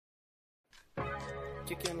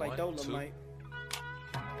kicking like Dolomite.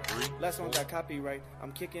 3, Last one got copyright.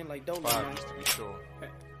 I'm kicking like Dolomite. 5, just to be sure.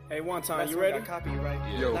 Hey, one time, Last you one ready? got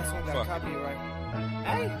Copyright. Yeah. Last one got Fuck. copyright.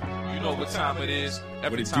 Hey. You know what time it is. Every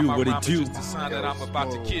What it time do, I what it rhyme, it's do? just a sign that I'm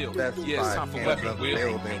about to kill. That's Yeah, it's time for fine. weapon wheel.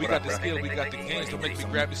 Building. We got the skill, we got the games. Don't make me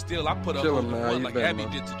grab it still. I put up Chillin', on the man. one You like better, Abby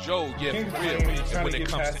man. did to Joe. Yeah, King for real. Kanye trying And to when it get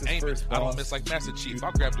comes past to his aiming, first I don't boss. miss like Master Chief.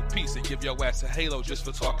 I'll grab the piece and give your ass a halo just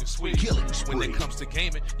for talking sweet. When it comes to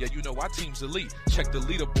gaming, yeah, you know our team's elite. Check the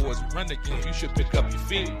leaderboards, we run the game. You should pick up your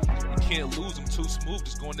feet. You can't lose them too smooth,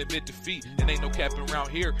 just going to admit defeat. And ain't no capping around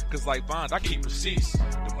here, cause like Bond, I keep receipts.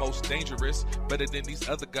 The most dangerous, better than these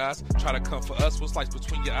other guys. Try to come for us, what's like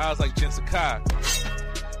between your eyes like Jen Sakai.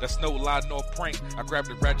 That's no lie, no prank. I grab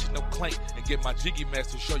the ratchet, no clank, and get my jiggy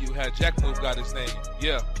mask to show you how Jack Move got his name.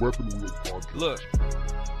 Yeah. Weapon Wheel Podcast.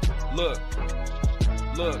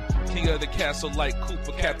 Look, king of the castle like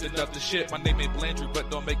Cooper, captain of the ship. My name ain't Blandry, but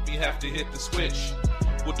don't make me have to hit the switch.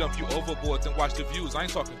 We'll dump you overboard, then watch the views. I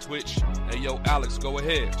ain't talking Twitch. Hey, yo, Alex, go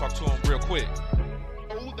ahead. Talk to him real quick.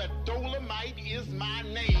 Oh, that Dolomite is my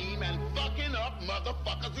name, and fucking up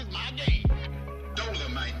motherfuckers is my game.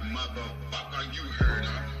 Dolomite, motherfucker, you heard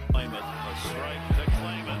her. Claim it. A strike to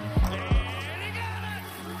claim it.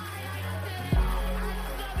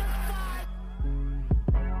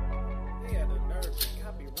 They had the nerve to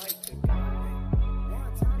copyright the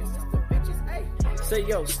It's just the bitches. Hey. Say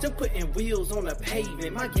yo, still putting wheels on the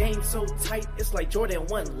pavement. My game so tight, it's like Jordan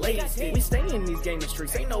 1 lazy. We stay in these gaming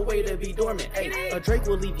streets, ain't no way to be dormant. Hey, a Drake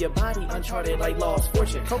will leave your body uncharted like Lost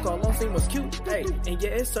Fortune. Coco Long scene was cute, hey, and yeah,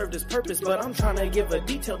 it served its purpose. But I'm trying to give a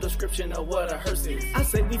detailed description of what a hearse is. I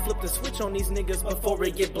say we flip the switch on these niggas before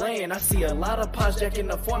it get bland. I see a lot of pods jacking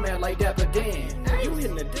the format like Dapper Dan. You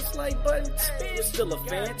hitting the dislike button, you still a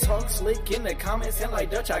fan. Talk slick in the comments and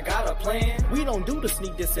like Dutch, I got a plan. We don't do the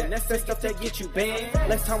sneak this and that's that stuff that get you banned.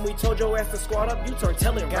 Last time we told your ass to squat up, you turn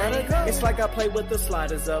tell it right. It's like I play with the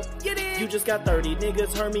sliders up. You just got 30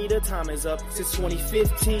 niggas, heard me, the time is up. Since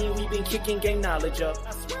 2015, we been kicking gang knowledge up.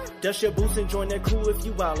 Dust your boots and join the crew if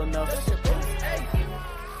you wild enough.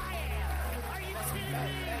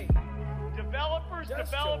 Developers.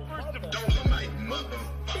 Dolomite,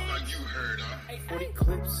 motherfucker, you heard her. 40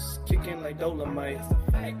 clips, kicking like Dolomite.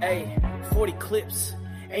 Hey, 40 clips.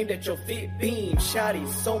 Aimed at your fit beam, shotty,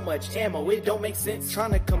 so much ammo, it don't make sense.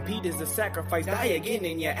 Trying to compete is a sacrifice, die again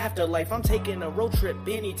in your afterlife. I'm taking a road trip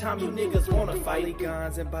anytime you niggas wanna fight.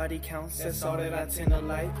 Guns and body counts, that's all that I tend to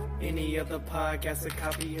like. Any other podcast, a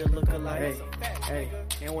copy or look alike. Hey,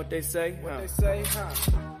 and what they say?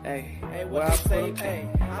 Hey, what I say? Hey,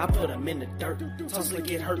 I put them in the dirt. Tussle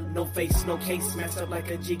get hurt, no face, no case, smashed up like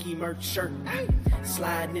a jiggy merch shirt.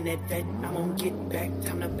 Sliding in that vet, I'm gonna get back,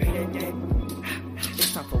 time to pay that debt.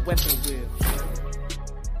 It's time for weapon wheel.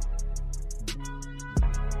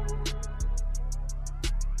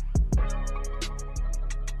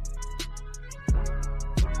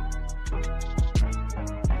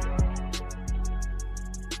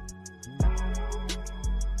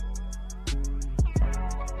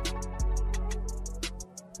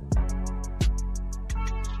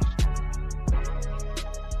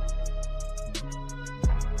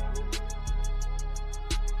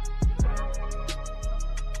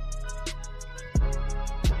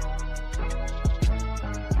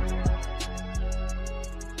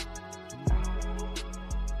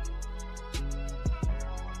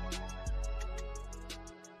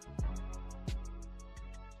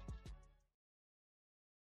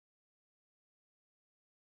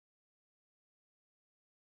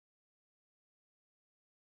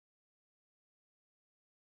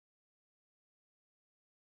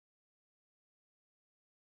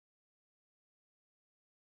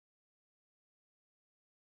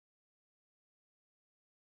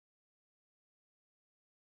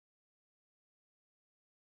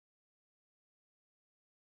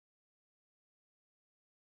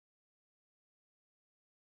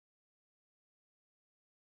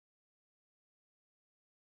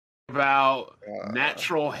 About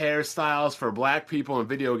natural hairstyles for black people in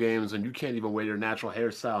video games, and you can't even wear your natural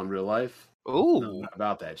hairstyle in real life. Ooh, Not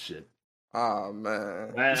about that shit. Oh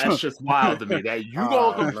man, That's just wild to me. That you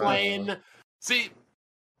gonna complain? Man. See,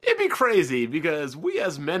 it'd be crazy because we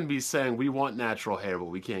as men be saying we want natural hair, but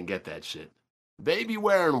we can't get that shit. They be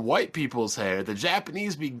wearing white people's hair. The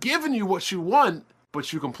Japanese be giving you what you want,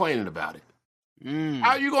 but you complaining about it.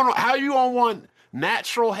 How you gonna want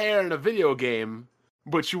natural hair in a video game,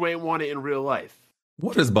 but you ain't want it in real life?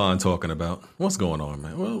 What is Bond talking about? What's going on,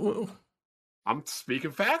 man? Well, I'm speaking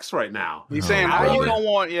facts right now. he's saying how you don't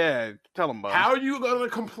want. Yeah, tell him, Bob. How are you gonna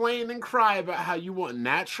complain and cry about how you want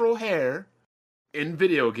natural hair in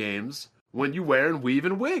video games when you wearing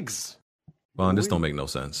weaving wigs? Vaughn, this don't make no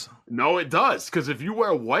sense. No, it does. Because if you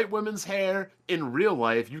wear white women's hair in real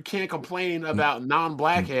life, you can't complain about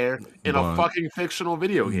non-black hair in a fucking fictional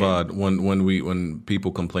video game. But when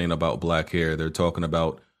people complain about black hair, they're talking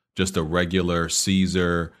about just a regular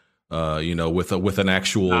Caesar, with an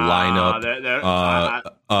actual lineup,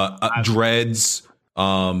 dreads,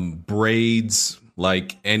 braids,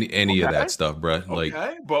 like any of that stuff, bro. Like,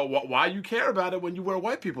 but why you care about it when you wear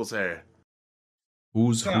white people's hair?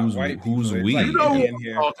 Who's we? You know what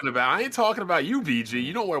I'm talking about. I ain't talking about you, BG.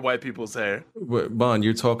 You don't wear white people's hair. Bond,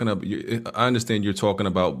 you're talking about. I understand you're talking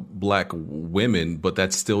about black women, but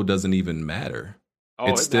that still doesn't even matter. Oh,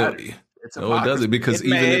 it doesn't, because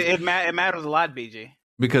it matters a lot, BG.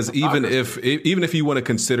 Because even if you want to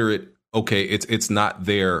consider it, okay, it's not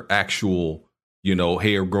their actual,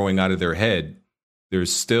 hair growing out of their head.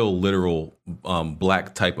 There's still literal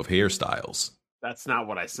black type of hairstyles. That's not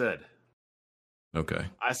what I said. Okay.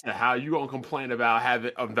 I said, how you gonna complain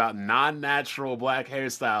about non-natural black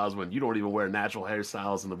hairstyles when you don't even wear natural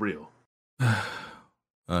hairstyles in the real? Yeah,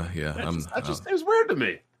 that just seems weird to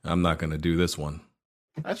me. I'm not gonna do this one.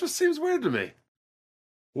 That just seems weird to me.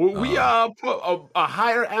 We put a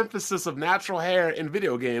higher emphasis of natural hair in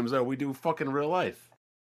video games than we do fucking real life.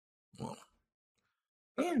 Well,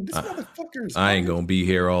 man, this motherfucker's. I ain't gonna be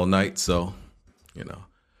here all night, so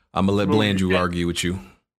I'm gonna let Blandrew argue with you.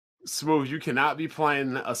 Smooth, you cannot be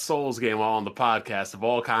playing a Souls game while on the podcast of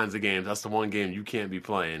all kinds of games. That's the one game you can't be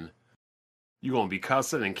playing. You're going to be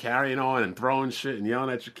cussing and carrying on and throwing shit and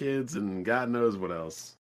yelling at your kids and God knows what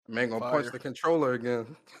else. Man, gonna punch the controller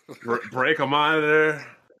again. Break a monitor,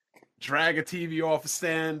 drag a TV off a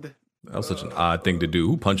stand. That was such an odd thing to do.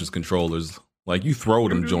 Who punches controllers? Like, you throw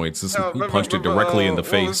them joints. He punched it directly in the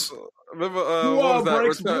face. What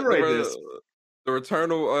was that? The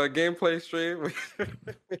Returnal gameplay stream.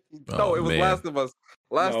 No, it was man. Last of Us.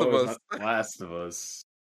 Last of Us.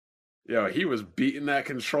 Yo, he was beating that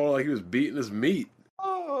controller. He was beating his meat.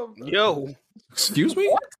 Yo. Excuse me?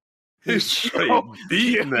 What? He's straight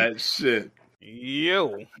beating that shit. Yo.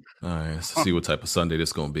 All right, let's see what type of Sunday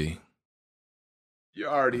this gonna be. You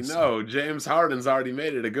already know. James Harden's already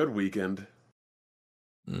made it a good weekend.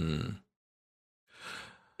 Can't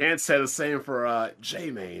say the same for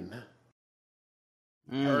J-Main.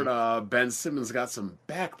 Heard Ben Simmons got some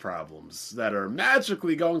back problems that are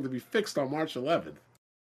magically going to be fixed on March 11th.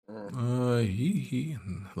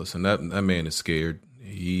 Listen, that man is scared.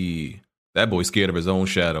 That boy's scared of his own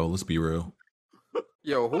shadow. Let's be real.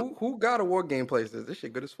 Yo, who God of War gameplay says this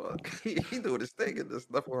shit good as fuck? he doing his thing in this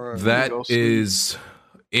stuff. That is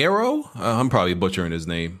Arrow. I'm probably butchering his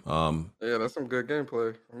name. Yeah, that's some good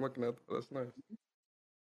gameplay. I'm looking at that's nice.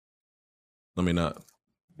 Let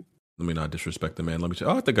me not disrespect the man.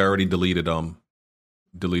 I think I already deleted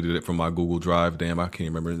it from my Google Drive. Damn, I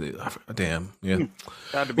can't remember. Damn, yeah.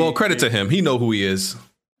 Well, credit to him. He know who he is.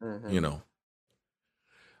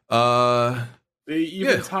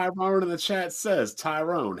 Even Tyrone in the chat says,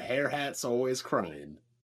 Tyrone, hair hat's always crying.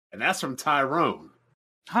 And that's from Tyrone.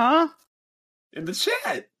 Huh? In the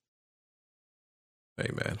chat. Hey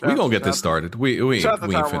man, we gonna get this started. We ain't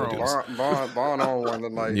finna do this. Vaughn on one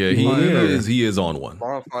tonight. Yeah, he is on one.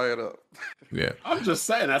 Vaughn fired up. Yeah. I'm just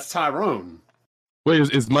saying that's Tyrone. Wait,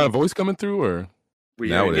 is my voice coming through or?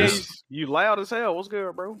 Now it is. You loud as hell. What's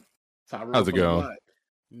good, bro? Tyrone, how's it going?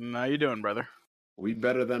 How you doing, brother? We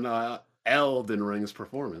better than Elden Ring's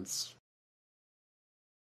performance.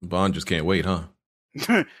 Bond just can't wait, huh?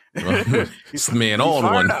 Man on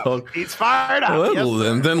one. He's fired up. Well,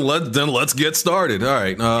 then let's get started. All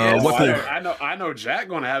right. I know Jack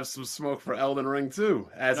gonna have some smoke for Elden Ring too,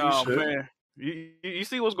 as he should. Man. You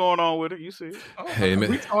see what's going on with it? You see it? Hey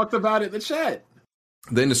man, we talked about it in the chat.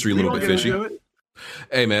 The industry a little bit fishy.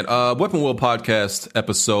 Hey man, Weapon Wheel Podcast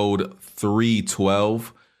episode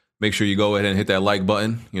 312. Make sure you go ahead and hit that like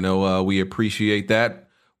button. We appreciate that.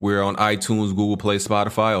 We're on iTunes, Google Play,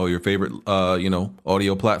 Spotify, all your favorite,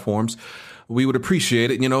 audio platforms. We would appreciate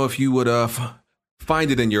it, if you would find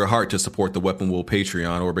it in your heart to support the Weapon Wheel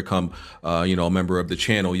Patreon or become, a member of the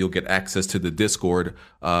channel. You'll get access to the Discord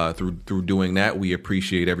through doing that. We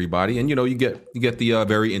appreciate everybody, and you get the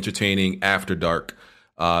very entertaining After Dark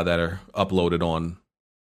that are uploaded on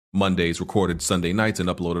Mondays, recorded Sunday nights, and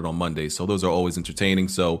uploaded on Mondays. So those are always entertaining.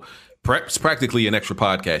 So it's practically an extra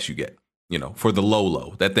podcast you get. For the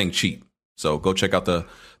low, that thing cheap. So go check out the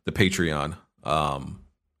Patreon.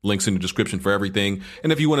 Links in the description for everything.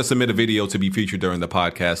 And if you want to submit a video to be featured during the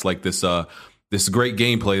podcast, like this great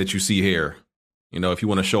gameplay that you see here, if you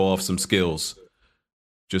want to show off some skills,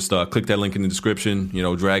 just click that link in the description,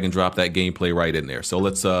 drag and drop that gameplay right in there. So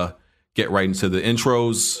let's get right into the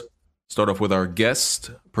intros. Start off with our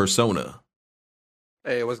guest persona.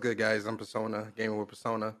 Hey, what's good, guys? I'm Persona, gaming with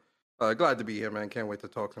Persona. Glad to be here, man. Can't wait to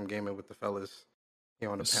talk some gaming with the fellas here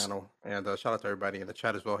on the panel. And shout out to everybody in the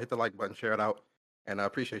chat as well. Hit the like button, share it out, and I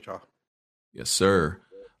appreciate y'all. Yes, sir.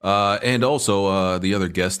 And also the other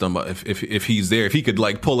guest, if he's there, if he could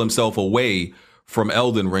like pull himself away from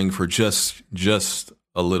Elden Ring for just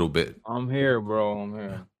a little bit. I'm here, bro. I'm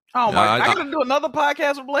here. Oh my! I gotta do another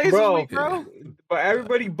podcast with Blaze this week, bro. But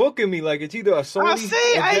everybody booking me like it's either a Sony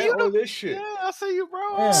event or this shit. Yeah, I see you,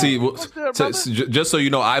 bro. See, good, just so you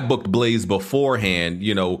know, I booked Blaze beforehand.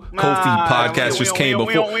 You know, Kofi podcast just came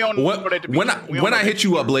before. When I hit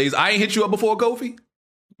you up, Blaze, I ain't hit you up before Kofi.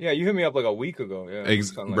 Yeah, you hit me up like a week ago. Yeah,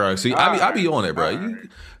 bro. See, I be on it, bro.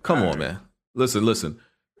 Come on, man. Listen.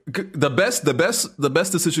 The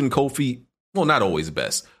best decision Kofi. Well, not always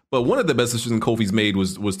best. But one of the best decisions Kofi's made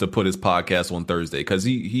was to put his podcast on Thursday because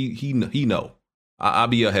he know I'll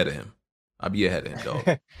be ahead of him. Dog.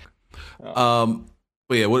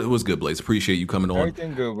 But yeah, it was good, Blaze. Appreciate you coming on.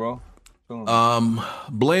 Everything good, bro.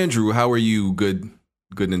 Blandrew, how are you? Good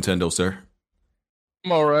Nintendo, sir.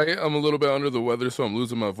 I'm all right. I'm a little bit under the weather, so I'm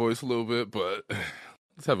losing my voice a little bit, but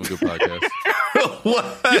let's have a good podcast.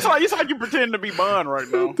 What? You sound like you pretend to be Bond right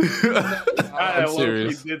now. I'm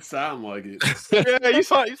serious. It did sound like it. Yeah, you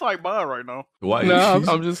sound like Bond right now. Why? No,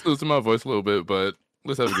 I'm just losing my voice a little bit, but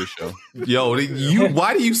let's have a good show. Yo,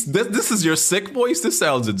 why do you? This is your sick voice. This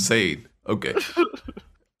sounds insane. Okay.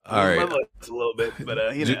 All right. A little bit,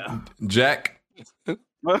 but you know. Jack.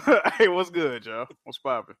 Hey, what's good, y'all? What's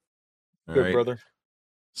poppin'? Good, right. Brother.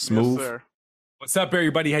 Smooth. Yes, sir. What's up,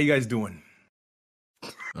 everybody? How you guys doing?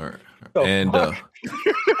 All right. And what?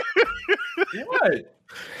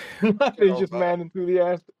 They just man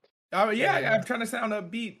enthusiastic. Yeah, I'm trying to sound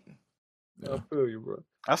upbeat. I feel you, bro.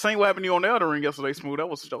 I seen what happened to you on the Elden Ring yesterday, Smooth. That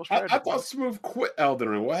was I thought Smooth quit Elden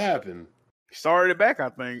Ring. What happened? He started it back, I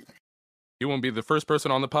think. You won't be the first person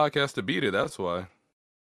on the podcast to beat it. That's why.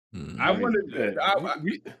 I wondered.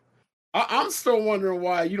 I'm still wondering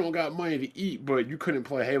why you don't got money to eat, but you couldn't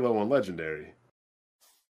play Halo on Legendary.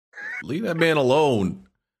 Leave that man alone.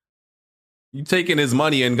 You taking his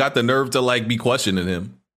money and got the nerve to like be questioning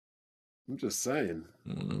him. I'm just saying.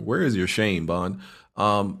 Where is your shame, Bond?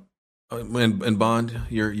 And Bond,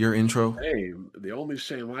 your intro. Hey, the only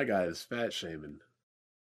shame I got is fat shaming.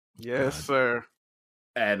 Yes, sir.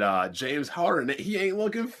 And James Harden, he ain't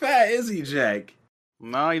looking fat, is he, Jack?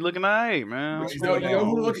 No, he looking alright, man. You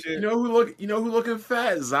know who looking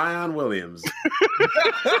fat? Zion Williams.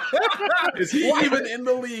 Is he even in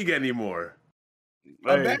the league anymore?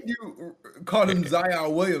 I bet you called him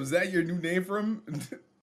Zion Williams. Is that your new name for him?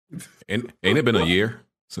 Ain't it been a year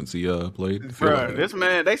since he played? Bro, this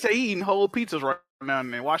man, they say he eating whole pizzas right now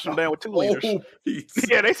and then washing them down with 2 liters.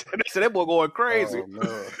 Yeah, they said that boy going crazy.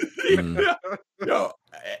 Oh, no. Yo,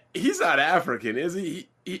 he's not African, is he?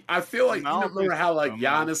 I feel like you remember how like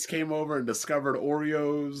Giannis came over and discovered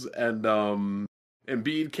Oreos, and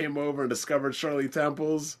Embiid came over and discovered Shirley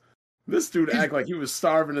Temples. This dude act like he was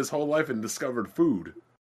starving his whole life and discovered food.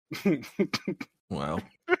 Wow.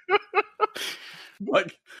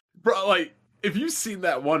 Like, bro, like if you've seen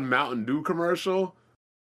that one Mountain Dew commercial,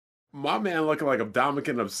 my man looking like a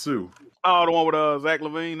Dominican of Sue. Oh, the one with Zach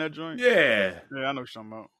LaVine, that joint? Yeah. Yeah, I know what you're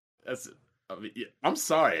talking about. That's it. I mean, yeah, I'm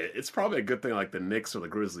sorry. It's probably a good thing like the Knicks or the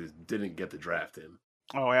Grizzlies didn't get to draft him.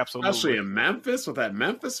 Oh, absolutely. Especially in Memphis with that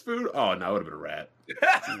Memphis food. Oh, no, it would have been a rat.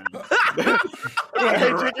 Hey,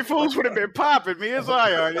 Chicken Foods would have been popping. Me and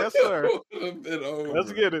Zion. Yes, sir.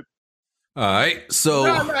 Let's get it. All right, so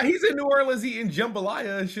no, he's in New Orleans eating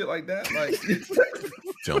jambalaya and shit like that. Like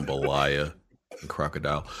jambalaya and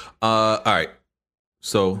crocodile. All right,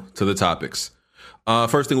 so to the topics.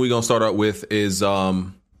 First thing we're gonna start out with is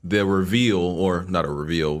the reveal, or not a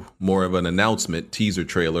reveal, more of an announcement, teaser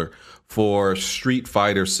trailer for Street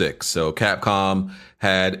Fighter 6. So Capcom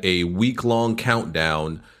had a week-long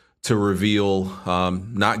countdown to reveal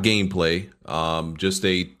not gameplay, just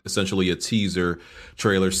essentially a teaser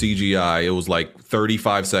trailer, CGI. It was like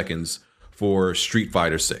 35 seconds for Street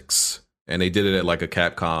Fighter 6. And they did it at like a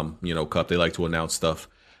Capcom, Cup. They like to announce stuff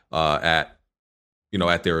at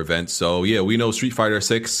their events. So yeah, we know Street Fighter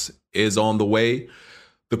 6 is on the way.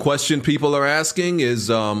 The question people are asking is,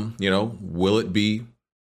 will it be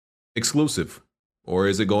exclusive, or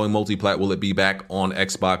is it going multi-plat? Will it be back on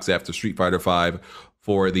Xbox after Street Fighter 5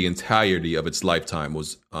 for the entirety of its lifetime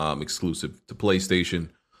was exclusive to PlayStation?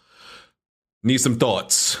 Need some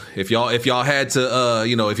thoughts. If y'all had to,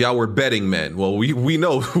 if y'all were betting men, well, we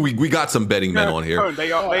know we got some betting men on here.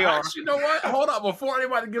 They are. Actually, you know what? Hold on, before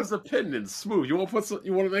anybody gives opinions, Smooth, you want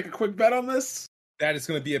to make a quick bet on this? That is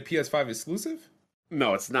going to be a PS5 exclusive.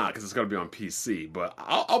 No, it's not because it's going to be on PC. But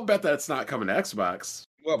I'll bet that it's not coming to Xbox.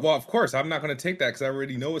 Well, of course, I'm not going to take that because I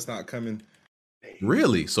already know it's not coming.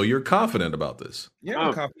 Really? So you're confident about this? Yeah,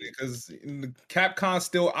 I'm confident because Capcom's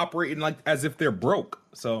still operating like as if they're broke.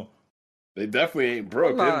 So they definitely ain't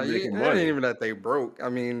broke. Well, it ain't even that they broke. I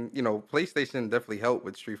mean, PlayStation definitely helped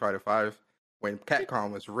with Street Fighter V when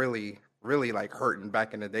Capcom was really, really like hurting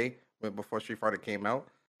back in the day before Street Fighter came out.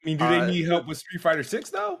 I mean, do they need help with Street Fighter 6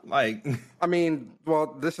 though? Like, I mean,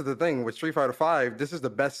 well, this is the thing with Street Fighter 5. This is the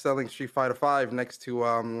best-selling Street Fighter 5 next to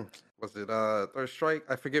was it Third Strike?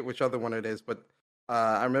 I forget which other one it is, but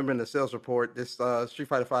I remember in the sales report, this Street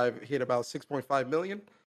Fighter 5 hit about 6.5 million,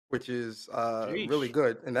 which is really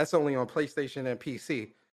good, and that's only on PlayStation and PC,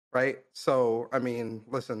 right? So, I mean,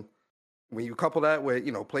 listen, when you couple that with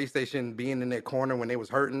PlayStation being in their corner when they was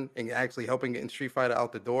hurting and actually helping getting Street Fighter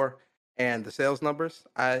out the door. And the sales numbers,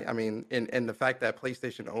 I mean, and the fact that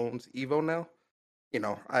PlayStation owns Evo now,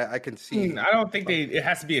 I can see. I don't think it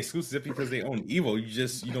has to be exclusive because they own Evo. You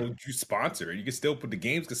just, you sponsor it. You can still put the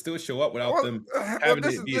games can still show up without them having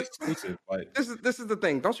it be exclusive. Like, this is the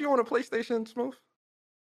thing. Don't you own a PlayStation, Smooth?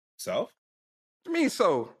 So? I mean,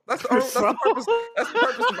 so that's the purpose. That's the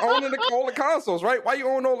purpose of owning all the consoles, right? Why you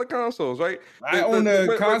own all the consoles, right? I own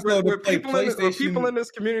a console to play PlayStation. People in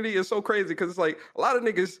this community is so crazy because it's like a lot of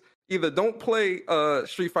niggas either don't play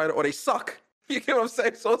Street Fighter or they suck. You know what I'm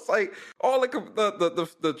saying? So it's like all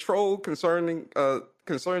the troll concern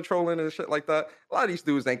trolling and shit like that. A lot of these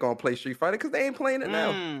dudes ain't gonna play Street Fighter because they ain't playing it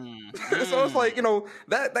now. So it's like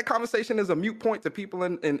that conversation is a moot point to people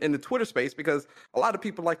in the Twitter space because a lot of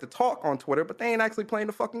people like to talk on Twitter, but they ain't actually playing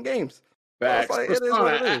the fucking games. Facts. So like, it is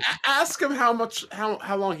what it is. Ask him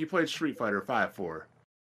how long he played Street Fighter 5 for.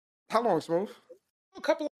 How long, Smooth? A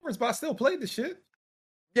couple hours, but I still played the shit.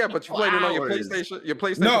 Yeah, but you played it on your PlayStation. Your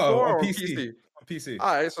PlayStation 4 or PC? On PC.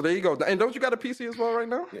 All right, so there you go. And don't you got a PC as well right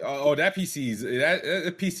now? Oh, that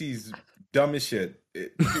PC's dumb as shit.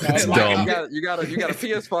 It's dumb. You got a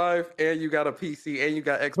PS5 and you got a PC and you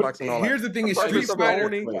got Xbox and all that. Here's the thing: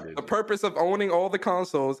 the purpose of owning all the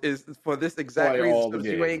consoles is for this exact reason. Because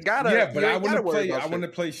you ain't gotta. Yeah, but I want to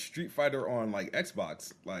play Street Fighter on like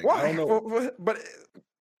Xbox. Like, why? I don't know. But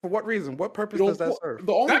for what reason? What purpose does that serve?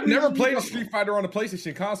 I've never played a Street Fighter on a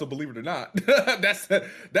PlayStation console, believe it or not.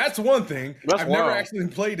 That's one thing. I've never actually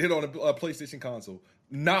played it on a PlayStation console.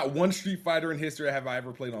 Not one Street Fighter in history have I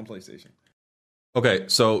ever played on PlayStation. Okay,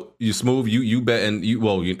 so you Smooth, you bet, and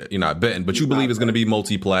you're not betting, but you believe it's going to be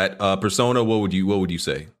multi-plat. Persona, what would you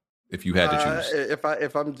say if you had to choose?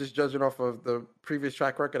 If I'm just judging off of the previous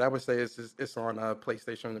track record, I would say it's on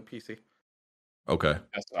PlayStation and PC. Okay.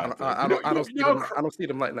 I don't see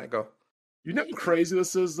them letting that go. You know how crazy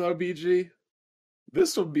this is, though, BG?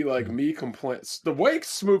 This would be like me the way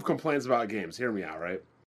Smooth complains about games, hear me out, right?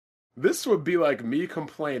 This would be like me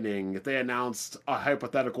complaining if they announced a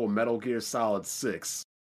hypothetical Metal Gear Solid 6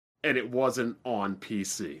 and it wasn't on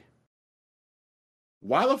PC.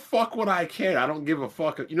 Why the fuck would I care? I don't give a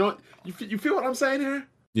fuck. You know what? You feel what I'm saying here?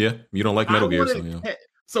 Yeah, you don't like Metal Gear,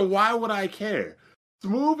 so why would I care?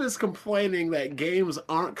 Smooth is complaining that games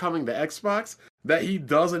aren't coming to Xbox that he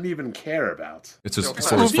doesn't even care about. It's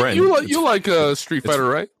for his friend. You like Street Fighter,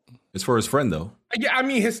 right? It's for his friend, though. Yeah, I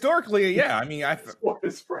mean, historically, yeah. I mean, let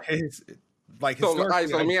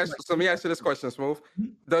me ask you this question, Smooth.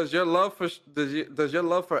 Does your love for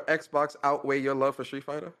Xbox outweigh your love for Street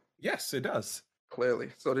Fighter? Yes, it does. Clearly.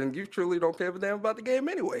 So then you truly don't care a damn about the game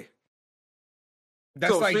anyway.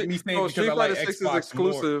 That's like me saying because I like Xbox is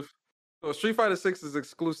exclusive. More. So Street Fighter 6 is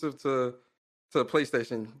exclusive to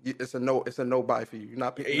PlayStation. It's a no buy for you. You're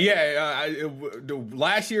not picking. Yeah, the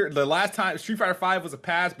last time Street Fighter 5 was a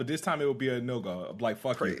pass, but this time it will be a no go. Like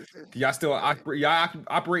fuck you. Y'all still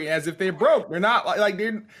operate as if they're broke. They're not like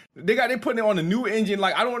they're putting it on a new engine.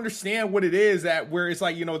 Like I don't understand what it is where it's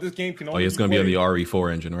like this game can only. It's going to be on the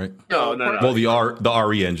RE4 engine, right? No. Well, the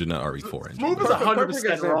RE engine, not RE4 engine. Smooth is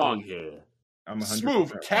 100% wrong here.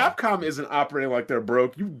 Smooth. Capcom isn't operating like they're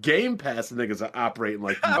broke. You Game Pass niggas are operating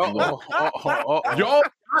like you broke. Y'all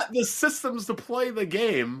got the systems to play the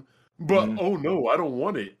game, but oh no, I don't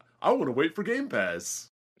want it. I want to wait for Game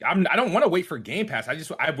Pass. I don't want to wait for Game Pass.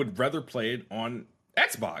 I would rather play it on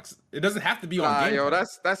Xbox. It doesn't have to be on Game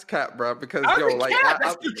Pass. That's cap, bro. Because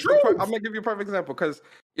that's the truth. I'm gonna give you a perfect example. Because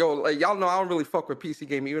y'all know I don't really fuck with PC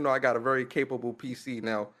gaming, even though I got a very capable PC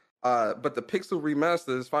now. But the Pixel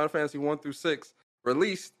remasters, Final Fantasy 1 through 6,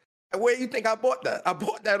 released. Where do you think I bought that? I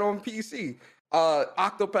bought that on PC.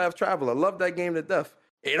 Octopath Traveler, love that game to death.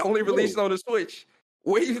 It only released on the Switch.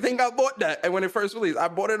 Where do you think I bought that? And when it first released, I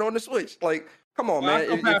bought it on the Switch. Like, Come on, man.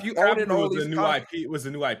 If you own it, all these IP was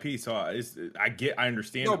a new IP, so I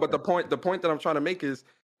understand. No, but the point that I'm trying to make is,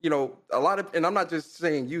 a lot of, and I'm not just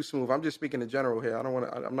saying you, Smooth. I'm just speaking in general here.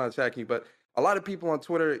 I'm not attacking you, but a lot of people on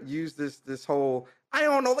Twitter use this whole, I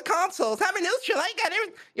don't know the consoles. I'm a neutral. I got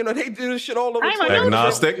it. They do this shit all over. I'm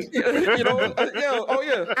agnostic. I'm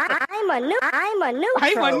a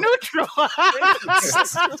neutral.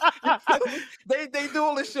 They do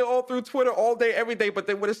all this shit all through Twitter all day, every day. But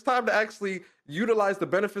then when it's time to actually utilize the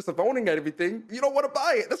benefits of owning everything, you don't want to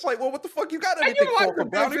buy it. That's like, well, what the fuck you got anything for?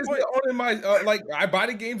 Owning my I buy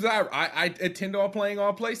the games that I intend on playing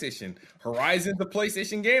on PlayStation. Horizon's the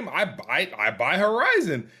PlayStation game. I buy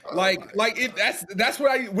Horizon. That's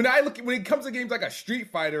what when it comes to games like a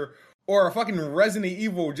Street Fighter or a fucking Resident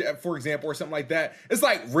Evil, for example, or something like that. It's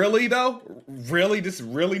like, really though? Really? This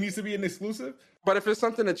really needs to be an exclusive? But if it's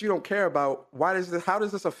something that you don't care about, how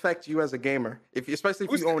does this affect you as a gamer? Especially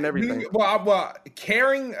if you own everything. Well,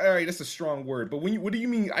 caring. All right, that's a strong word. But what do you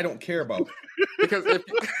mean I don't care about? Because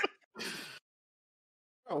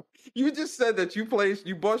you just said that you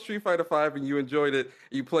bought Street Fighter V and you enjoyed it.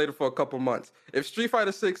 You played it for a couple months. If Street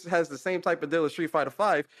Fighter 6 has the same type of deal as Street Fighter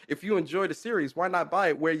 5, if you enjoy the series, why not buy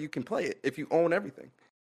it where you can play it if you own everything?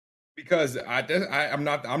 Because I'm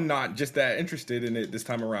not just that interested in it this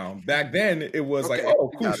time around. Back then, it was like, oh,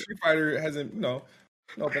 cool. Street Fighter hasn't been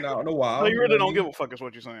out in a while. So you really don't give a fuck, is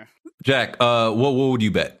what you're saying. Jack, what would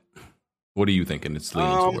you bet? What are you thinking it's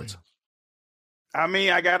leaning towards? I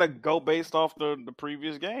mean, I gotta go based off the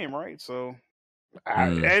previous game, right? So,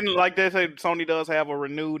 and like they say, Sony does have a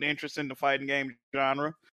renewed interest in the fighting game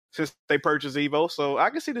genre since they purchased Evo. So I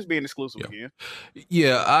can see this being exclusive again.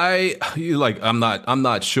 Yeah, I'm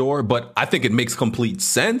not sure, but I think it makes complete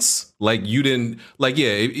sense. Like you didn't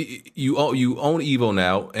you own Evo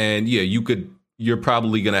now, and you're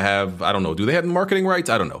probably going to have, I don't know, do they have marketing rights?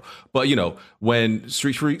 I don't know. But, when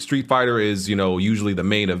Street Fighter is, usually the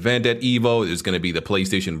main event at Evo, there's going to be the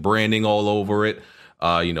PlayStation branding all over it, the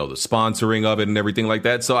sponsoring of it and everything like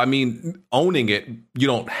that. So, I mean, owning it, you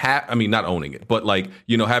don't have, not owning it, but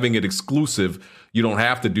having it exclusive, you don't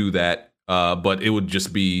have to do that. But it would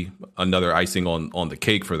just be another icing on the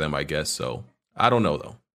cake for them, I guess. So, I don't know,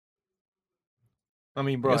 though. I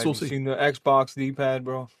mean, bro, have you seen the Xbox D-pad,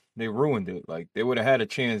 bro? They ruined it. Like, they would have had a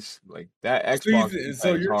chance. Like, that Xbox.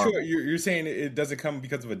 So you're saying it doesn't come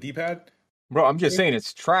because of a D-pad? Bro, I'm just saying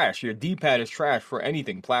it's trash. Your D-pad is trash for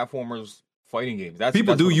anything. Platformers, fighting games.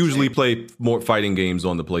 People do usually play more fighting games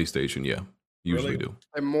on the PlayStation, yeah. Usually do.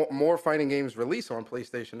 And more fighting games release on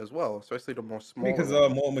PlayStation as well, especially the more small. Because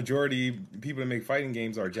more majority people that make fighting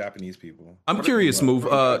games are Japanese people. I'm curious, Move.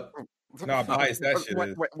 No, biased that shit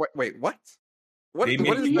is. Wait, what?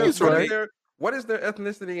 What is their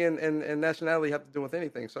ethnicity and nationality have to do with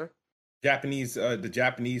anything, sir? The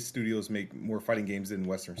Japanese studios make more fighting games than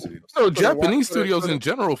Western studios. So Japanese studios in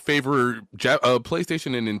general favor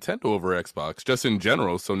PlayStation and Nintendo over Xbox, just in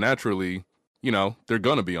general. So naturally, they're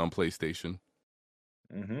gonna be on PlayStation.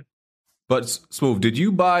 Mm-hmm. But Smooth, did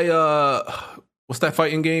you buy what's that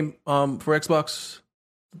fighting game for Xbox?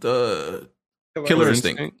 The Killer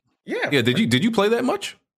Instinct. Yeah. Did you play that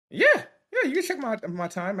much? Yeah. Yeah, you can check my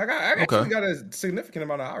time. I actually got a significant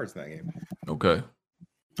amount of hours in that game. Okay.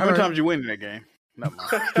 How many times did you win in that game? I'm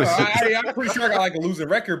pretty sure I got like a losing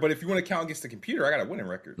record, but if you want to count against the computer, I got a winning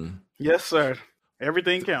record. Yes, sir.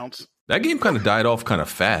 Everything counts. That game kind of died off kind of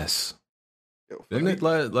fast. Didn't it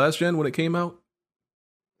last gen when it came out?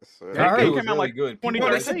 Yeah, it came out like good.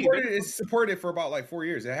 It supported for about like 4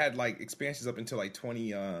 years. It had like expansions up until like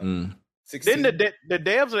 2016. Then the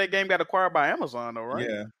devs of that game got acquired by Amazon, though, right?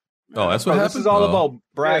 Yeah. Oh, that's what happened. This is all about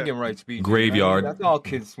bragging rights, BJ. Graveyard. That's all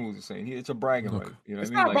Kid Smooth is saying. It's a bragging right. You know what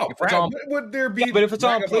I mean? Not about brag. Would there be? Yeah, but if it's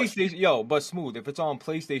on PlayStation, but Smooth. If it's on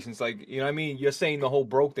PlayStation, it's like, you know what I mean. You're saying the whole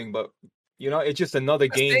broke thing, but it's just another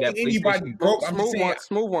game that PlayStation broke.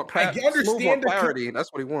 Smooth want clarity.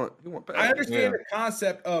 That's what he want. He want. I understand the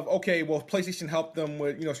concept of PlayStation helped them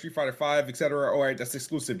with Street Fighter 5, etc. All right, that's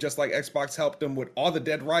exclusive. Just like Xbox helped them with all the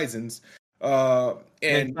Dead Risings.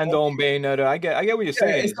 And Nintendo and Bayonetta. I get what you're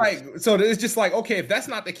saying. It's like, so it's just like, okay, if that's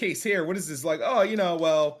not the case here, what is this like? Oh,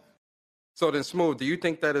 well. So then, Smooth, do you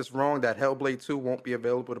think that it's wrong that Hellblade 2 won't be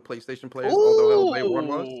available to PlayStation players, although Hellblade 1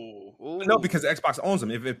 was? No, because Xbox owns them.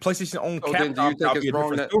 If PlayStation owned Capcom, that would be a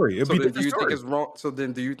different story. It'd be a different story. So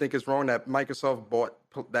then, do you think it's wrong that Microsoft bought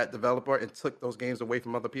that developer and took those games away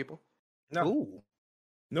from other people? No.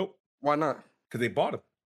 Nope. Why not? Because they bought them.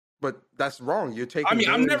 But that's wrong. You're taking. I mean,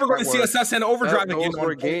 I'm never going to see Assassin's Overdrive again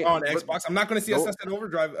on Xbox. I'm not going to see Assassin's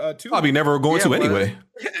Overdrive 2. Probably never going to anyway.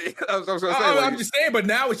 I'm just saying, but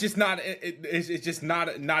now it's just not. It's just not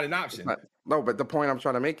an option. No, but the point I'm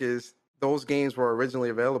trying to make is those games were originally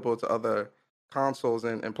available to other consoles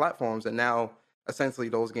and platforms, and now essentially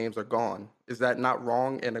those games are gone. Is that not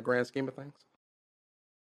wrong in the grand scheme of things?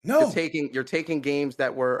 No, you're taking games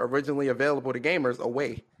that were originally available to gamers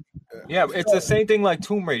away. Yeah, it's the same thing like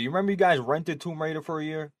Tomb Raider. You remember you guys rented Tomb Raider for a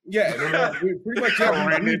year? Yeah, pretty much. So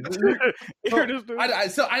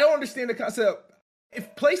I don't understand the concept.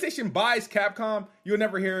 If PlayStation buys Capcom, you'll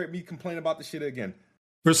never hear me complain about the shit again.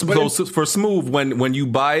 For Smooth, when you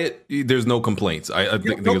buy it, there's no complaints. I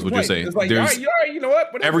think is what you're saying. It's like, all right, you know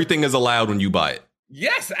what? Whatever. Everything is allowed when you buy it.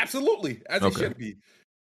 Yes, absolutely, as it should be.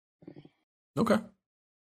 Okay.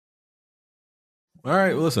 All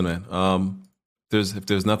right. Well, listen, man. If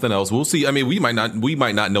there's nothing else, we'll see. I mean, we might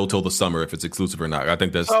not know till the summer if it's exclusive or not. I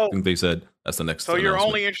think I think they said that's the next. So you're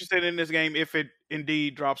only interested in this game if it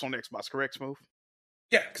indeed drops on Xbox, correct, Smooth?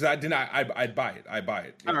 Yeah, because I'd buy it. I buy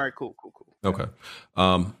it. Yeah. All right, cool. Okay.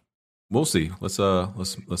 We'll see.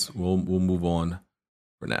 We'll move on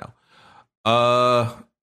for now.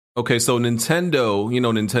 Okay, so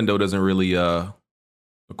Nintendo doesn't really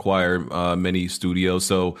acquire many studios.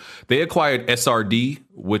 So they acquired SRD,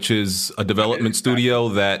 which is a development studio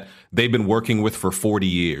that they've been working with for 40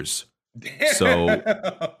 years. So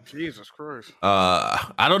Jesus Christ.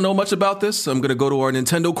 I don't know much about this. I'm going to go to our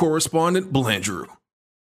Nintendo correspondent, Blandrew.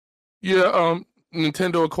 Yeah,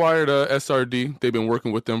 Nintendo acquired SRD. They've been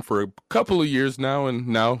working with them for a couple of years now, and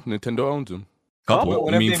now Nintendo owns them.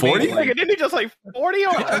 Couple? You mean 40? Didn't he just like 40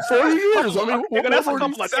 or 40 years? I mean, that's a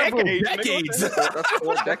couple of decades. That's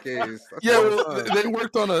 4 decades. They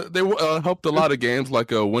worked on they helped a lot of games like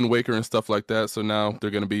Wind Waker and stuff like that. So now they're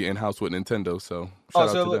going to be in house with Nintendo. So shout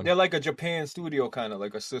out to them. They're like a Japan studio, kind of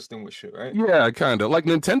like a system with shit, right? Yeah, kind of. Like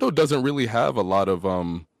Nintendo doesn't really have a lot of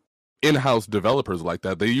in-house developers like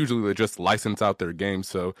that. They usually just license out their games.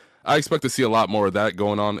 So I expect to see a lot more of that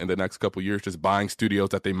going on in the next couple of years, just buying studios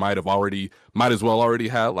that they might as well already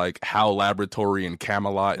had, like HAL Laboratory and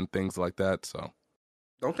Camelot and things like that. So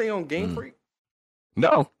don't they own Game Freak?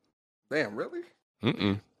 No. Damn, really?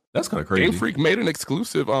 That's kind of crazy. Game Freak made an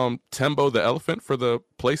exclusive Tembo the Elephant for the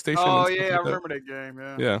PlayStation. Oh yeah, I remember that game.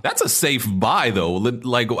 Yeah. That's a safe buy though.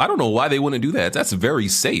 Like I don't know why they wouldn't do that. That's very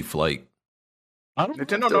safe. Like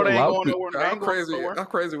Nintendo know they ain't going nowhere. How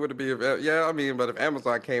crazy would it be if? Yeah, I mean, but if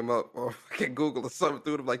Amazon came up or fucking Google or something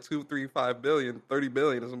threw them like 2, 3, 5 billion, 30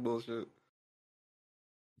 billion or some bullshit.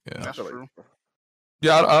 Yeah, that's true.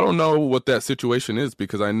 Yeah, I don't know what that situation is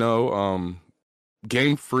because I know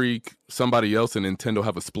Game Freak, somebody else, and Nintendo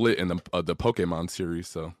have a split in the Pokemon series.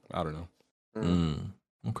 So I don't know.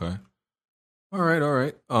 Okay. All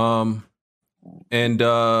right. And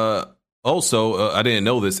also, I didn't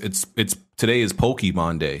know this. It's today is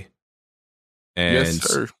Pokemon Day, and yes,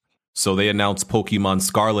 sir. So they announced Pokemon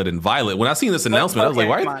Scarlet and Violet. When I seen this announcement, I was like,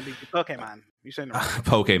 "Why?" Pokemon. You saying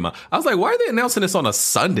Pokemon? I was like, "Why are they announcing this on a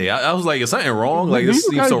Sunday?" I was like, "Is something wrong?" Like this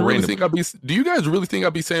seems so random. Do you guys really think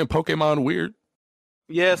I'd be saying Pokemon weird?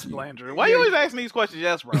 Yes, Blandrew. Why you always asking these questions?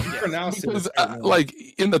 Yes, bro. Because, like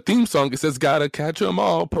in the theme song, it says "Gotta catch 'em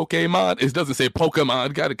all, Pokemon." It doesn't say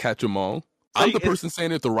Pokemon. Gotta catch 'em all. So I'm the person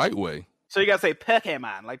saying it the right way. So you gotta say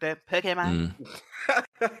Pokemon like that. Pokemon.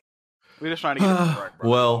 We're just trying to get it right, bro.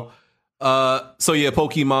 Well, so yeah,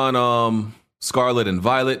 Pokemon Scarlet and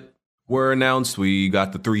Violet were announced. We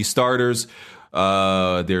got the 3 starters.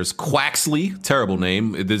 There's Quaxley, terrible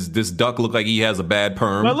name. This duck looked like he has a bad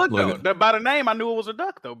perm. Well, look though, by the name, I knew it was a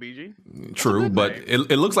duck though. BG. True, but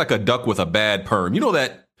it looks like a duck with a bad perm. You know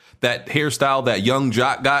that hairstyle that young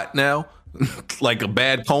Jock got now, like a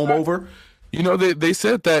bad comb over. You know, they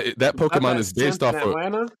said that Pokemon is based off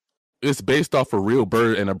of it's based off a real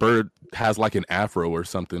bird, and a bird has like an afro or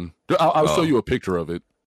something. I'll show you a picture of it.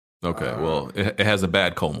 Okay, well, it has a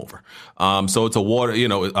bad comb over. So it's a water.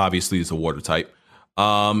 Obviously it's a water type.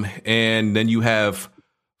 And then you have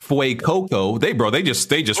Fuecoco. They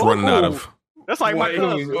just running out of. That's like my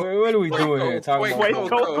cousin. What are we doing here? Talking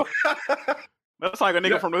about That's like a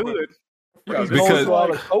nigga from the hood. Yeah, because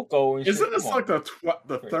Coco and isn't this like the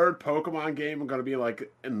third Pokemon game going to be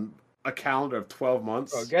like in a calendar of 12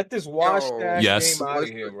 months? Bro, get this washed ass game out of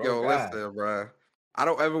here, bro. Listen, bro. I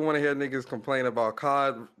don't ever want to hear niggas complain about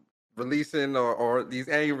COD releasing or these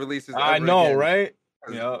annual releases. I know, again. right?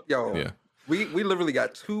 Yeah. We literally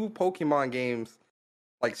got 2 Pokemon games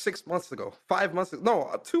like 6 months ago, 5 months ago. No,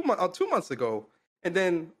 2 months ago, and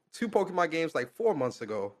then 2 Pokemon games like 4 months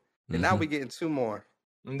ago, and now we getting 2 more.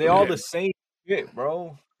 And they all the same shit,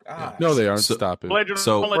 bro. God. No, they aren't. Stop it.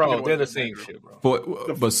 So, bro, they're the same shit, bro.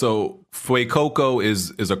 But so Fuecoco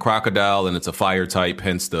is a crocodile and it's a fire type,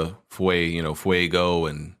 hence the Fuego,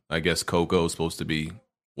 and I guess Coco is supposed to be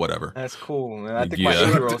whatever. That's cool, man. I think my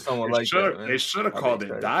 8-year-old someone like that. Man. They should have called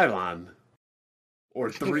it Dylon or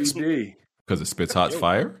 3D because it spits hot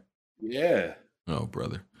fire. Yeah. Oh,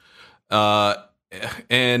 brother.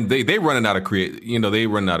 And they running out of they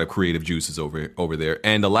running out of creative juices over there.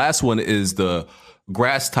 And the last one is the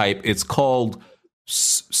grass type. It's called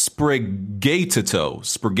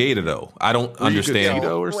Sprigatito. I don't understand.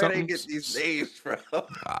 Or something. Where they get these names from?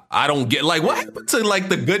 I don't get what happened to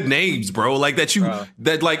the good names, bro. Like that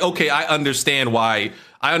okay, I understand why.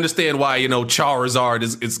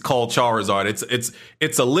 Charizard is called Charizard.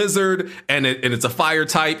 It's a lizard and it's a fire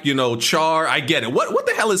type. Char. I get it. What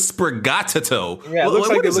the hell is Sprigatito? Yeah, it looks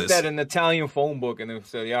like they looked at an Italian phone book and they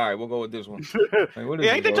said, "All right, we'll go with this one."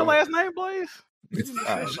 Ain't that your last name, Blaze?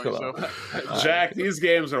 Jack, these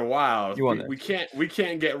games are wild. We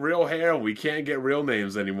can't get real hair. We can't get real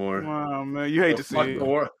names anymore. Wow, man, you hate to see it.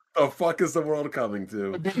 The fuck is the world coming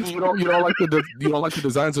to? You don't like the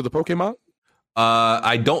designs of the Pokemon?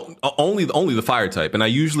 I don't. Only the fire type, and I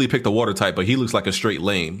usually pick the water type. But he looks like a straight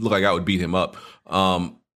lame. Look like I would beat him up.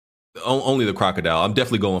 Only the crocodile. I'm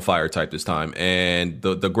definitely going fire type this time, and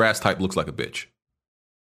the grass type looks like a bitch.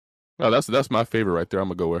 Oh, that's my favorite right there. I'm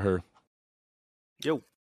gonna go with her. Yo.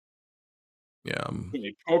 Yeah.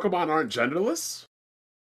 Pokemon aren't genderless?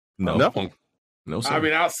 No. Sir. I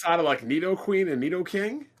mean, outside of Nidoqueen and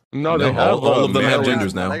Nidoking? No, they have all of them have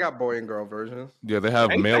genders now. They got boy and girl versions. Yeah, they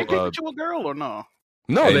have male. Ain't Pikachu a girl or no?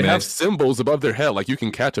 No, they have symbols above their head, like you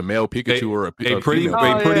can catch a male Pikachu or a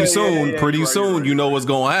pretty soon. You know what's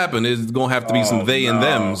gonna happen? It's gonna have to be some they and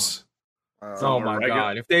thems. Oh my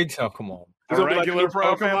god! If they come on, a regular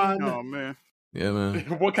Pokemon. Oh man. Yeah, man.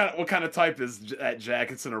 What kind of type is that, Jack?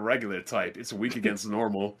 It's an irregular type. It's weak against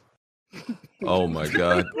normal. Oh my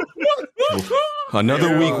god!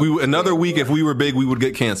 Another week. If we were big, we would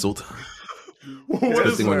get canceled.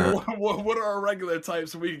 What are our regular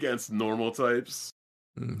types weak against normal types?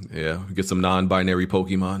 Yeah, get some non-binary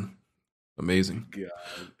Pokemon. Amazing.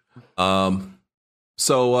 God.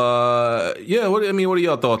 So yeah, what are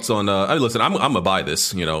y'all thoughts on? Listen, I'm gonna buy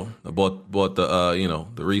this. I bought the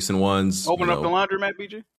the recent ones. Open up the laundromat,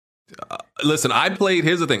 BG. Listen, I played.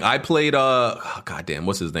 Here's the thing. I played. Goddamn,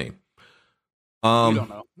 what's his name? You don't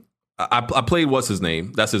know. I played. What's his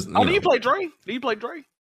name? That's his. Did you play Dre? Did you play Dre?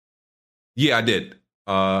 Yeah, I did.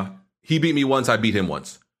 He beat me once. I beat him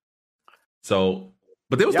once. So,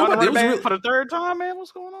 but there was for the third time, man.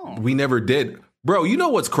 What's going on? We never did, bro. You know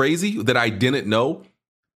what's crazy that I didn't know?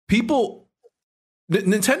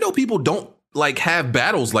 Nintendo people don't have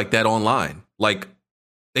battles like that online. Like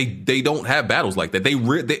they don't have battles like that.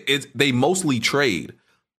 They mostly trade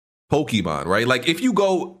Pokemon, right? Like if you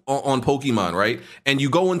go on Pokemon, right, and you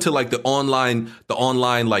go into the online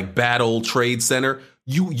battle trade center,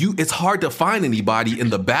 it's hard to find anybody in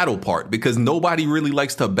the battle part because nobody really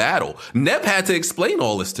likes to battle. Neb had to explain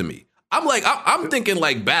all this to me. I'm thinking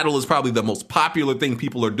battle is probably the most popular thing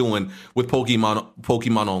people are doing with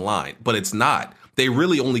Pokemon online, but it's not. They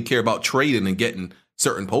really only care about trading and getting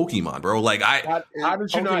certain Pokemon, bro. How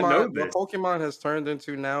did you not know this? What Pokemon has turned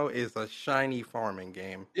into now is a shiny farming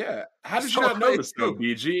game. Yeah. How did you not know this though,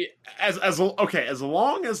 BG? As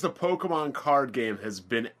long as the Pokemon card game has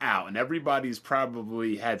been out and everybody's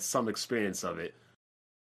probably had some experience of it,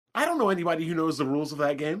 I don't know anybody who knows the rules of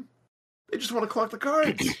that game. They just want to collect the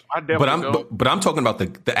cards. But I'm talking about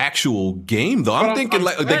the actual game though. I'm thinking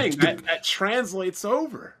that translates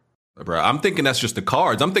over. Bro, I'm thinking that's just the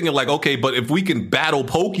cards. I'm thinking okay, but if we can battle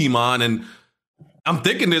Pokemon, and I'm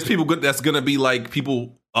thinking there's people that's gonna be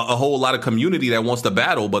people a whole lot of community that wants to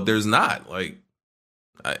battle, but there's not.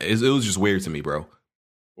 It was just weird to me, bro.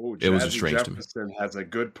 Ooh, it was just strange Jefferson to me. Has a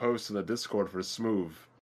good post in the Discord for Smooth.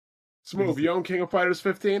 Smooth, you own King of Fighters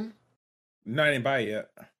 15? No, I didn't buy it yet.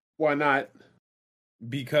 Why not?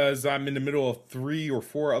 Because I'm in the middle of 3 or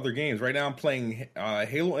 4 other games. Right now I'm playing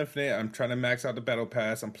Halo Infinite. I'm trying to max out the Battle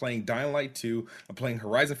Pass. I'm playing Dying Light 2. I'm playing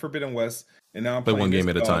Horizon Forbidden West. And now I'm playing one game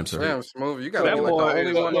at a time, sir. Damn, Smooth. You got to be the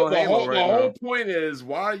only one on Halo right now. The whole point is,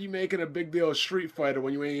 why are you making a big deal of Street Fighter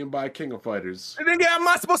when you ain't even buy King of Fighters? Nigga, I'm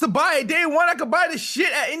not supposed to buy it day one. I can buy this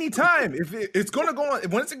shit at any time. If it's gonna go on,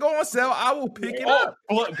 once it go on sale, I will pick it up.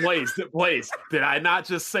 Blaze, did I not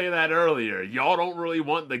just say that earlier? Y'all don't really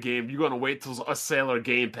want the game. You're gonna wait till a sale or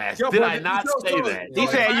Game Pass. Did I not say that? He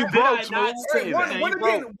said you broke.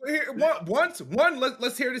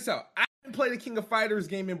 Let's hear this out. I haven't played a King of Fighters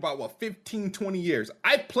game in about 15, 20 years.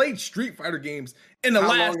 I played Street Fighter games in the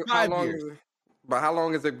last 5 years. But how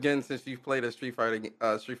long has it been since you've played a Street Fighter 5?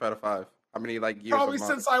 How many years? Probably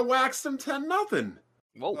since I waxed him 10-0.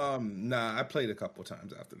 Nah, I played a couple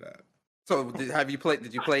times after that. So did you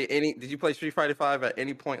play Street Fighter 5 at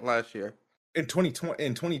any point last year? In 2020,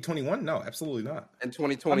 in 2021, no, absolutely not. In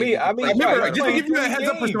 2020, just to give you a heads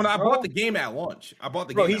up, Persona, I bought the game at launch.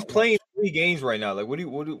 Bro, he's playing 3 games right now. Like,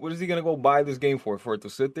 what is he gonna go buy this game for it to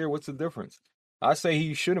sit there? What's the difference? I say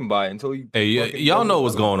he shouldn't buy it until he. Hey, y'all know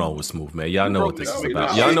what's going on with Smooth, man. Y'all know what this is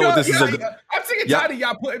about. Y'all know what this is. I'm sick and tired of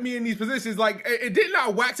y'all putting me in these positions. Like, it did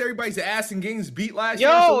not wax everybody's ass in games beat last year.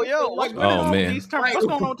 Like, man, what's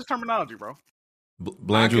going on with the terminology, bro?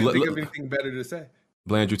 Blandrew, I can't think of anything better to say.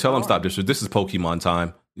 Blandrew, tell him stop disrespecting. This is Pokemon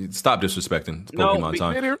time. Stop disrespecting. It's Pokemon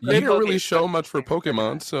time. They didn't really show much for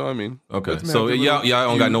Pokemon, so I mean. Okay, so y'all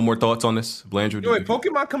don't got no more thoughts on this, Blandrew? Wait,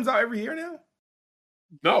 Pokemon comes out every year now?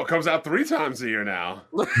 No, it comes out 3 times a year now.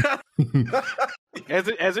 as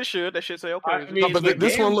it should. That should say okay. I mean, but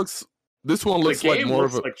this one looks like more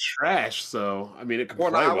of a like trash. So I mean, it.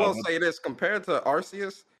 Well, I will say this: compared to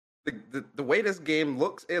Arceus, the way this game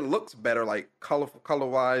looks, it looks better, like color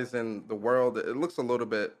wise, and the world. It looks a little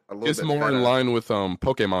bit. It's more better. in line with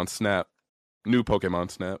Pokemon Snap, new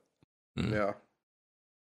Pokemon Snap. Yeah.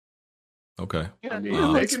 Okay. Yeah,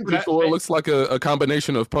 it's pretty cool. It looks like a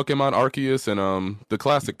combination of Pokemon Arceus and the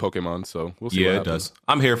classic Pokemon. So we'll see. Yeah, it does.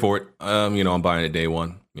 I'm here for it. I'm buying it day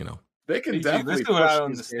one. They can definitely. This is what I don't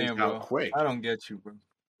understand, bro. Quick. I don't get you, bro.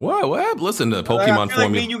 What? Listen to Pokemon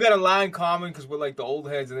formula. Like, you got a line common because we're like the old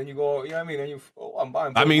heads, and then you go, you know what I mean? And I'm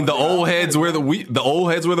buying. Pokemon. I mean, the old heads were the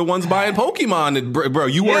old heads were the ones buying Pokemon. Bro,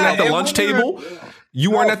 you weren't at the lunch table. You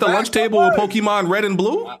weren't at the lunch table with Pokemon Red and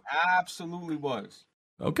Blue. I absolutely was.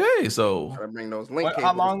 Okay, so bring those link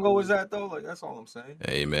how long ago was that though? Like, that's all I'm saying.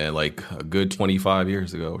 Hey man, like a good 25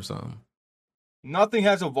 years ago or something. Nothing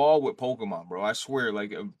has evolved with Pokemon, bro. I swear,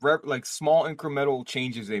 like small incremental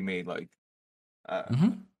changes they made. Like, I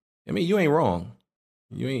mean, you ain't wrong.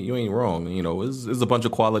 You ain't wrong. It's a bunch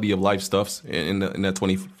of quality of life stuffs in that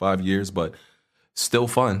 25 years, but still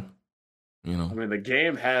fun. I mean, the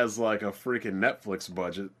game has like a freaking Netflix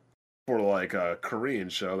budget for like a Korean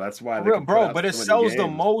show. That's why but it sells the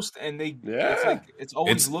most, and it's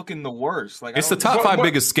always looking the worst. Like, it's the top 5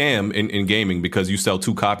 biggest scam in gaming because you sell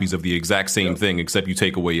 2 copies of the exact same thing, except you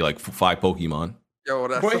take away like 5 Pokemon. Yo,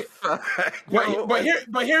 that's a fact.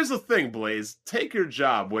 But here's the thing, Blaze. Take your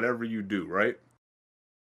job, whatever you do, right?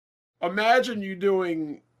 Imagine you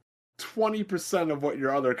doing 20% of what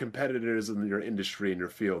your other competitors in your industry and your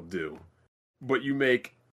field do, but you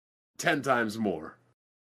make 10 times more.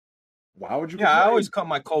 Why would you? Yeah, I always cut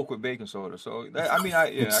my Coke with baking soda. So I can.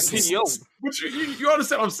 Yo, but you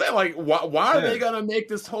understand what I'm saying? Like, why are they gonna make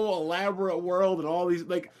this whole elaborate world and all these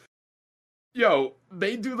like? Yo,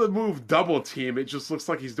 they do the move double team. It just looks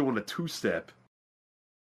like he's doing a 2-step.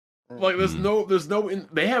 Like,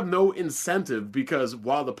 they have no incentive because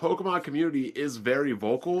while the Pokemon community is very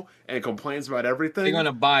vocal and complains about everything, they're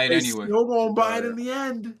gonna buy it anyway. Still gonna buy it in the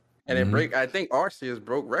end. And I think Arceus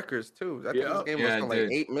broke records too. I think this game was like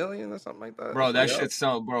 8 million or something like that. Bro, that shit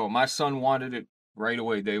sound, bro. My son wanted it right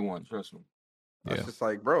away, day one. Trust me. It's just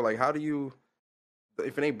like, bro, like how do you?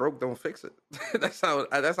 If it ain't broke, don't fix it. that's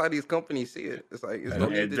how these companies see it. It's like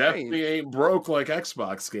it definitely ain't broke like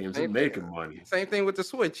Xbox games. They're making money. Same thing with the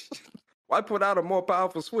Switch. Why put out a more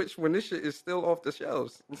powerful Switch when this shit is still off the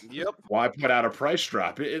shelves? Yep. Why put out a price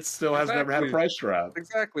drop? It still has never had a price drop.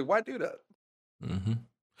 Exactly. Why do that? Mm-hmm.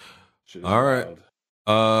 All right.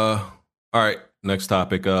 All right. Next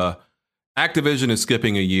topic. Activision is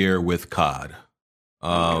skipping a year with COD.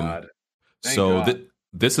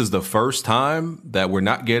 This is the first time that we're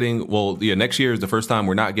not getting. Well, yeah, next year is the first time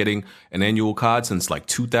we're not getting an annual COD since like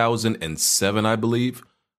 2007, I believe,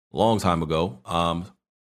 a long time ago.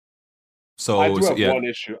 So I do have one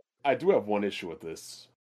issue. I do have one issue with this.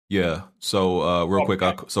 Yeah. So real quick,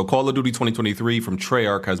 so Call of Duty 2023 from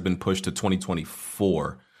Treyarch has been pushed to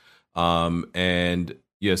 2024. And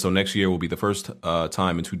yeah, so next year will be the first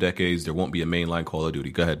time in 2 decades there won't be a mainline Call of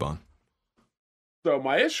Duty. Go ahead, Bon. So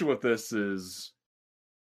my issue with this is,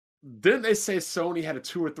 didn't they say Sony had a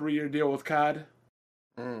 2 or 3 year deal with COD?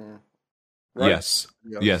 Right?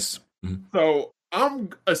 Yes. Mm-hmm. So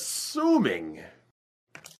I'm assuming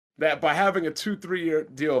that by having a 2-3 year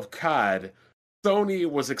deal of COD, Sony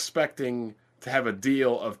was expecting to have a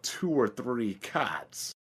deal of 2 or 3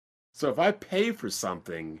 CODs. So if I pay for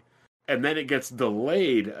something and then it gets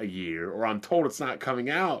delayed a year, or I'm told it's not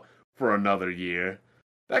coming out for another year,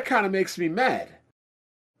 that kind of makes me mad,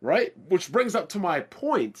 right? Which brings up to my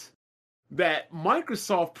point that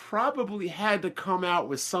Microsoft probably had to come out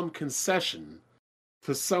with some concession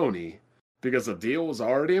to Sony because the deal was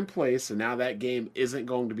already in place, and now that game isn't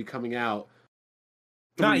going to be coming out.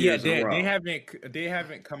 Not yet. They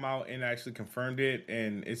haven't come out and actually confirmed it,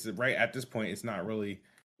 and it's right at this point. It's not really.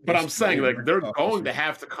 But I'm saying, like, they're going to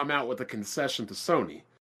have to come out with a concession to Sony.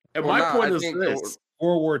 And my point is this: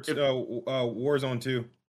 Warzone 2.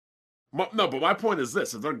 No, but my point is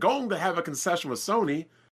this: if they're going to have a concession with Sony,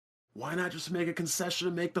 why not just make a concession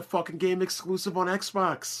and make the fucking game exclusive on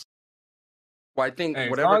Xbox? Well, I think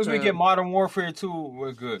as long as we get Modern Warfare 2,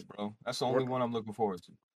 we're good, bro. That's the only one I'm looking forward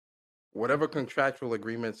to. Whatever contractual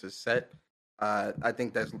agreements is set, I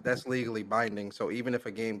think that's legally binding. So even if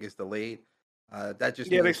a game gets delayed, that just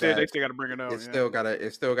they still got to bring it out. It's still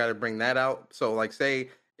got to bring that out. So like say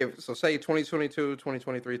 2022,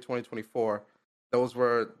 2023, 2024, those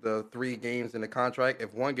were the 3 games in the contract.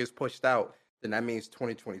 If one gets pushed out, then that means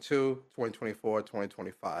 2022, 2024,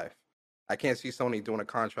 2025. I can't see Sony doing a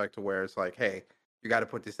contract to where it's like, hey, you got to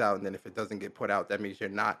put this out, and then if it doesn't get put out, that means you're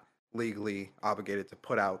not legally obligated to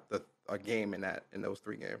put out a game in those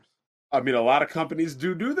 3 games. I mean, a lot of companies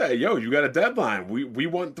do that. Yo, you got a deadline. We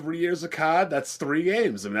want 3 years of COD. That's 3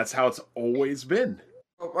 games. I mean, that's how it's always been.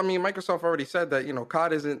 Well, I mean, Microsoft already said that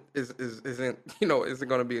COD isn't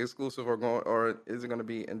going to be exclusive or isn't going to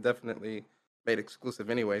be indefinitely made exclusive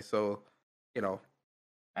anyway. So,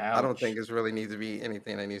 I don't think it really needs to be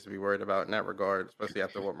anything that needs to be worried about in that regard, especially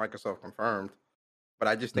after what Microsoft confirmed. But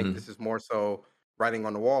I just think this is more so writing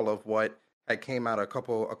on the wall of what had came out a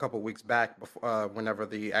couple weeks back before, whenever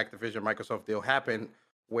the Activision Microsoft deal happened,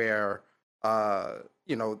 where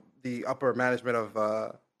the upper management of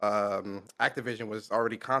Activision was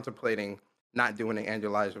already contemplating not doing an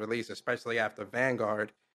annualized release, especially after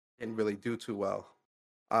Vanguard didn't really do too well,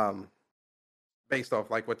 based off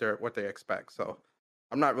like what they expect. So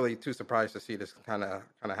I'm not really too surprised to see this kind of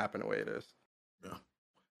happen the way it is. Yeah,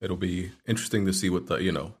 it'll be interesting to see what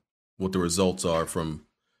the results are from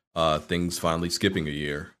things finally skipping a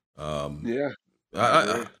year.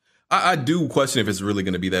 I do question if it's really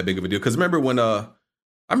going to be that big of a deal, because remember when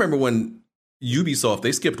Ubisoft,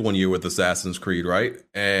 they skipped 1 year with Assassin's Creed, right?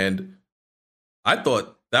 And I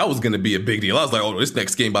thought that was going to be a big deal. I was like, oh, this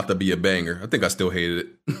next game about to be a banger. I think I still hated it.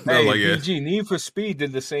 Hey, PG, Need for Speed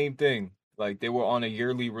did the same thing. Like, they were on a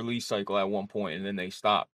yearly release cycle at one point, and then they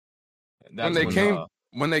stopped. When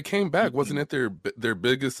they came back, wasn't it their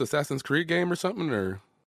biggest Assassin's Creed game or something? Or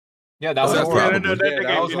yeah, that was Origins.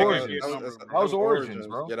 That was Origins,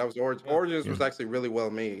 bro. Yeah, that was Origins. Origins was actually really well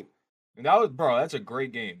made. And that was, bro, that's a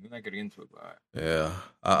great game. We're not getting into it, but yeah,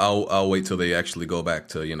 I'll wait till they actually go back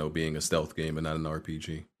to being a stealth game and not an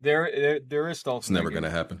RPG. There is stealth. It's never going to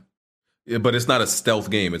happen. Yeah, but it's not a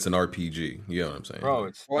stealth game; it's an RPG. You know what I'm saying, bro?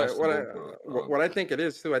 It's what I think it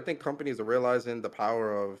is too. I think companies are realizing the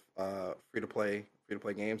power of free to play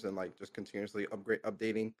games and like just continuously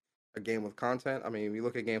updating a game with content. I mean, we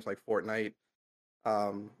look at games like Fortnite.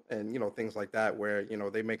 And things like that where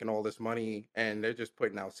they're making all this money and they're just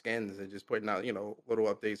putting out skins and just putting out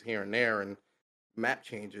little updates here and there and map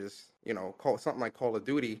changes, something like Call of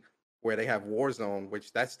Duty where they have Warzone,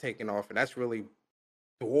 which that's taken off and that's really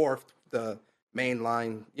dwarfed the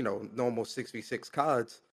mainline normal 6v6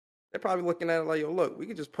 CODs. They're probably looking at it like, yo, look, we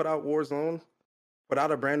could just put out Warzone, put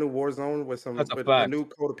out a brand new Warzone with a new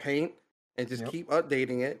coat of paint and just keep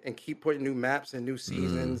updating it and keep putting new maps and new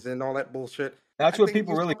seasons and all that bullshit. That's what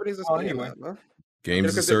people really want anyway. Games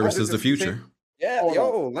as a service is the future. Yeah,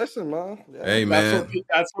 listen, man. Yeah. Hey, man.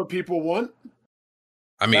 That's what people want?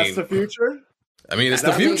 I mean... That's the future? I mean, it's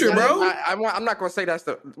the future, bro. I'm not going to say that's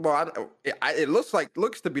the... Well, it looks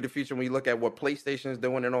to be the future when you look at what PlayStation is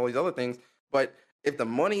doing and all these other things. But if the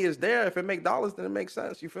money is there, if it makes dollars, then it makes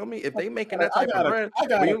sense. You feel me? If they making that type of brand... I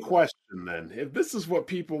got a question, then. If this is what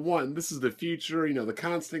people want, this is the future, the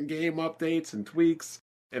constant game updates and tweaks,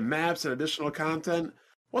 and maps and additional content,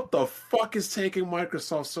 what the fuck is taking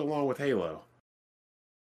Microsoft so long with Halo?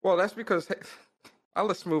 Well, that's because I'll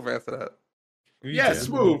let Smooth answer that. Yeah,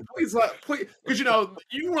 Smooth, please, because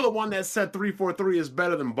you were the one that said 343 is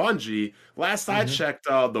better than Bungie. Last I checked,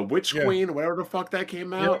 the Witch Queen, whatever the fuck that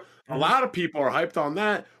came out, a lot of people are hyped on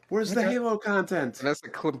that. Where's the Halo content? And that's a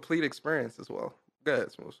complete experience as well. Go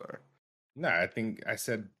ahead, Smooth. Sorry. No, I think I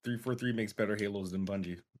said 343 makes better Halos than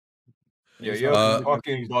Bungie. Yeah, you're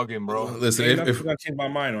fucking bugging, bro. Listen, if I'm gonna change my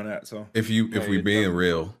mind on that, so if we being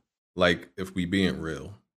real, like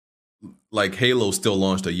Halo still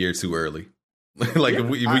launched a year too early. Like if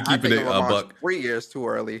we keeping it a buck, 3 years too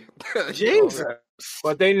early. Jesus.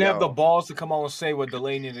 But they didn't have the balls to come out and say we're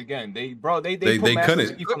delaying it again. They couldn't. They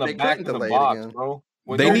couldn't delay it again, bro.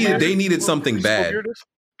 They needed something bad.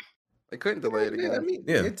 They couldn't delay it again. I mean,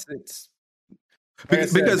 it's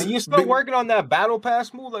because you're still working on that battle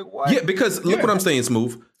pass move, like what? Yeah, because look what I'm saying,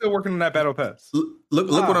 Smooth. Still working on that battle pass.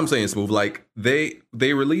 Look what I'm saying, Smooth. Like they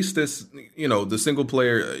released this, the single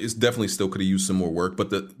player is definitely still could have used some more work,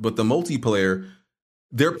 but the multiplayer,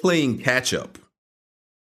 they're playing catch up.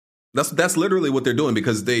 That's literally what they're doing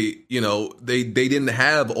because they didn't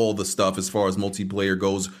have all the stuff as far as multiplayer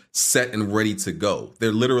goes set and ready to go.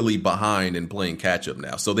 They're literally behind and playing catch up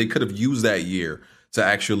now. So they could have used that year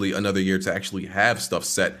to another year to actually have stuff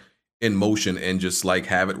set in motion and just like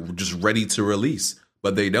have it just ready to release,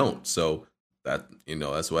 but they don't. So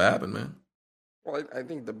that's what happened, man. Well, I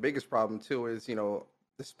think the biggest problem too is,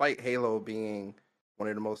 despite Halo being one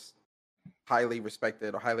of the most highly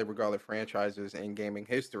respected or highly regarded franchises in gaming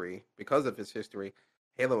history, because of its history,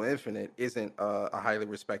 Halo Infinite isn't a highly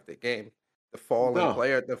respected game. The fall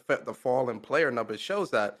in player numbers shows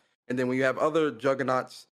that. And then when you have other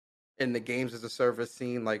juggernauts in the games as a service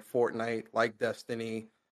scene like Fortnite, like Destiny,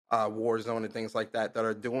 Warzone, and things like that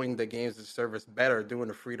are doing the games as a service better, doing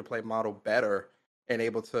the free to play model better, and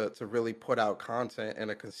able to really put out content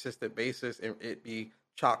on a consistent basis and it be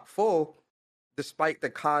chock full. Despite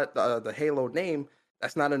the Halo name,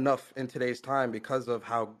 that's not enough in today's time because of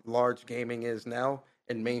how large gaming is now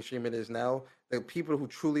and mainstream it is now. The people who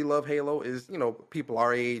truly love Halo is, people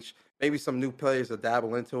our age, maybe some new players that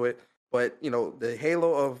dabble into it. But, the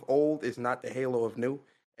Halo of old is not the Halo of new,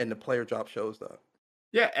 and the player drop shows that.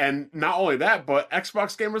 Yeah, and not only that, but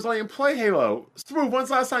Xbox gamers don't even play Halo. Smooth, when's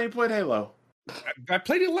the last time you played Halo? I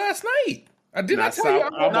played it last night. I did not tell you.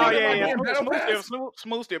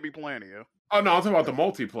 Smooth still be playing it, yeah. Oh, no, I'm talking about the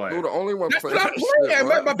multiplayer. You're the only one playing. That's what I'm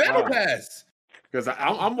playing. My Battle Pass. Because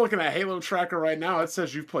I'm looking at Halo Tracker right now. It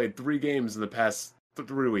says you've played 3 games in the past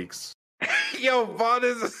 3 weeks. Yo, Vaughn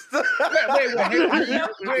is wait.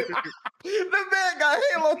 The man got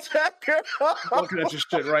Halo Tracker. Looking at your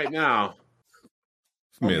shit right now.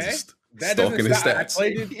 Okay. That doesn't stop. I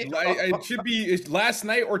played it. It should be last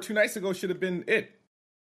night or 2 nights ago. Should have been it.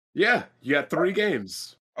 Yeah, you got 3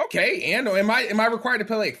 games. Okay, and am I required to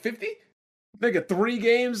play like 50? Nigga, 3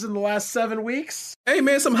 games in the last 7 weeks. Hey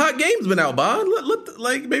man, some hot games been out, Bond. Look,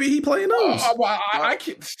 like maybe he playing those. I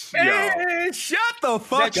can't. Hey, shut the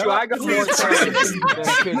fuck up! I got more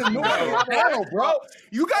bro.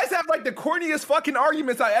 You guys have like the corniest fucking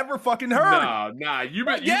arguments I ever fucking heard. Nah.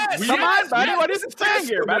 Come on, buddy. What is it saying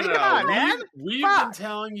here, buddy? Come on, man. We've been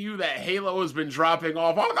telling you that Halo has been dropping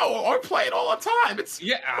off. Oh no, I play it all the time.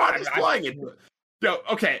 I'm playing it. Yo,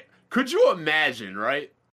 okay. Could you imagine,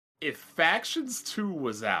 right? If Factions 2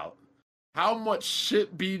 was out, how much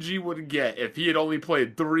shit BG would get if he had only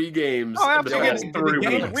played 3 games in the past 3 weeks?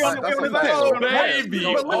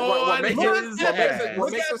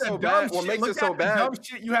 What makes it so bad? Dumb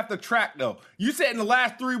shit you have to track though. You said in the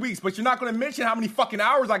last 3 weeks, but you're not going to mention how many fucking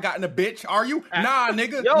hours I got in the bitch, are you? Nah,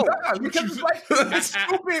 nigga. Yo, because it's like it's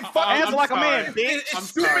stupid. Answer like a man, bitch. It's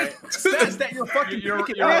stupid stats that you're fucking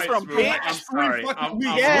picking. I'm sorry.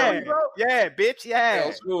 Yeah, bitch.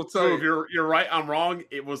 Yeah. So if you're right, I'm wrong.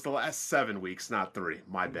 It was the last 7 weeks, not 3.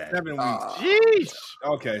 My bad. 7 weeks. Jeez.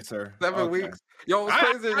 Okay, sir. 7 weeks. Yo, it's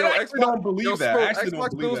crazy. Xbox don't believe that.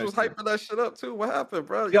 Xbox News was hyping that shit up too. What happened,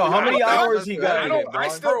 bro? Yo, how many hours he got? I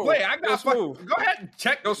still play. I got fucking. Go ahead and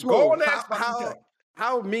check. Go on that.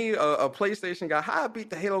 How me, a PlayStation guy, how I beat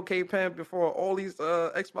the Halo campaign before all these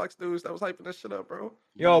Xbox dudes that was hyping this shit up, bro?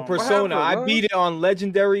 Yo, Persona, I beat it on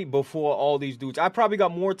Legendary before all these dudes. I probably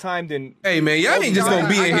got more time than... Hey, man, y'all ain't just gonna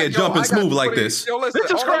be in here jumping smooth like this. Yo, listen, this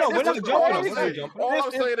is crazy. All I'm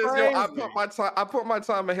saying is, I put my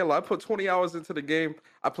time in Halo. I put 20 hours into the game.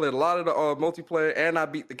 I played a lot of the multiplayer, and I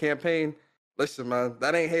beat the campaign. Listen, man,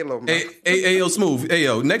 that ain't Halo, man. Hey, yo, Smooth. Hey,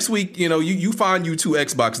 yo, next week, you find you 2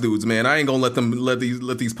 Xbox dudes, man. I ain't gonna let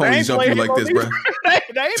these ponies jump you like this, bro.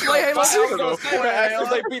 They ain't play Halo. Ask if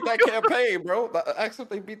they beat that campaign, bro. Ask if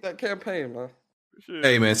they beat that campaign, man.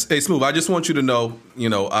 Hey, man. Hey, Smooth. I just want you to know,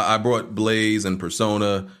 I brought Blaze and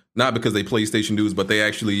Persona not because they PlayStation dudes, but they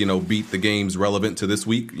actually, beat the games relevant to this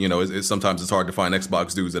week. Sometimes it's hard to find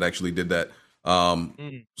Xbox dudes that actually did that. So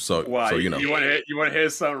you want to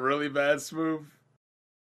hear something really bad, Smooth?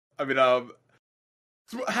 I mean,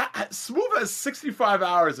 Smooth has 65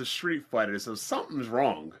 hours of Street Fighter, so something's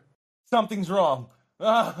wrong. Something's wrong.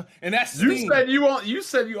 And that's you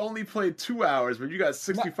said you only played 2 hours, but you got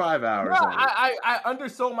 65 hours. No, I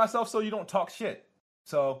undersold myself so you don't talk shit.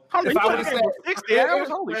 So if I would have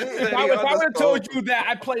told you that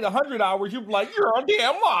I played 100 hours, you'd be like, "You're a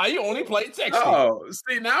damn lie. You only played 60." Oh,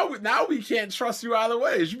 see now we can't trust you either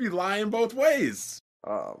way. You be lying both ways.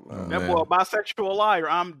 Oh man, that boy a bisexual liar.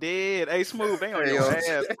 I'm dead. Hey, Smooth, ain't on your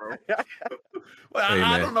ass, bro. Well,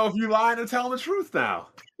 I don't know if you lying or telling the truth now.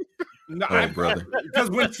 No, brother. Because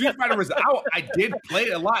when Street Fighter was out, I did play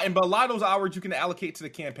it a lot, but a lot of those hours you can allocate to the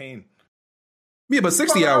campaign. Yeah, but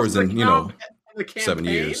 60 hours in 7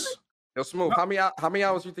 years. Yo, Smooth, how many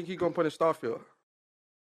hours you think he gonna put in Starfield?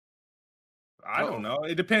 I don't know.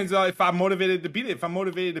 It depends on if I'm motivated to beat it. If I'm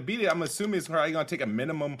motivated to beat it, I'm assuming it's probably going to take a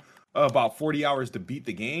minimum of about 40 hours to beat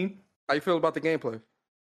the game. How you feel about the gameplay?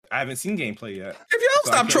 I haven't seen gameplay yet. If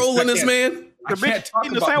y'all stop trolling this man. The bitch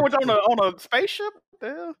eating the sandwich on a spaceship? What the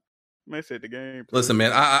hell? Man said the game. Listen,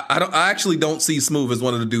 man, I actually don't see Smooth as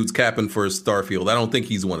one of the dudes capping for Starfield. I don't think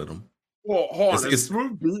he's one of them. Well, hold on. Is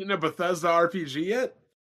Smooth beaten a Bethesda RPG yet?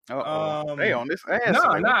 Hey, on this ass. No,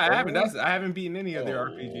 I haven't. I haven't beaten any of their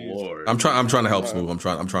RPGs. Lord. I'm trying to help Smooth.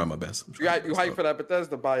 I'm trying my best. You hyped for that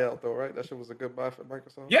Bethesda buyout though, right? That shit was a good buy for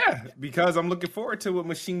Microsoft. Yeah, because I'm looking forward to what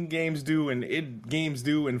Machine Games do and id Games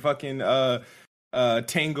do and fucking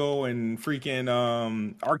Tango and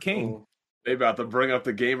freaking Arcane. They about to bring up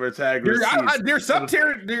the gamer tag. Their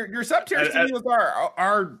sub-tier studios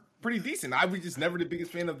are pretty decent. I was just never the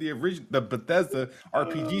biggest fan of the Bethesda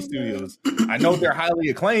RPG studios. I know they're highly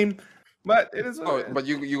acclaimed, but it is. But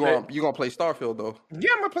you gonna play Starfield though? Yeah,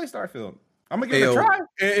 I'm gonna play Starfield. I'm gonna give it a try.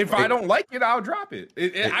 If I don't like it, I'll drop it.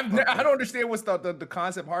 I don't understand what's the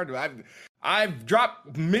concept hard to. I've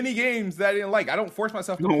dropped many games that I didn't like. I don't force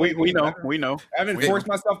myself to play. We know. I haven't forced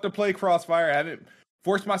myself to play Crossfire. I haven't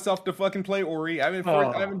forced myself to fucking play Ori. I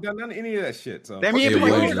haven't done any of that shit. So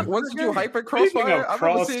once did you hype at Crossfire? I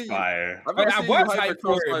was hyped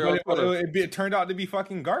for it, but it turned out to be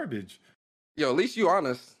fucking garbage. Yo, at least you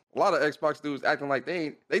honest. A lot of Xbox dudes acting like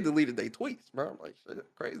they deleted their tweets, bro. I'm like, shit,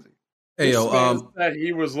 crazy. Hey, yo, that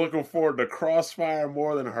he was looking forward to Crossfire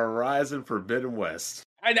more than Horizon Forbidden West.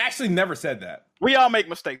 I actually never said that. We all make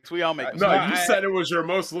mistakes. No, you said it was your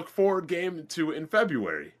most look forward game in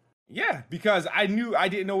February. Yeah, because I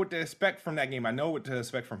didn't know what to expect from that game. I know what to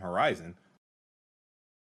expect from Horizon.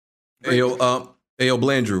 Hey, yo,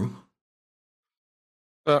 Blandrew.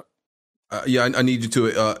 Yeah, I need you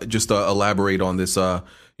to just elaborate on this.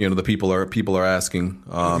 The people are asking,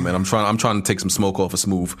 and I'm trying to take some smoke off of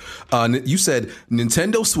Smooth. You said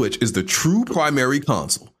Nintendo Switch is the true primary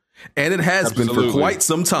console, and it has been for quite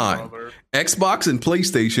some time. Xbox and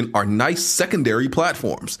PlayStation are nice secondary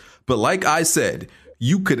platforms, but like I said,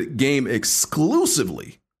 you could game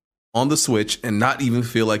exclusively on the Switch and not even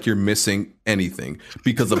feel like you're missing anything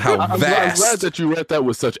because of how vast. I'm glad that you read that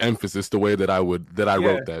with such emphasis, the way that I wrote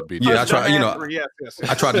that. BG. Yeah, I try.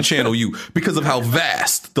 I try to channel you because of how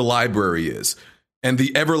vast the library is, and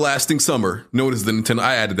the everlasting summer. Notice the Nintendo.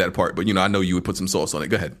 I added that part, but I know you would put some sauce on it.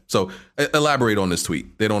 Go ahead. So elaborate on this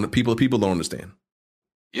tweet. People don't understand.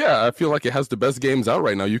 Yeah, I feel like it has the best games out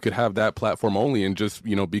right now. You could have that platform only and just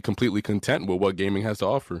be completely content with what gaming has to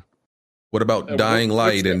offer. What about Dying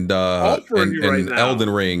Light and Elden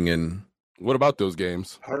Ring and what about those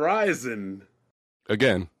games? Horizon.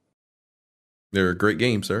 Again, they're great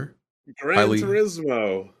games, sir. Gran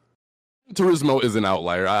Turismo. Turismo is an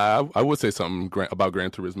outlier. I would say something about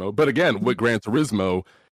Gran Turismo, but again, with Gran Turismo,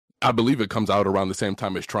 I believe it comes out around the same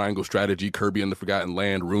time as Triangle Strategy, Kirby and the Forgotten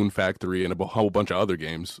Land, Rune Factory, and a whole bunch of other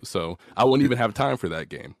games. So I wouldn't even have time for that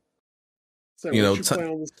game. So playing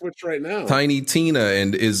on the Switch right now. Tiny Tina,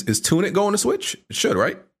 and is Tunic going to Switch? It should,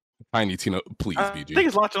 right? Tiny Tina, please, BG. I think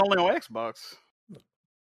it's launching only on Xbox.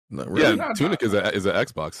 Not really. Yeah, Tunic is an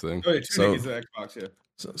Xbox thing. Oh, yeah, Tunic is an Xbox, yeah.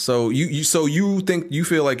 So you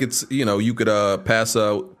feel like it's you could pass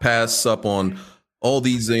up on all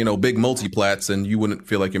these big multi-plats and you wouldn't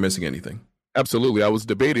feel like you're missing anything. Absolutely, I was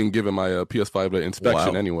debating giving my PS5 an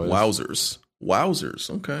inspection anyway. Wowzers.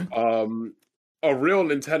 Okay. A real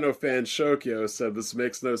Nintendo fan, Shokyo, said this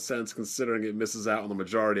makes no sense considering it misses out on the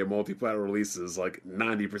majority of multi-plat releases, like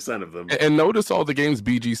 90% of them. And notice all the games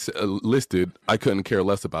BG listed, I couldn't care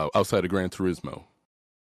less about outside of Gran Turismo.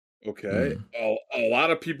 Okay, a lot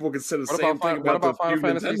of people could say the same thing about the few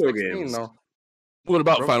Nintendo games. Though? What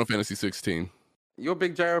about Final Fantasy 16? You're a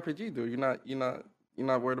big JRPG dude. You're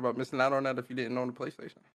not worried about missing out on that if you didn't own the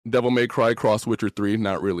PlayStation. Devil May Cry Cross Witcher 3?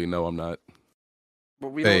 Not really. No, I'm not. But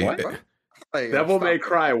we don't what? Devil May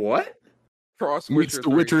Cry what? Cross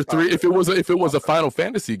Witcher 3. If it was a Final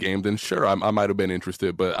Fantasy game, then sure, I might have been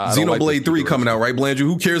interested. But Xenoblade 3 coming out, right, Blandrew?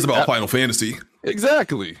 Who cares about Final Fantasy?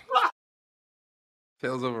 Exactly.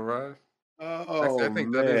 Tales of Arise. Oh, I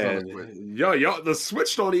think that is on the Switch. Yo, the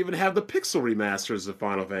Switch don't even have the pixel remasters of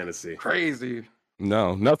Final Fantasy. Crazy.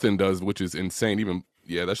 No, nothing does, which is insane.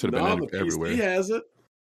 That should have been everywhere. He has it.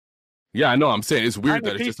 Yeah, I know. I'm saying it's weird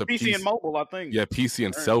that it's just a PC and mobile. I think. Yeah, PC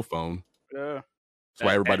and cell phone. Yeah. That's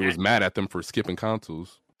why everybody was mad at them for skipping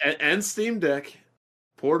consoles. And Steam Deck,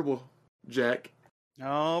 portable jack.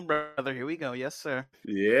 Oh, brother, here we go. Yes, sir.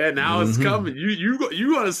 Yeah, now it's coming. You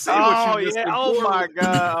gonna see what you missed. Oh my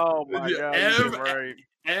god.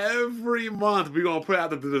 Every month we're gonna put out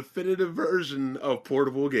the definitive version of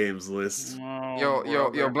portable games list. Yo,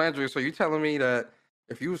 Blandrew. So you telling me that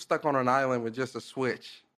if you were stuck on an island with just a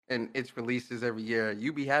Switch and its releases every year,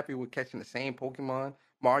 you'd be happy with catching the same Pokemon,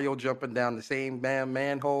 Mario jumping down the same damn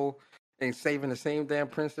manhole, and saving the same damn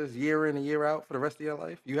princess year in and year out for the rest of your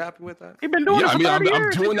life. You happy with that? He been doing it for 30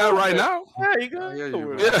 years. I'm doing that right now. Yeah, you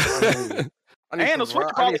good. And the Switch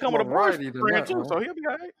probably come with a voice friend too, so he'll be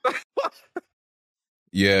all right.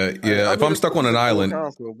 Yeah. If I'm stuck on an island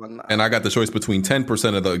and I got the choice between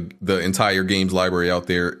 10% of the entire games library out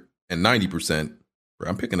there and 90%,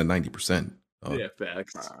 I'm picking the 90%. Yeah,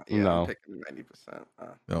 facts. I'm picking 90%.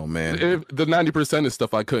 Oh man, the 90% is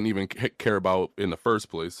stuff I couldn't even care about in the first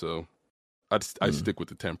place. So I stick with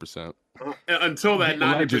the 10%. Until that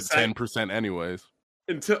 90%, 10% anyways.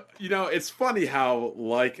 Until it's funny how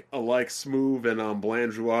like Smooth and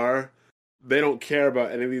Blandrew are. They don't care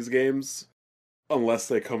about any of these games unless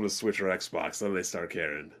they come to Switch or Xbox. Then they start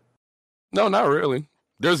caring. No, not really.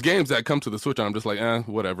 There's games that come to the Switch and I'm just like,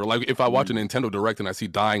 whatever. Like if I watch a Nintendo Direct and I see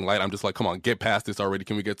Dying Light, I'm just like, come on, get past this already.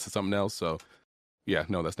 Can we get to something else? So, yeah,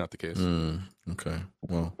 no, that's not the case. Okay.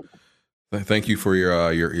 Well, thank you for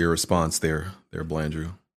your response there,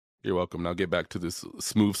 Blandrew. You're welcome. Now get back to this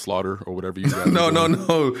Smooth Slaughter or whatever you got. No.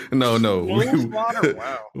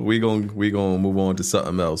 Wow. We gonna move on to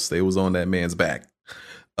something else. They was on that man's back.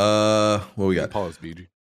 What we got? Pause, BG.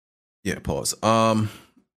 Yeah, pause.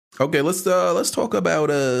 Okay, let's talk about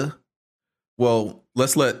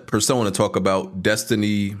let's let Persona talk about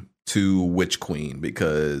Destiny 2 Witch Queen,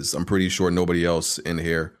 because I'm pretty sure nobody else in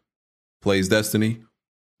here plays Destiny.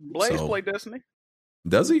 Blaze play Destiny.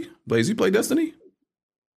 Does he? Blaze, you play Destiny?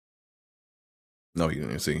 No, you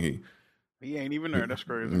didn't see he ain't even there. That's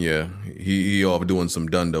crazy. Yeah, he off doing some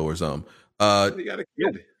dundo or something. He got a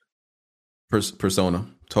kid. Persona,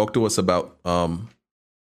 talk to us about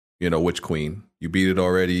Witch Queen. You beat it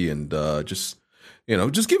already, and just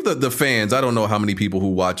give the fans. I don't know how many people who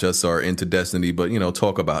watch us are into Destiny, but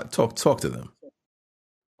talk to them.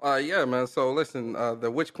 Yeah, man. So listen,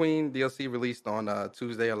 the Witch Queen DLC released on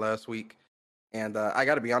Tuesday of last week, and I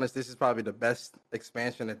got to be honest, this is probably the best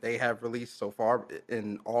expansion that they have released so far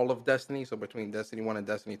in all of Destiny. So between Destiny 1 and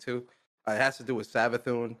Destiny 2, it has to do with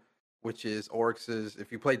Savathun, which is Oryx's.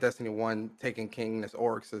 If you play Destiny 1, Taken King is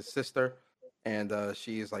Oryx's sister. And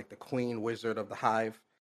she is like the queen wizard of the Hive.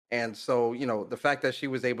 And so, the fact that she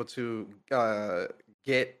was able to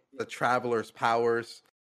get the Traveler's powers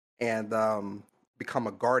and become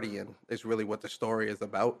a guardian is really what the story is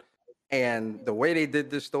about. And the way they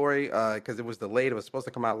did this story, because it was delayed, it was supposed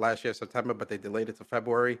to come out last year, September, but they delayed it to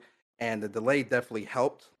February. And the delay definitely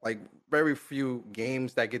helped. Like, very few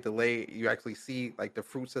games that get delayed, you actually see like the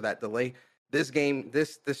fruits of that delay. This game,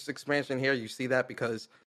 this expansion here, you see that because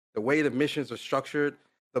the way the missions are structured,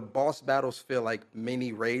 the boss battles feel like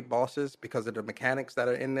mini raid bosses because of the mechanics that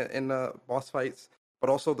are in the boss fights. But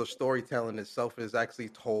also the storytelling itself is actually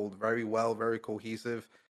told very well, very cohesive.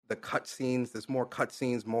 The cutscenes, there's more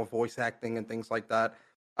cutscenes, more voice acting and things like that.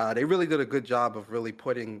 They really did a good job of really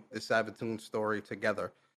putting the Savathun story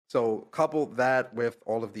together. So couple that with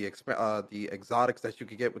all of the exotics that you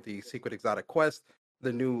could get with the secret exotic quest,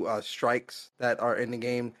 the new strikes that are in the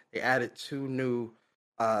game. They added 2 new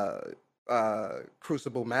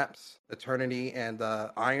Crucible maps, Eternity and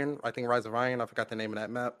Iron. I think Rise of Iron. I forgot the name of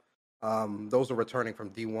that map. Those are returning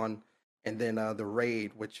from D1, and then the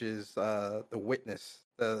raid, which is the Witness,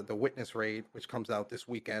 the Witness raid, which comes out this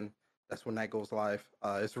weekend. That's when that goes live.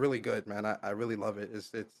 It's really good, man. I really love it.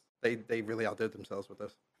 They really outdid themselves with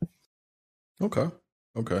this. Okay.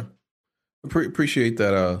 Appreciate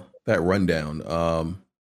that rundown.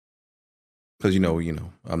 Because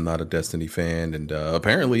I'm not a Destiny fan, and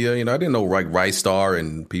apparently, I didn't know like Rice Star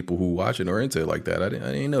and people who watch it are into it like that. I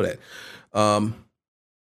didn't know that.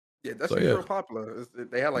 Yeah, Destiny's real popular.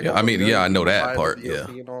 They had like I know that part. Yeah,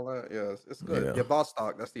 and all that. Yeah, it's good. Yeah, Boss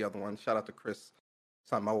Stock, that's the other one. Shout out to Chris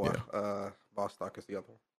Samoa. Yeah. Boss Stock is the other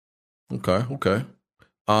one. Okay.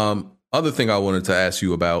 Other thing I wanted to ask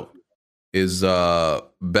you about is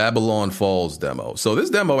Babylon Falls demo. So this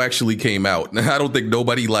demo actually came out. I don't think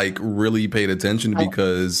nobody like really paid attention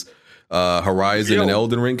because Horizon and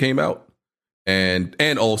Elden Ring came out. And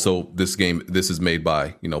also this is made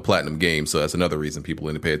by, Platinum Games, so that's another reason people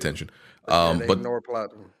didn't pay attention. But ignore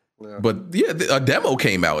Platinum. Yeah. But yeah, a demo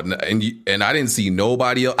came out and I didn't see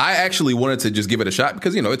nobody else. I actually wanted to just give it a shot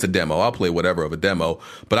because, it's a demo. I'll play whatever of a demo,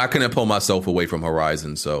 but I couldn't pull myself away from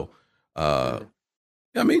Horizon. So,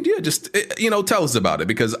 just, tell us about it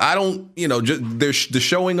because I don't, the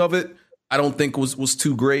showing of it, I don't think was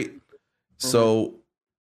too great. So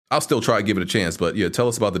I'll still try to give it a chance, but yeah, tell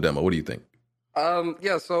us about the demo. What do you think?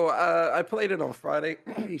 So I played it on Friday.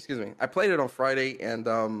 Excuse me. I played it on Friday and,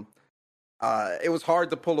 It was hard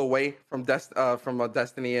to pull away from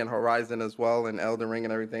Destiny and Horizon as well, and Elden Ring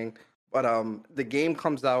and everything. But the game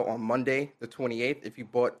comes out on Monday, the 28th. If you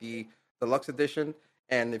bought the deluxe edition,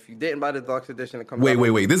 and if you didn't buy the deluxe edition, it comes.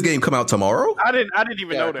 Wait! This game come out tomorrow? I didn't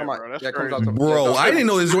even know that, bro. That's crazy. Bro, I didn't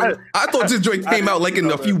know this. I thought this joint came out like in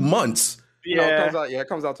a few months. Yeah, it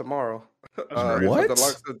comes out tomorrow. What?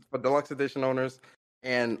 For deluxe edition owners,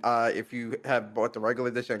 and if you have bought the regular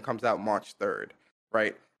edition, it comes out March 3rd.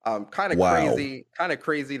 Right. Kind of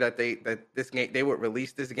crazy that they would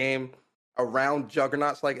release this game around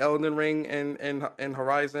juggernauts like Elden Ring and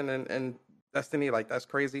Horizon and Destiny. Like, that's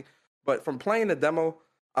crazy. But from playing the demo,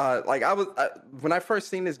 when I first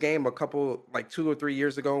seen this game a couple, like 2 or 3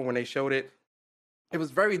 years ago when they showed it, it was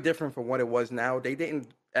very different from what it was now. They didn't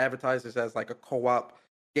advertise this as like a co-op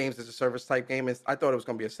games as a service type game. I thought it was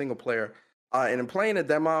going to be a single player. And in playing the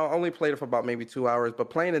demo, I only played it for about maybe 2 hours, but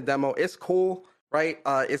playing the demo, it's cool. Right,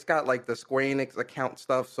 it's got like the Square Enix account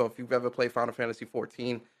stuff. So if you've ever played Final Fantasy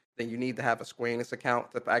 14, then you need to have a Square Enix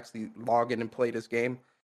account to actually log in and play this game.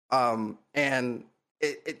 And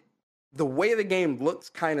the way the game looks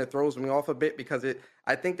kind of throws me off a bit because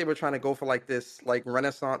I think they were trying to go for like this like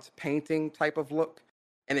Renaissance painting type of look,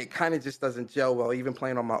 and it kind of just doesn't gel well. Even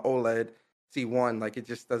playing on my OLED C1, like it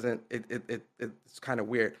just doesn't. It's kind of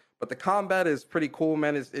weird. But the combat is pretty cool,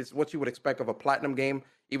 man. It's what you would expect of a Platinum game.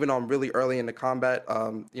 Even though I'm really early in the combat, I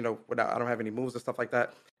don't have any moves and stuff like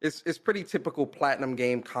that. It's pretty typical Platinum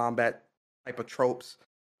game combat type of tropes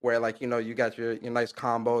where, like, you got your nice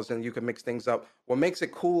combos and you can mix things up. What makes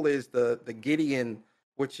it cool is the Gideon,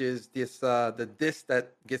 which is the disc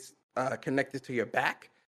that gets connected to your back.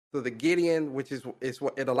 So the Gideon, which is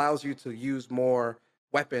what it allows you to use more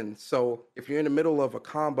weapons. So if you're in the middle of a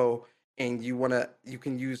combo and you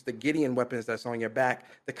can use the Gideon weapons that's on your back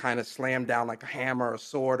to kind of slam down like a hammer or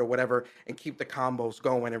sword or whatever and keep the combos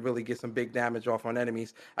going and really get some big damage off on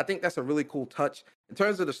enemies. I think that's a really cool touch. In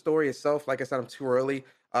terms of the story itself, like I said, I'm too early.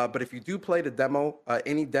 But if you do play the demo,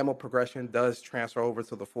 any demo progression does transfer over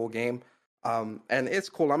to the full game. And it's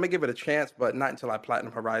cool. I'm going to give it a chance, but not until I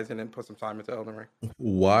Platinum Horizon and put some time into Elden Ring.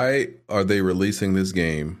 Why are they releasing this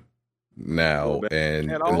game now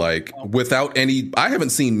and like without any? I haven't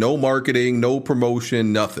seen no marketing, no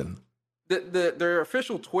promotion, nothing. Their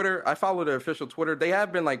official Twitter, I follow their official Twitter. They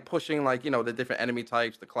have been like pushing like the different enemy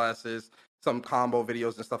types, the classes, some combo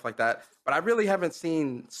videos and stuff like that. But I really haven't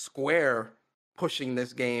seen Square pushing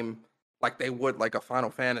this game like they would like a Final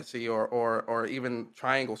Fantasy or even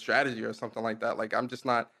Triangle Strategy or something like that. Like I'm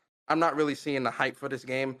not really seeing the hype for this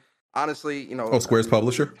game. Honestly, Square's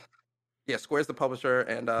publisher? Yeah, Square's the publisher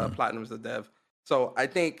and Platinum's the dev. So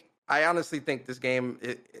I honestly think this game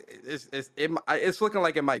it's looking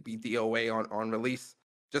like it might be DOA on release,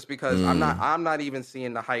 just because I'm not even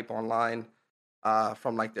seeing the hype online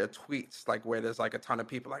from like their tweets, like where there's like a ton of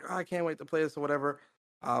people like, oh, I can't wait to play this or whatever.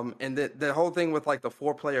 And the whole thing with like the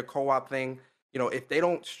 4-player co-op thing, if they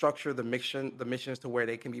don't structure the missions to where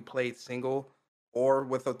they can be played single or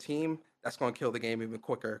with a team, that's going to kill the game even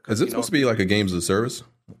quicker. Is it supposed to be like a games as a service?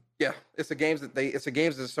 Yeah, it's a games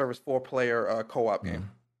as a service 4-player co-op game.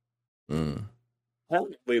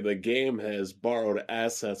 Technically, the game has borrowed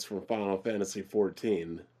assets from Final Fantasy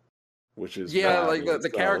 14, which is like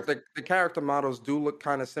the character models do look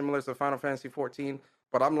kind of similar to Final Fantasy 14,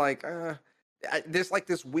 but I'm like, there's like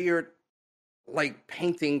this weird like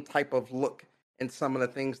painting type of look in some of the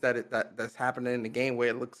things that's happening in the game where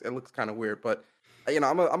it looks kind of weird, but. I'm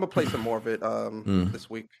gonna play some more of it this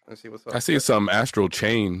week and see what's up. I see some Astral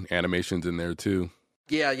Chain animations in there too.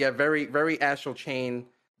 Yeah, very very Astral Chain.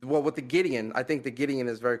 Well, with the Gideon, I think the Gideon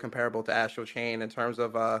is very comparable to Astral Chain in terms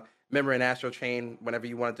of remember in Astral Chain, whenever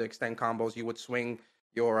you wanted to extend combos, you would swing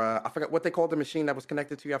your I forgot what they called the machine that was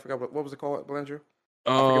connected to you. I forgot what was it called, Blandrew?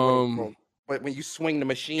 But when you swing the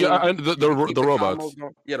machine, the robots.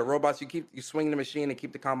 The robots. You swing the machine and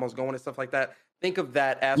keep the combos going and stuff like that. Think of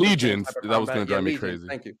that as Legions. That was going to drive me crazy.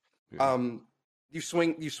 Thank you. Yeah. You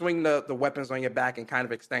swing the weapons on your back and kind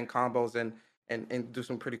of extend combos and do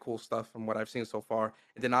some pretty cool stuff from what I've seen so far.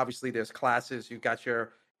 And then obviously there's classes. You've got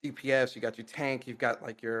your DPS, you got your tank, you've got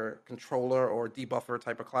like your controller or debuffer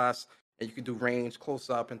type of class, and you can do range, close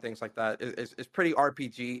up, and things like that. It's pretty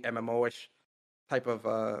RPG, MMO-ish type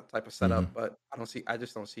of setup, but I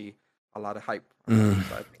just don't see a lot of hype.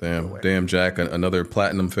 Damn, Jack, another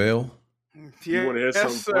Platinum fail. Yeah, you want to hear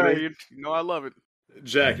something funny? I love it.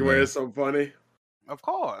 Jack, you want to hear something funny? Of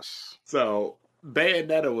course. So,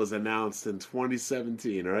 Bayonetta was announced in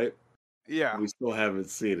 2017, right? Yeah. We still haven't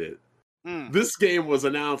seen it. This game was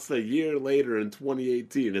announced a year later in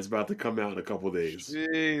 2018. It's about to come out in a couple days.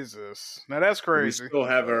 Jesus. Now that's crazy. We still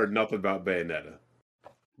haven't heard nothing about Bayonetta.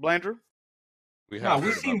 Blandrew?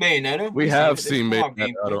 We've seen Bayonetta. We have seen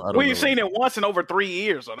Bayonetta. We've seen it once in over 3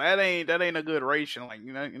 years, so that ain't a good ratio. Like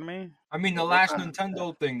you know what I mean? I mean, the last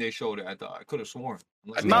Nintendo thing they showed it. I could have sworn.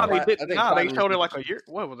 They showed it like a year.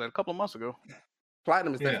 What was that? A couple of months ago.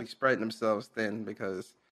 Platinum is definitely spreading themselves thin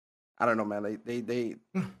because I don't know, man.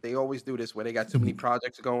 They always do this where they got too many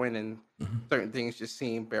projects going and certain things just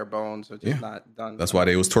seem bare bones or just not done. That's why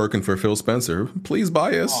they was twerking for Phil Spencer. Please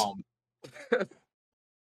buy us.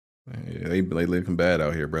 Yeah, they looking bad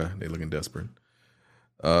out here, bro. They looking desperate.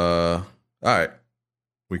 All right,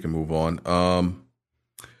 we can move on.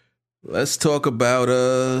 Let's talk about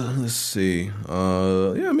let's see.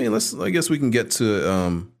 I guess we can get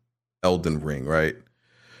to Elden Ring, right?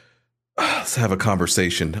 Let's have a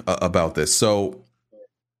conversation about this. So,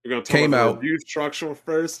 you're gonna talk about review structure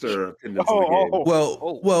first, or opinions of the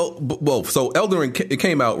game? Well. So Elden Ring, it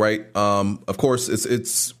came out, right? Of course,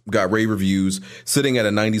 it's got rave reviews, sitting at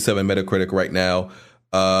a 97 Metacritic right now.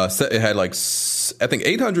 It had like I think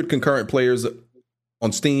 800 concurrent players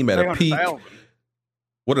on Steam at a peak.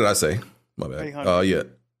 What did I say? My bad. Yeah.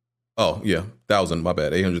 Oh yeah, 1,000. My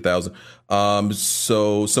bad. 800,000.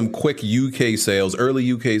 So some quick UK sales,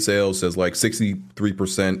 early UK sales says like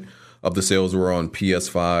 63% of the sales were on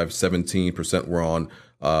PS5, 17% were on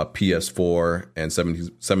PS4, and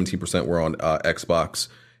 17% were on Xbox,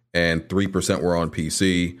 and 3% were on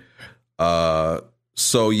PC.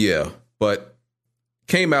 So yeah, but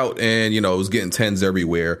came out and it was getting 10s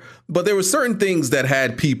everywhere. But there were certain things that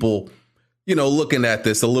had people, looking at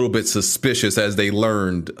this a little bit suspicious as they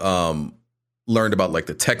learned about like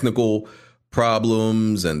the technical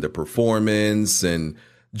problems and the performance and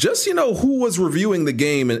just, who was reviewing the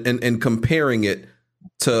game and comparing it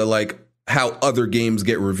to like how other games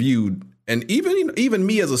get reviewed. And even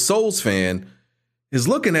me as a Souls fan is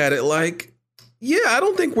looking at it like, yeah, I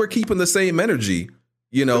don't think we're keeping the same energy,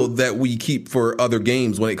 that we keep for other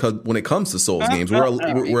games when it comes to Souls games. We're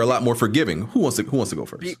a lot more forgiving. Who wants to go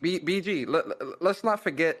first? BG, let's not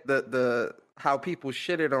forget the how people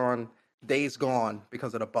shitted on Days Gone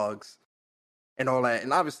because of the bugs and all that.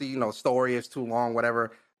 And obviously, story is too long,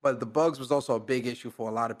 whatever. But the bugs was also a big issue for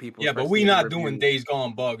a lot of people. Yeah, but we not doing Days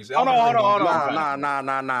Gone bugs. Hold on.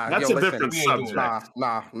 Nah. That's a different subject.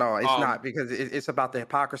 No, it's not, because it's about the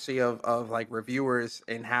hypocrisy of like reviewers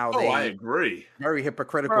and how they. I agree. Very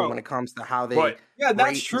hypocritical when it comes to how they.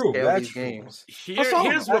 That's true. That's true. Games.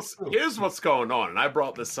 Here's what's going on, and I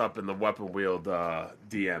brought this up in the Weapon Wheel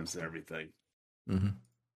DMs and everything. Mm-hmm.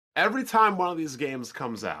 Every time one of these games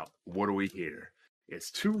comes out, what do we hear? It's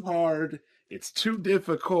too hard. It's too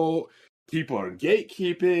difficult. People are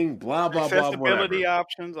gatekeeping. Blah blah blah. Accessibility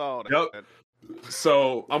options. All that. Yep.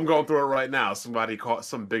 So I'm going through it right now. Some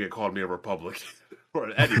bigot called me a Republican.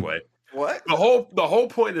 Anyway, what? The whole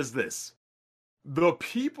point is this: the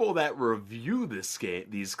people that review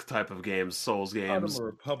these type of games, Souls games,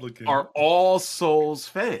 are all Souls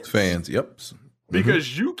fans. Yep.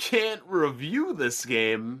 Because you can't review this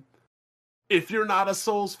game if you're not a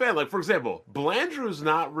Souls fan. Like, for example, Blandrew's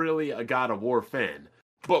not really a God of War fan,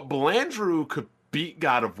 but Blandrew could beat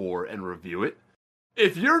God of War and review it.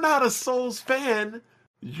 If you're not a Souls fan,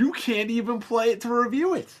 you can't even play it to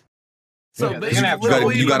review it. So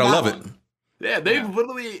you gotta love it. Yeah, they've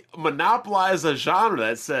literally monopolized a genre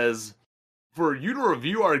that says, for you to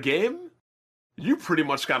review our game, you pretty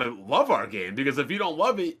much gotta love our game, because if you don't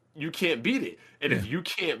love it, you can't beat it. And if you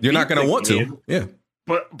can't, you're not gonna want to. Yeah.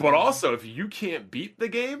 But also, if you can't beat the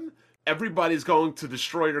game, everybody's going to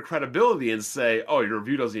destroy your credibility and say, "Oh, your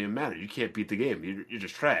review doesn't even matter. You can't beat the game. You're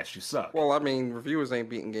just trash. You suck." Well, I mean, reviewers ain't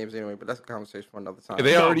beating games anyway, but that's a conversation for another time.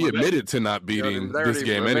 They already admitted to not beating this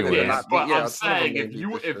game anyway. But I'm saying,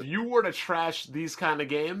 if you were to trash these kind of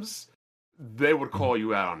games, they would call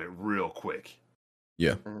you out on it real quick.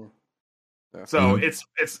 Yeah. Mm-hmm. Yeah. So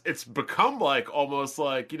it's become like almost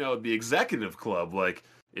like the executive club. Like,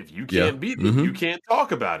 if you can't beat it, you can't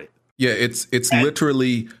talk about it. Yeah, it's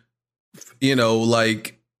literally,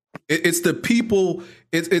 like it's the people,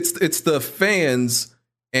 it's the fans,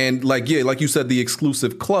 and like you said, the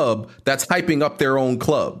exclusive club that's hyping up their own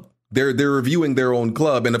club. They're reviewing their own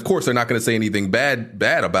club, and of course they're not going to say anything bad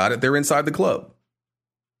about it. They're inside the club.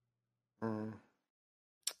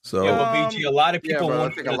 So, but BG, a lot of people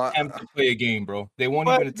won't even attempt to play a game, bro. They won't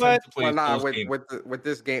even attempt to play a game. With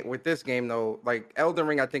this game though, like Elden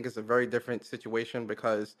Ring, I think is a very different situation,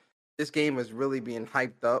 because this game is really being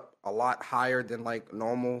hyped up a lot higher than like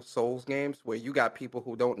normal Souls games, where you got people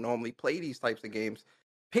who don't normally play these types of games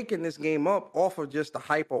picking this game up off of just the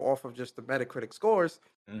hype or off of just the Metacritic scores.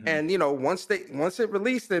 Mm-hmm. And once it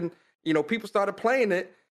released and people started playing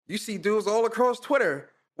it, you see dudes all across Twitter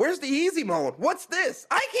Where's the easy mode? What's this?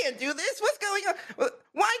 I can't do this. What's going on?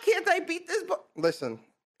 Why can't I beat this? Listen.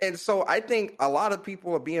 And so I think a lot of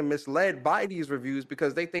people are being misled by these reviews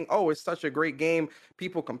because they think, oh, it's such a great game.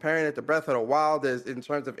 People comparing it to Breath of the Wild as in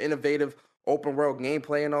terms of innovative open world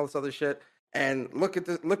gameplay and all this other shit. And look at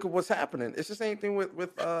what's happening. It's the same thing with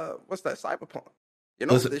what's that, Cyberpunk? You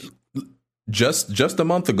know, listen, just a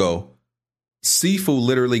month ago, Sifu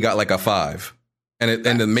literally got like a 5, and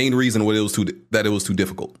the main reason it was too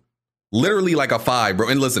difficult. Literally like a 5, bro.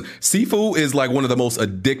 And listen, Sifu is like one of the most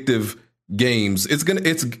addictive games.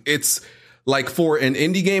 It's like for an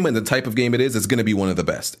indie game and the type of game it is, it's gonna be one of the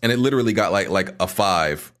best. And it literally got like a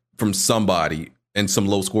 5 from somebody and some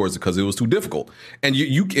low scores because it was too difficult. And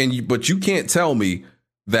but you can't tell me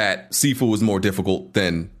that Sifu was more difficult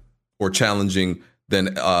than or challenging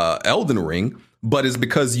than Elden Ring, but it's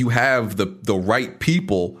because you have the right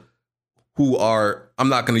people who are, I'm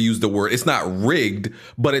not going to use the word, it's not rigged,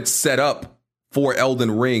 but it's set up for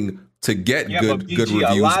Elden Ring to get good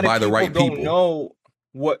reviews by the right people. Don't know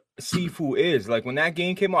what Sifu is. Like when that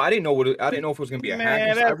game came out, I didn't know if it was gonna be a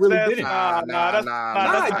hack. I really didn't. I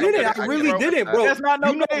didn't. I really didn't, bro. That's not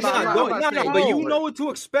no. But you know what to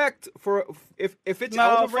expect for if it's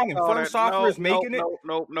Elden Ring and From Software is making it.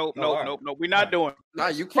 No. We're not doing. Nah,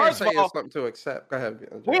 you can't say it's something to accept. Go ahead.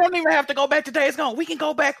 We don't even have to go back to Days Gone. We can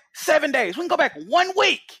go back 7 days. We can go back 1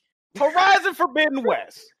 week. Horizon Forbidden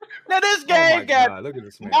West. Now this game got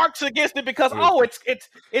marks against it because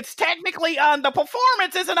it's technically on the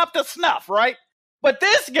performance isn't up to snuff, right? But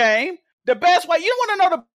this game, the best way, you want to know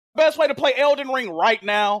the best way to play Elden Ring right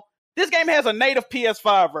now? This game has a native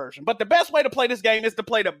PS5 version, but the best way to play this game is to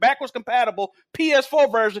play the backwards compatible PS4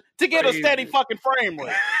 version to get a steady fucking frame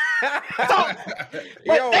rate.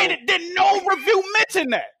 But they didn't no review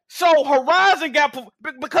mention that. So Horizon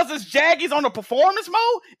because it's jaggies on the performance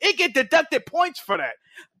mode, it get deducted points for that.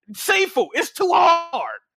 Sifu, it's too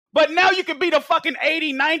hard. But now you can beat a fucking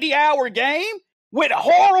 80, 90 hour game with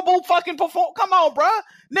horrible fucking performance. Come on, bro.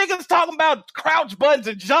 Niggas talking about crouch buttons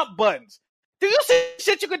and jump buttons. Do you see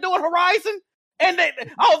shit you can do in Horizon? And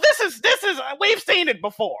this is we've seen it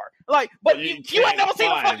before. Like, but you ain't never seen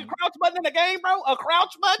a fucking crouch button in the game, bro? A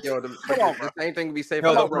crouch button? Yo, the same thing can be said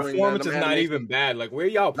for the performance is not even bad. Like, where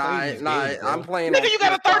y'all playing? I'm playing. Nigga, you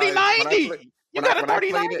got a 3090. You got a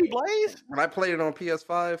 3090, Blaze. When I played it on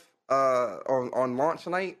PS5, on launch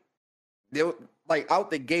night, like out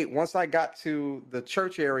the gate. Once I got to the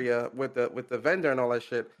church area with the vendor and all that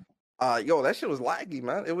shit. That shit was laggy,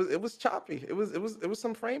 man. It was choppy. It was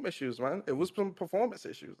some frame issues, man. It was some performance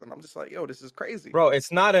issues, and I'm just like, this is crazy, bro.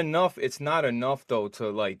 It's not enough. It's not enough though to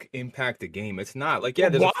like impact the game. It's not like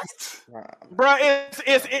there's bro.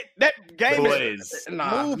 It's that game is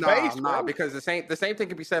nah, because the same thing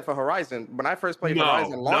can be said for Horizon. When I first played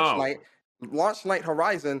Horizon launch night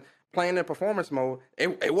Horizon, playing in performance mode,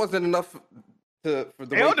 it wasn't enough. For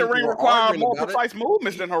the Elden Ring require more precise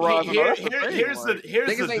movements than Horizon. Here's the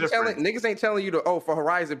difference. Niggas ain't telling you for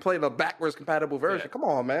Horizon play the backwards compatible version. Come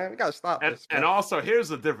on, man, we gotta stop this. And also, here's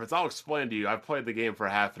the difference. I'll explain to you. I played the game for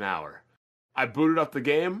half an hour. I booted up the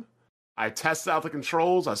game. I tested out the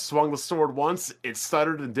controls. I swung the sword once. It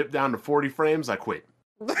stuttered and dipped down to 40 frames. I quit.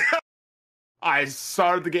 I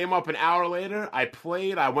started the game up an hour later. I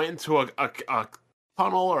played. I went into a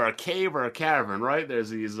tunnel or a cave or a cavern. Right there's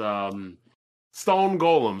these stone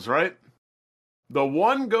golems, right? The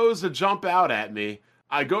one goes to jump out at me.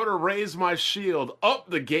 I go to raise my shield.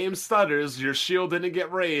 The game stutters. Your shield didn't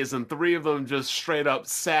get raised, and 3 of them just straight up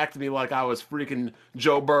sacked me like I was freaking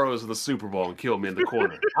Joe Burrows in the Super Bowl and killed me in the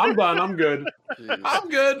corner. I'm done. I'm good. I'm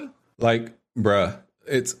good. Like, bruh,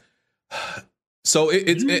 it's so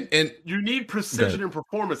it's and you need precision and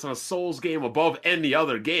performance in a Souls game above any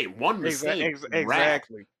other game. One mistake,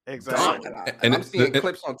 exactly. And I'm seeing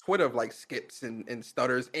clips on Twitter of like skips and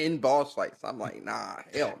stutters in boss fights. I'm like, nah,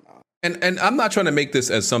 hell no. And I'm not trying to make this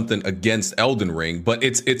as something against Elden Ring, but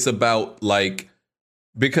it's about like,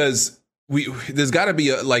 because there's got to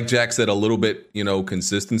be like Jack said, a little bit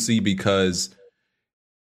consistency, because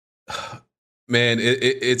man,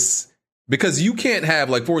 it's because you can't have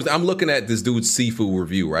like, for example, I'm looking at this dude's Sifu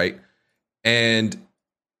review, right? And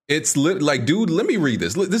it's like, dude, let me read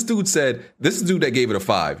this. This dude said, this is the dude that gave it a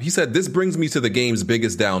 5. He said, this brings me to the game's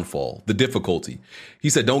biggest downfall, the difficulty. He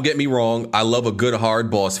said, don't get me wrong. I love a good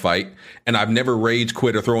hard boss fight, and I've never rage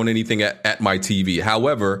quit or thrown anything at my TV.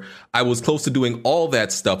 However, I was close to doing all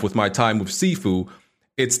that stuff with my time with Sifu.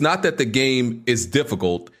 It's not that the game is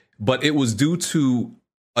difficult, but it was due to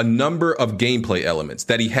a number of gameplay elements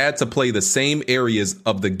that he had to play the same areas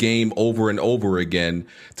of the game over and over again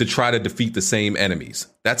to try to defeat the same enemies.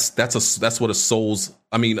 That's what a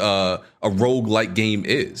roguelike game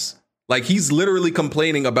is. Like, he's literally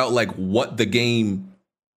complaining about like what the game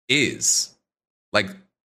is, like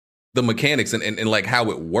the mechanics and like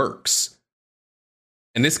how it works.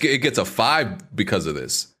 And it gets a 5 because of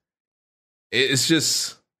this. It's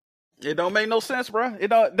just, it don't make no sense, bro.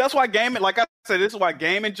 That's why gaming, like I said, this is why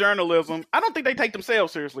gaming journalism, I don't think they take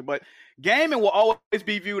themselves seriously, but gaming will always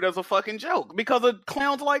be viewed as a fucking joke because of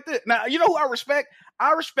clowns like this. Now, you know who I respect?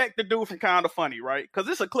 I respect the dude from Kinda Funny, right? Because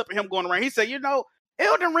it's a clip of him going around. He said,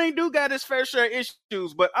 Elden Ring do got his fair share of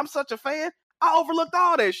issues, but I'm such a fan, I overlooked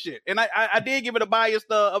all that shit. And I did give it a bias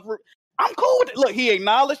I'm cool with it. Look, he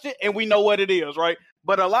acknowledged it, and we know what it is, right?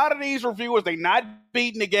 But a lot of these reviewers, they not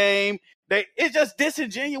beating the game. It's just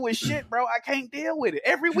disingenuous shit, bro. I can't deal with it.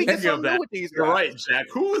 Every week is something new with these guys. You're right, Jack.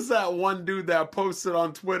 Who was that one dude that posted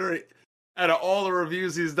on Twitter? Out of all the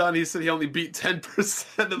reviews he's done, he said he only beat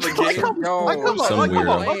 10% of the game.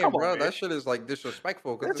 Bro, that shit is like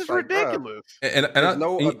disrespectful. That's just ridiculous. And there's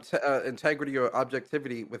no integrity or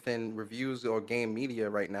objectivity within reviews or game media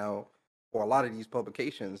right now for a lot of these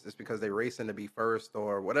publications. It's because they're racing to be first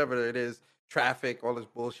or whatever it is, traffic, all this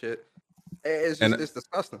bullshit. It's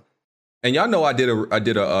disgusting. And y'all know I did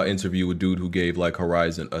a interview with a dude who gave like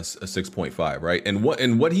Horizon a 6.5, right? And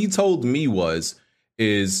what he told me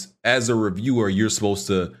is as a reviewer, you're supposed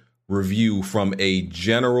to review from a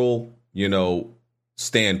general,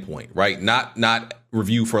 standpoint, right? Not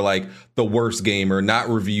review for like the worst gamer, not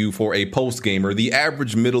review for a post gamer, the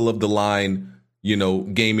average middle of the line,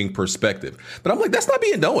 gaming perspective. But I'm like, that's not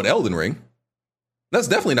being done with Elden Ring. That's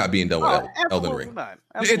definitely not being done with Elden Ring.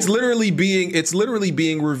 It's literally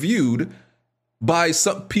being reviewed by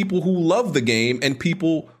some people who love the game and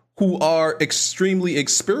people who are extremely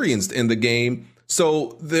experienced in the game.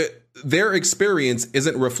 So their experience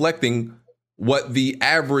isn't reflecting what the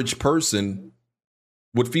average person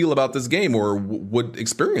would feel about this game or would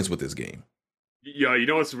experience with this game. Yeah, you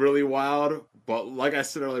know what's really wild? But like I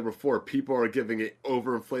said earlier before, people are giving it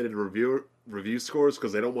overinflated review scores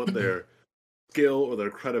because they don't want their skill or their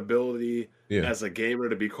credibility as a gamer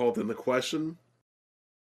to be called into question.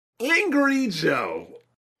 Angry Joe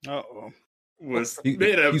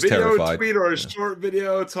made a video terrified. Tweet or a short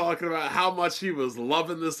video talking about how much he was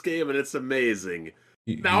loving this game and it's amazing.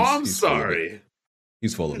 He's sorry.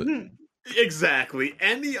 He's full of it. Exactly.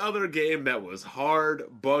 Any other game that was hard,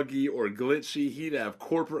 buggy, or glitchy, he'd have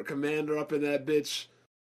Corporate Commander up in that bitch.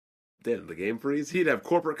 Didn't the game freeze? He'd have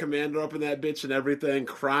Corporate Commander up in that bitch and everything,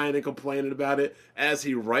 crying and complaining about it, as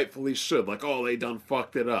he rightfully should. Like, they done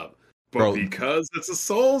fucked it up. But because it's a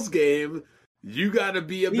Souls game, you gotta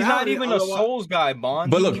be about it. He's not even a Souls guy,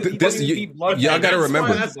 Bond. But look, y'all gotta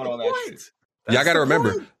remember. Y'all gotta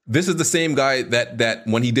remember, this is the same guy that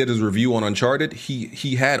when he did his review on Uncharted,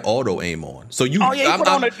 he had auto aim on. So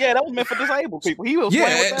that was meant for disabled people. He was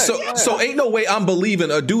so ain't no way I'm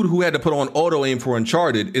believing a dude who had to put on auto aim for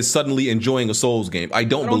Uncharted is suddenly enjoying a Souls game. I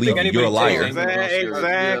don't believe you. You're a liar.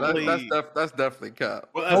 Exactly. That's definitely cap.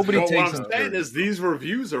 Well, what I'm saying is these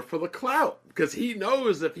reviews are for the clout because he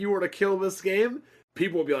knows if you were to kill this game,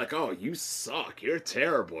 people will be like, "Oh, you suck. You're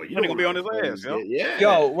terrible. You're gonna be on his ass." Yeah.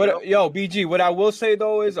 Yo, BG. What I will say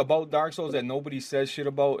though is about Dark Souls that nobody says shit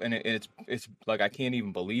about, and it's like I can't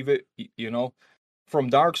even believe it. From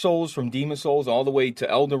Dark Souls, from Demon Souls, all the way to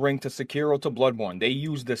Elden Ring to Sekiro to Bloodborne, they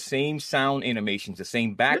use the same sound animations, the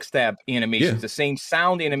same backstab animations, the same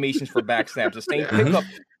sound animations for backstabs, the same pickup.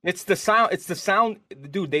 It's the sound.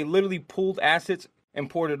 Dude, they literally pulled assets and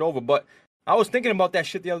poured it over, but. I was thinking about that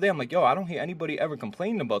shit the other day. I'm like, I don't hear anybody ever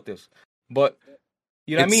complaining about this. But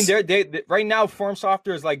you know what I mean? They right now, From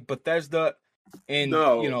Software is like Bethesda in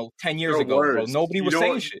 10 years ago. Bro. Nobody was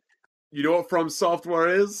saying shit. You know what From Software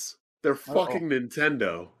is? They're fucking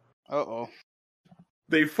Nintendo.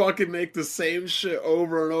 They fucking make the same shit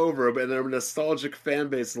over and over, but their nostalgic fan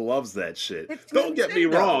base loves that shit. Don't get me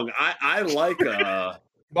wrong. I like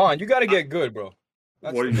Bond, you gotta get good, bro.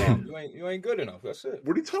 That's what you ain't good enough. That's it.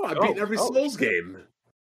 What are you talking about? I beat every Souls game.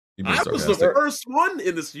 I was the first one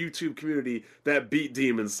in this YouTube community that beat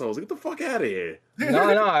Demon Souls. Get the fuck out of here.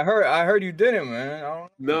 No, I heard you didn't, man.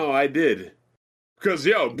 No, I did. Because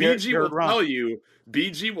BG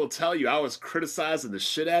will tell you I was criticizing the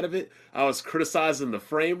shit out of it. I was criticizing the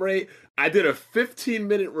frame rate. I did a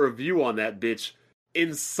 15-minute review on that bitch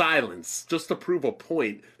in silence, just to prove a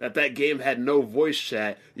point that game had no voice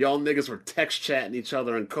chat. Y'all niggas were text chatting each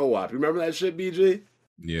other in co-op. You remember that shit, BG?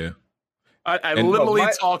 Yeah. I literally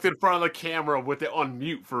talked in front of the camera with it on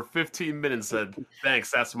mute for 15 minutes and said, thanks,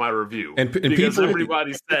 that's my review. And because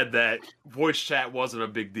everybody said that voice chat wasn't a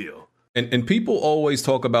big deal. And people always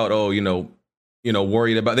talk about,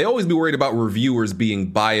 worried about, they always be worried about reviewers being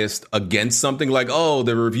biased against something like,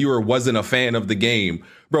 the reviewer wasn't a fan of the game.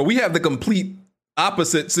 Bro, we have the complete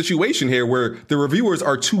opposite situation here where the reviewers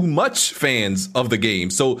are too much fans of the game.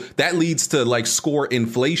 So that leads to like score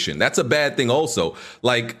inflation. That's a bad thing also.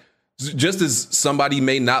 Like, just as somebody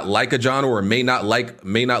may not like a genre or may not like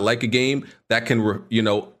a game, that can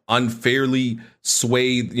unfairly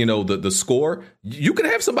sway the score. You can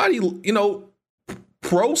have somebody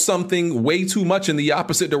pro something way too much in the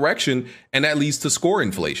opposite direction, and that leads to score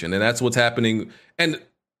inflation, and that's what's happening. And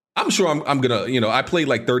I'm sure I'm gonna I played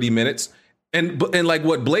like 30 minutes, and like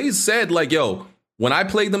what Blaze said, like when I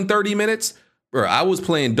played them 30 minutes, bro, I was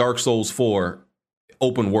playing Dark Souls 4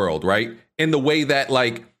 open world, right? In the way that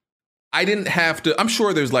like. I didn't have to. I'm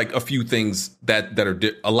sure there's like a few things that are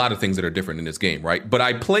a lot of things that are different in this game, right? But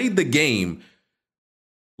I played the game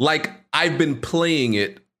like I've been playing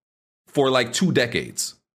it for like 2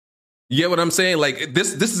 decades. You get what I'm saying? Like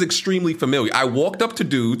this is extremely familiar. I walked up to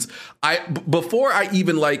dudes. Before I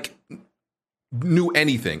even like knew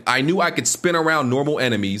anything, I knew I could spin around normal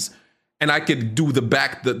enemies and I could do the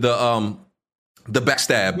backstab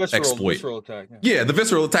exploit. Visceral attack, yeah, the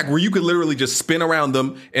visceral attack where you could literally just spin around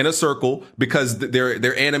them in a circle because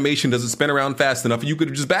their animation doesn't spin around fast enough. And you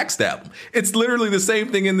could just backstab them. It's literally the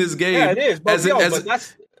same thing in this game. Yeah, it is. But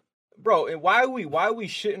that's, bro. And why are we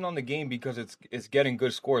shitting on the game because it's getting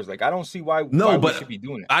good scores? Like I don't see why we should be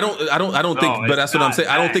doing it. I don't think. But that's what I'm saying.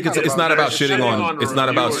 I don't think it's not about shitting on. It's not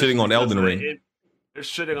about shitting on Elden Ring. They're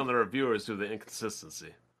shitting on the reviewers through the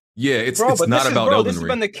inconsistency. Yeah, it's not about Elden Ring. This has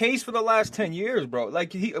been the case for the last 10 years, bro.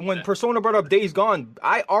 Like when Persona brought up Days Gone,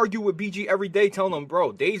 I argue with BG every day, telling them,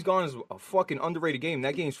 bro, Days Gone is a fucking underrated game.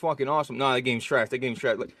 That game's fucking awesome. Nah, that game's trash.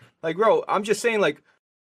 Like, bro, I'm just saying, like,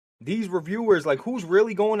 these reviewers, like, who's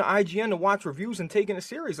really going to IGN to watch reviews and taking it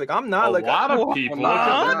serious? Like, I'm not. A lot of people.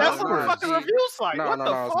 That's a fucking review site. What the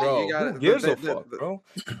fuck? Bro, who gives a fuck, bro?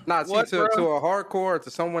 To a hardcore,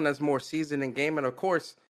 to someone that's more seasoned in gaming, of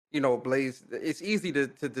course. Blaze, it's easy to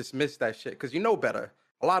dismiss that shit because you know better.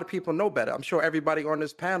 A lot of people know better. I'm sure everybody on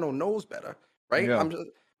this panel knows better, right? Yeah.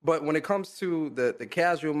 But when it comes to the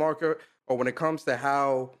casual market, or when it comes to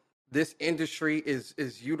how this industry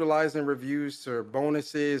is utilizing reviews or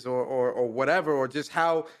bonuses or whatever, or just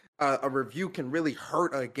how a review can really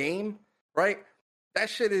hurt a game, right? That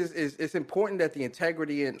shit is important that the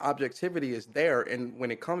integrity and objectivity is there. And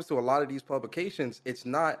when it comes to a lot of these publications, it's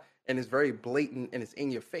not. And it's very blatant and it's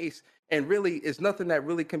in your face. And really, it's nothing that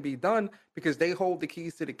really can be done because they hold the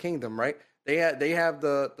keys to the kingdom, right? They have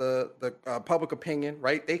the public opinion,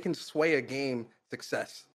 right? They can sway a game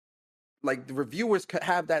success. Like the reviewers could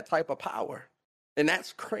have that type of power, and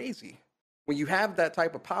that's crazy. When you have that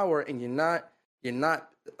type of power and you're not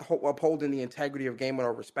upholding the integrity of gaming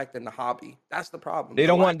or respecting the hobby, that's the problem. They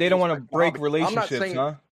don't want to break relationships,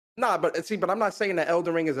 huh? Nah, but I'm not saying that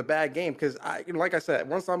Elden Ring is a bad game because like I said,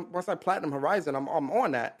 once I platinum Horizon, I'm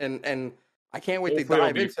on that, and I can't wait to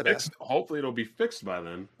dive into that. Hopefully, it'll be fixed by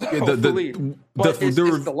then. Hopefully, but it's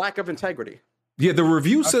the lack of integrity. Yeah, the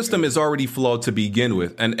review system is already flawed to begin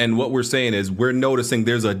with, and what we're saying is we're noticing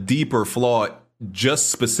there's a deeper flaw just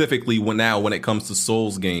specifically when it comes to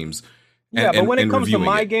Souls games. Yeah, but when it comes to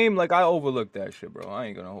my game, like I overlook that shit, bro. I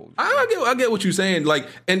ain't gonna hold you. I get what you're saying, like,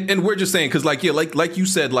 and we're just saying because, like, yeah, like you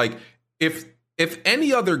said, like if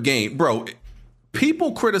any other game, bro,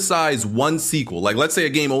 people criticize one sequel. Like, let's say a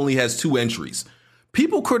game only has 2 entries.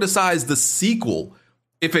 People criticize the sequel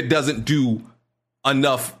if it doesn't do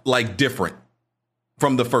enough, like, different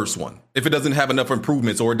from the first one. If it doesn't have enough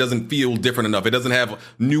improvements or it doesn't feel different enough, it doesn't have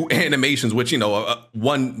new animations, which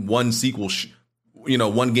one sequel.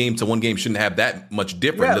 One game to one game shouldn't have that much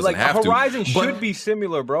different. Yeah, like Horizon should be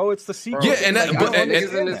similar, bro. It's the sequel. Yeah, and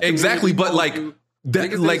exactly. But like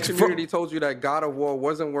that, like community told you that God of War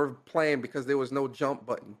wasn't worth playing because there was no jump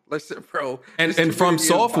button. Listen, bro. And from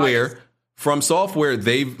software,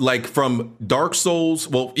 they've like from Dark Souls,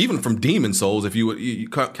 well, even from Demon Souls, if you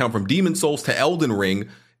count from Demon Souls to Elden Ring,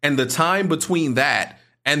 and the time between that,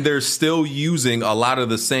 and they're still using a lot of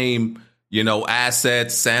the same.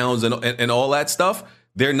 Assets, sounds, and all that stuff.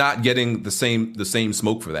 They're not getting the same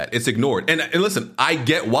smoke for that. It's ignored. And listen, I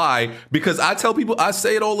get why, because I tell people, I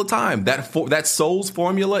say it all the time, that Souls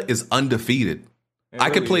formula is undefeated. I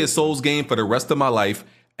could play a Souls game for the rest of my life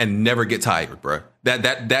and never get tired, bro.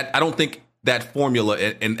 That I don't think that formula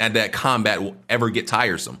and that combat will ever get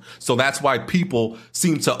tiresome. So that's why people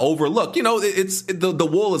seem to overlook. It's the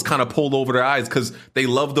wool is kind of pulled over their eyes because they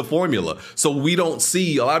love the formula. So we don't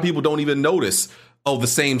see, a lot of people don't even notice, the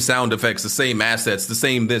same sound effects, the same assets, the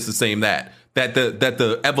same this, the same that. That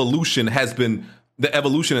the evolution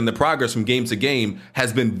and the progress from game to game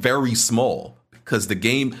has been very small because the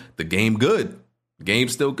game's good. The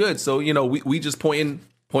game's still good. So, we just pointing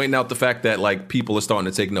out the fact that like people are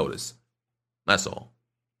starting to take notice. That's all.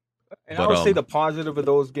 And I would say the positive of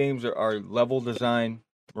those games are level design,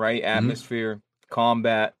 right? Atmosphere,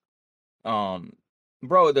 combat,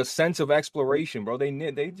 bro, the sense of exploration, bro. They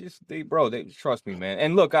trust me, man.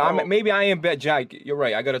 And look, maybe I am Jack. You're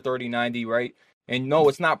right. I got a 3090, right? And no,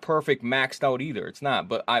 it's not perfect maxed out either. It's not.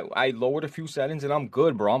 But I lowered a few settings and I'm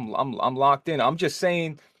good, bro. I'm locked in. I'm just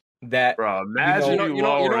saying that, bro. Imagine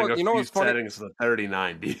lowering a few settings to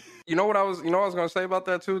 3090. You know what I was gonna say about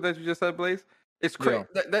that too? That you just said, Blaze. It's crazy.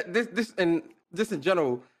 Yeah. This in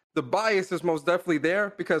general. The bias is most definitely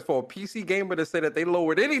there because for a PC gamer to say that they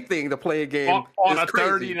lowered anything to play a game on a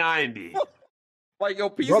 3090, like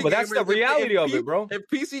PC, bro, but that's the reality of it, bro. If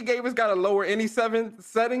PC gamers got to lower any 7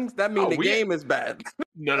 settings, that means the game is bad.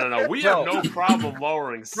 No, we have no problem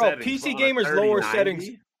lowering settings. PC gamers lower settings.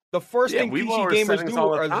 The first thing PC gamers do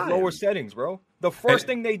are lower settings, bro. The first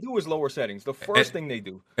thing they do is lower settings. The first thing they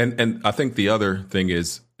do. And I think the other thing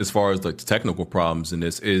is, as far as like the technical problems in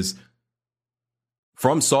this is,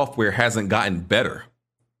 From Software hasn't gotten better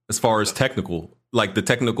as far as technical, like the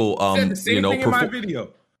technical,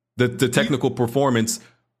 the technical performance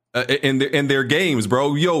in their games,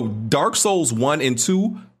 bro. Yo, Dark Souls 1 and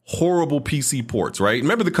 2, horrible PC ports, right?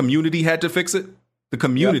 Remember the community had to fix it? The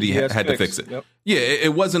community had to fix it. Yep. Yeah,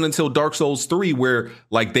 it wasn't until Dark Souls 3 where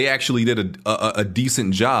like they actually did a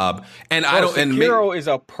decent job. And Sekiro is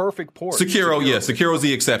a perfect port. Sekiro's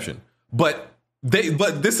the exception. But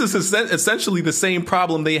this is essentially the same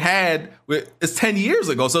problem they had. It's 10 years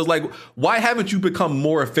ago. So it's like, why haven't you become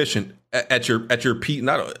more efficient at your P?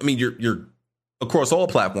 You're across all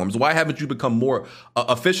platforms. Why haven't you become more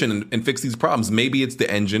efficient and fix these problems? Maybe it's the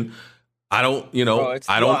engine. I don't know.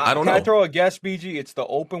 Can I throw a guess, BG? It's the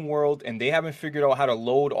open world, and they haven't figured out how to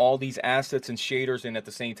load all these assets and shaders in at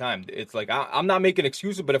the same time. It's like I'm not making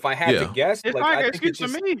excuses, but if I had to guess, it's like, not an excuse to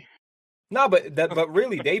me. No, but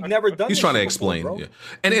really, they've never done. He's trying to explain, bro. Yeah.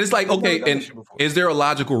 And it's like, okay, and is there a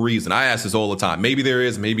logical reason? I ask this all the time. Maybe there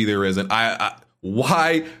is, maybe there isn't.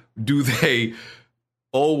 Why do they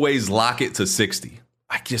always lock it to 60?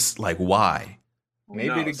 I just like why?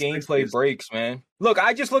 Maybe the gameplay breaks, man. Look,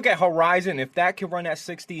 I just look at Horizon. If that can run at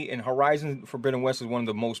 60, and Horizon Forbidden West is one of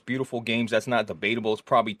the most beautiful games, that's not debatable. It's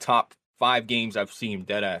probably top 5 games I've seen,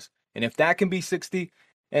 deadass. And if that can be 60,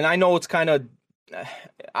 and I know it's kind of,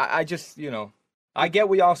 I just, I get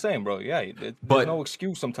what y'all saying, bro. Yeah, there's no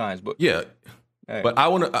excuse sometimes, but yeah. Hey. But I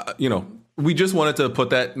want to, we just wanted to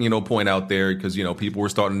put that, point out there because, people were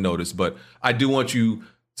starting to notice. But I do want you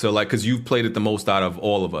to because you've played it the most out of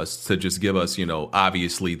all of us, to just give us,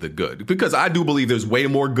 obviously the good, because I do believe there's way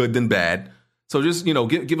more good than bad. So just,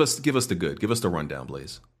 give us the good, give us the rundown,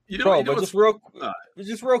 Blaze.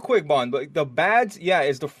 Just real quick, Bond. But the bads,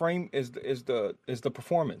 is the frame, is the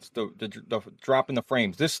performance, the drop in the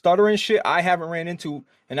frames. This stuttering shit I haven't ran into,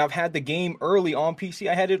 and I've had the game early on PC.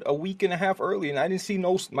 I had it a week and a half early, and I didn't see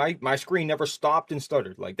my screen never stopped and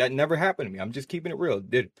stuttered. Like that never happened to me. I'm just keeping it real. It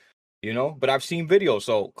did, But I've seen videos,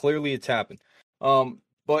 so clearly it's happened.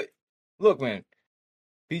 But look, man,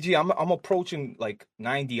 BG, I'm approaching like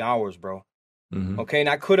 90 hours, bro. Mm-hmm. Okay, and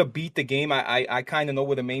I could have beat the game. I kind of know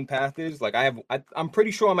where the main path is. Like I'm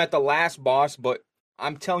pretty sure I'm at the last boss, but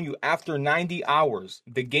I'm telling you, after 90 hours,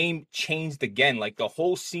 the game changed again. Like the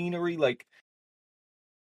whole scenery, like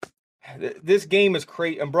this game is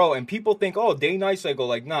crazy. And bro, and people think, oh, day-night cycle.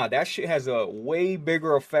 Like, nah, that shit has a way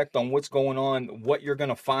bigger effect on what's going on, what you're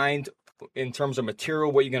gonna find in terms of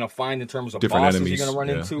material, what you're gonna find in terms of different bosses enemies you're gonna run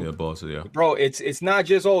into. Yeah, bosses, yeah. Bro, it's not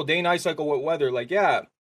just day-night cycle with weather. Like, yeah.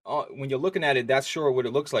 When you're looking at it, that's sure what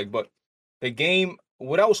it looks like. But the game,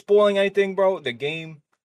 without spoiling anything, bro, the game,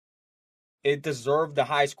 it deserved the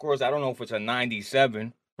high scores. I don't know if it's a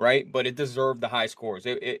 97, right? But it deserved the high scores.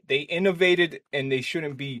 They innovated, and they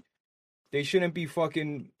shouldn't be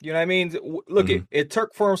fucking. You know what I mean? Look, it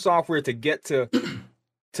took From Software to get to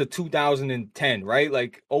 2010, right?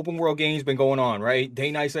 Like open world games been going on, right? Day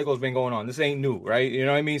night cycle's been going on. This ain't new, right? You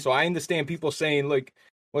know what I mean? So I understand people saying like,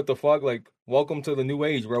 what the fuck? Like, welcome to the new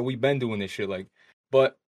age, bro. We've been doing this shit. Like,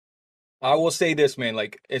 but I will say this, man.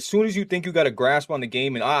 Like, as soon as you think you got a grasp on the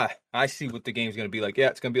game and I see what the game's going to be like. Yeah,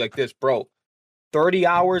 it's going to be like this, bro. 30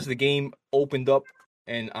 hours, the game opened up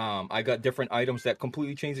and I got different items that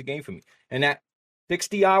completely changed the game for me. And that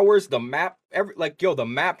 60 hours, the map, the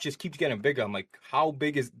map just keeps getting bigger. I'm like, how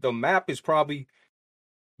big is the map? Is probably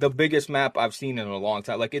the biggest map I've seen in a long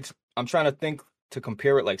time. Like I'm trying to think to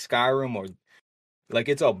compare it like Skyrim or like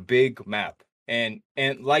it's a big map. And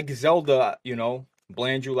like Zelda,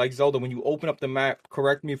 Blandrew, like Zelda, when you open up the map,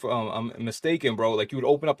 correct me if I'm mistaken, bro. Like you would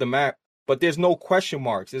open up the map, but there's no question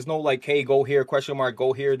marks. There's no like, hey, go here, question mark,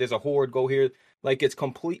 go here. There's a horde, go here. Like it's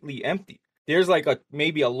completely empty. There's like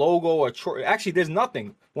maybe a logo, actually there's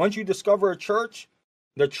nothing. Once you discover a church,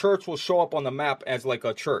 the church will show up on the map as like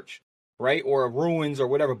a church, right? Or a ruins or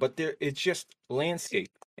whatever. But it's just landscape,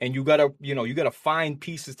 and you gotta find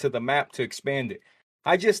pieces to the map to expand it.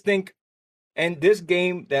 I just think, and this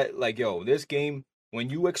game when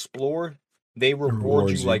you explore, they reward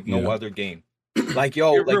you like no other game. Like it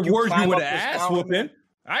rewards you with an ass whooping.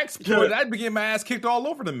 I explored. I'd be getting my ass kicked all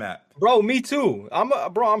over the map, bro. Me too.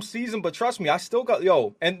 I'm seasoned, but trust me, I still got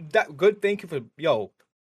and that good. Thank you for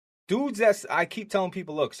dudes. I keep telling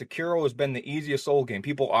people, look, Sekiro has been the easiest Soul game.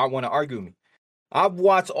 People want to argue with me. I've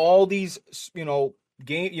watched all these, people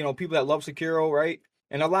that love Sekiro, right?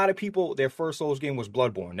 And a lot of people, their first Souls game was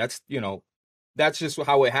Bloodborne. That's just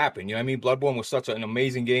how it happened. You know what I mean? Bloodborne was such an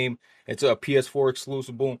amazing game. It's a PS4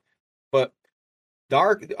 exclusive, boom. But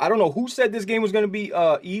Dark, I don't know who said this game was going to be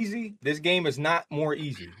easy. This game is not more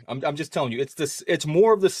easy. I'm just telling you, it's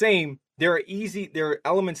more of the same. There are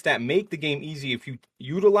elements that make the game easy if you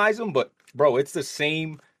utilize them, but bro, it's the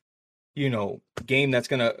same, game that's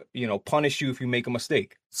going to, punish you if you make a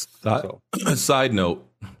mistake. Side note,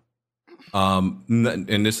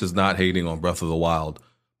 and this is not hating on Breath of the Wild,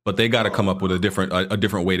 but they got to come up with a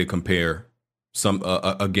different way to compare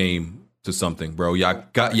a game to something, bro. Y'all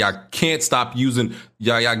can't stop using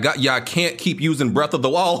y'all can't keep using Breath of the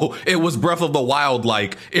Wild. It was Breath of the Wild,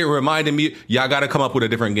 like it reminded me. Y'all got to come up with a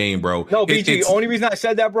different game, bro. No, BG. Only reason I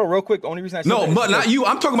said that, bro, real quick. Only reason I said that. But not you.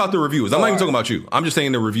 I'm talking about the reviews. I'm not even talking about you. I'm just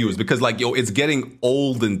saying the reviews because it's getting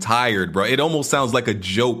old and tired, bro. It almost sounds like a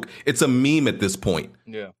joke. It's a meme at this point.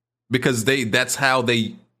 Yeah. Because that's how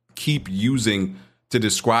they keep using to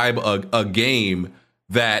describe a game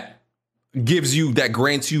that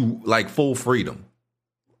grants you like full freedom.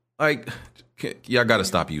 Like, y'all got to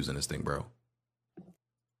stop using this thing, bro.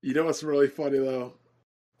 You know what's really funny though?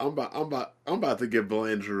 I'm about to give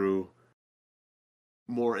Blandrew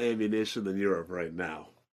more ammunition than Europe right now.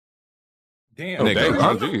 Damn,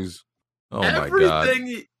 jeez. Oh my God.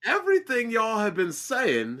 Everything y'all have been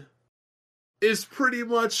saying is pretty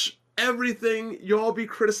much everything y'all be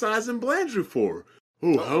criticizing Blandrew for.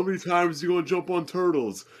 Oh, how many times you gonna jump on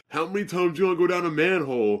turtles? How many times you gonna go down a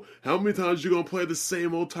manhole? How many times you gonna play the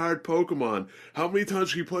same old tired Pokemon? How many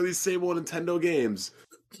times you play these same old Nintendo games?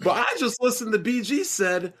 But I just listened to BG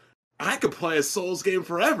said, I could play a Souls game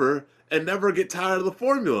forever and never get tired of the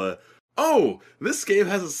formula. Oh, this game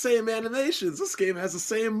has the same animations. This game has the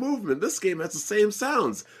same movement. This game has the same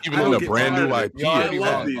sounds. Even on a brand new IP. I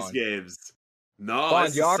love these games. No,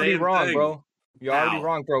 you're already wrong, bro. You're already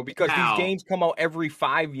wrong, bro, because these games come out every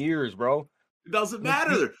 5 years, bro. It doesn't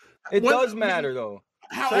matter. It does matter, though.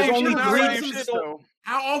 How often do Marios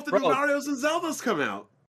and Zeldas come out?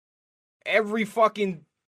 Every fucking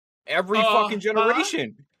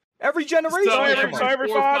generation. Every generation. So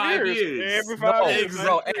every 5 years. Every 5 years.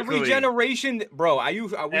 Bro, every generation. Bro,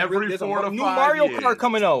 there's a new 5 Mario years. Kart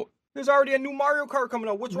coming out. There's already a new Mario Kart coming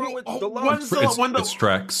out. What's wrong with the love? It's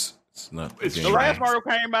tracks. It's not. The last Mario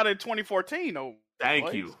came out in 2014. Oh,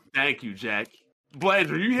 thank you, Jack.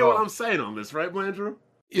 Blandrew, you hear what I'm saying on this, right, Blandrew?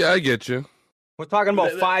 Yeah, I get you. We're talking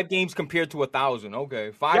about 5 games compared to 1,000.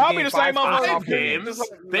 Okay, 5 Y'all games. Be the same 5 games.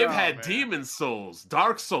 They've had Demon Souls,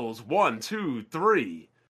 Dark Souls 1, 2, 3,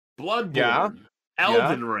 Bloodborne,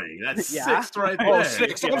 Elden Ring. That's 6 right there. Oh,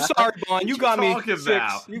 6. I'm sorry, Bond. You got me 6.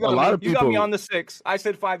 You got me on the 6. I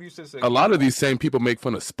said 5. You said 6. A lot of these same people make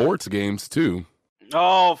fun of sports games too.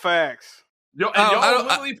 Oh, facts. Y'all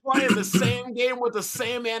literally playing the same game with the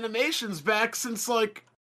same animations back since like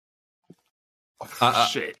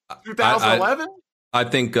 2011. I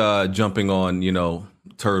think jumping on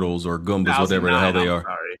turtles or Goombas, whatever the hell they are.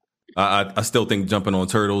 Sorry. I still think jumping on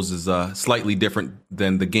turtles is slightly different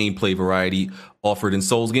than the gameplay variety offered in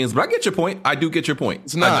Souls games. But I get your point. I do get your point.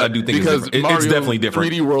 It's not. I do think because it's definitely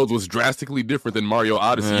different. 3D Worlds was drastically different than Mario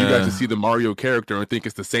Odyssey. You got to see the Mario character and think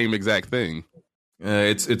it's the same exact thing.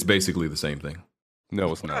 It's basically the same thing.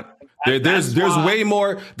 No, it's not. There's way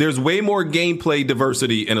more gameplay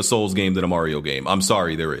diversity in a Souls game than a Mario game. I'm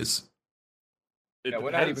sorry, there is.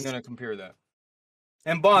 We're not even going to compare that.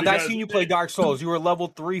 And Bond, I've seen you play Dark Souls. You were level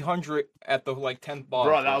 300 at the 10th boss.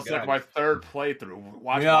 Bro, that was like my third playthrough.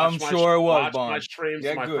 I'm sure it was, Watch Bond. my streams,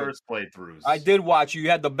 my first playthroughs. I did watch you. You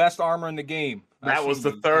had the best armor in the game. That was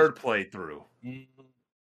the third playthrough.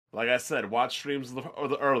 Like I said, watch streams of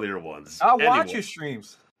the earlier ones. I watch your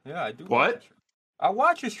streams. Yeah, I do. What? I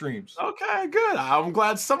watch your streams. Okay, good. I'm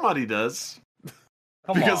glad somebody does.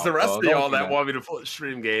 Because the rest of y'all that want me to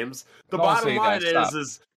stream games, the bottom line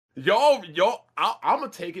is y'all, I'm gonna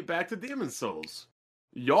take it back to Demon Souls.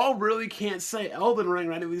 Y'all really can't say Elden Ring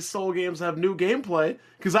or any of these Soul games have new gameplay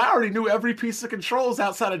because I already knew every piece of controls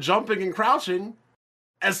outside of jumping and crouching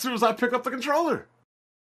as soon as I pick up the controller.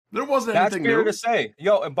 There wasn't anything new. That's fair to say.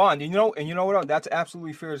 Yo, and Bond, you know what? That's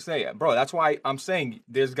absolutely fair to say. Bro, that's why I'm saying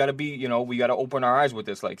there's got to be, we got to open our eyes with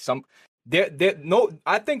this. Like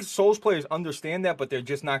I think Souls players understand that, but they're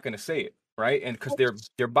just not going to say it, right? And because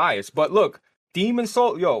they're biased. But look, Demon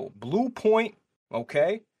Soul, Blue Point,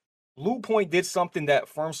 okay? Blue Point did something that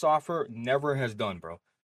From Software never has done, bro.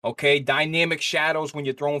 Okay, dynamic shadows when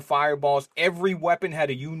you're throwing fireballs. Every weapon had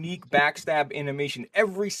a unique backstab animation.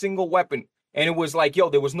 Every single weapon. And it was like,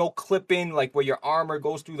 there was no clipping, like where your armor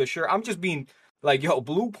goes through the shirt. I'm just being like,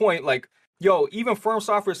 Blue Point, like, even From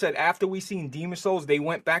Software said after we seen Demon Souls, they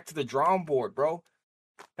went back to the drawing board, bro.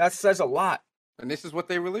 That says a lot. And this is what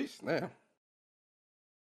they released? Yeah.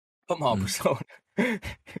 Come on, Persona.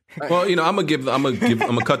 Well, I'm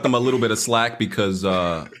gonna cut them a little bit of slack because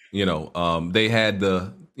they had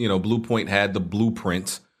the Blue Point had the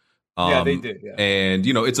blueprint. Yeah, they did. Yeah. And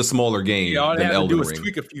it's a smaller game than Elden Ring.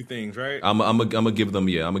 Tweak a few things, right? I'm gonna give them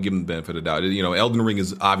the benefit of the doubt. Elden Ring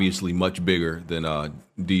is obviously much bigger than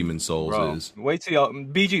Demon Souls is. Wait till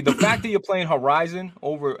BG. The fact that you're playing Horizon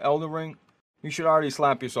over Elden Ring, you should already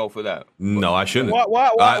slap yourself for that. No, I shouldn't.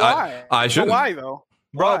 Why? I shouldn't. Why though?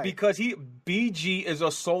 Bro, because BG is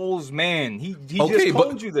a Souls man. He just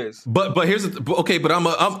told you this. But here's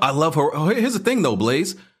I love her. Here's the thing though,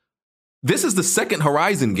 Blaze. This is the second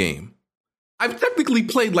Horizon game. I've technically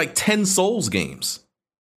played like 10 Souls games.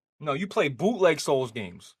 No, you play bootleg Souls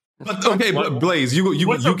games. But Blaze, you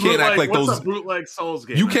can't act like those. What's a bootleg Souls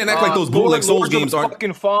game? You can't act like those bootleg Souls games aren't.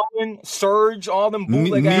 Fucking Fallen, Surge, all them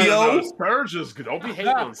bootleg. Neo, Surge is good. Don't be hating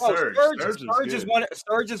on Surge.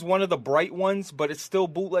 Surge is one of the bright ones, but it's still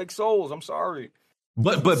bootleg Souls. I'm sorry.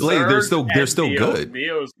 But Blaze, they're still good.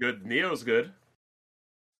 Neo's good.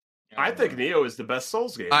 I think Neo is the best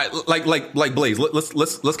Souls game. Like Blaze.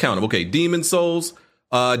 Let's count them. Okay, Demon Souls,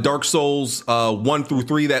 Dark Souls 1 through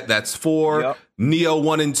 3. That's 4. Yep. Neo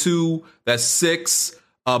 1 and 2. That's 6.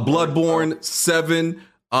 Bloodborne 7.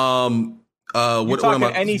 What am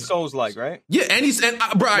I? Any Souls like, right? Yeah,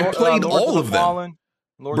 I played all of them.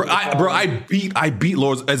 I beat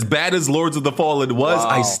Lords as bad as Lords of the Fallen was. Wow.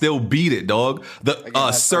 I still beat it, dog.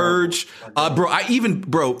 The Surge,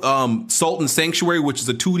 Salt and Sanctuary, which is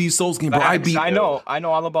a 2D Souls game, bro. I know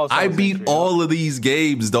all about. I beat all of these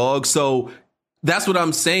games, dog. So that's what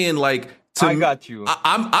I'm saying. Like, I got you.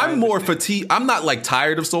 I'm more fatigued. I'm not like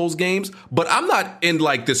tired of Souls games, but I'm not in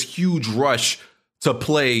like this huge rush to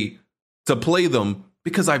play them.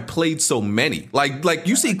 Because I've played so many, like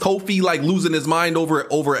you see Kofi like losing his mind over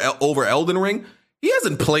Elden Ring. He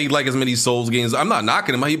hasn't played like as many Souls games. I'm not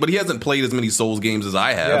knocking him, but he hasn't played as many Souls games as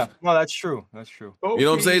I have. Yeah, no, that's true. Kofi, you know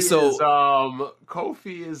what I'm saying? So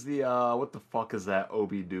Kofi is the what the fuck is that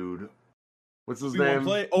Obi dude? What's his name?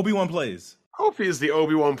 Obi-Wan Plays. Kofi is the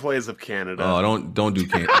Obi-Wan Plays of Canada. Oh, don't do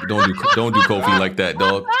Kofi like that,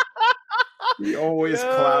 dog. He always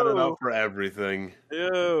clouded up for everything.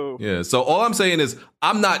 Yeah. So all I'm saying is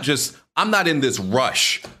I'm not in this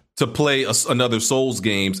rush to play another Souls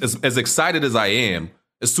games. As excited as I am,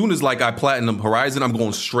 as soon as like I platinum Horizon, I'm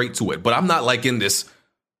going straight to it. But I'm not like in this,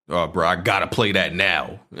 bro, I gotta play that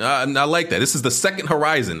now. I like that. This is the second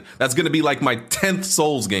Horizon. That's gonna be like my 10th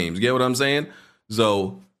Souls games. You get what I'm saying?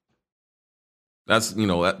 So that's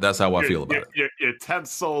that's how I feel about it. Your 10th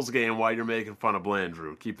Souls game while you're making fun of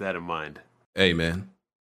Blandrew. Keep that in mind. Hey, man.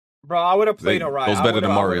 Bro, I would have played Horizon. Goes better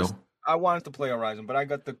than Mario. I wanted to play Horizon, but I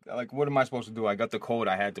got what am I supposed to do? I got the code.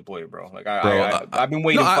 I had to play it, bro. Like, I've been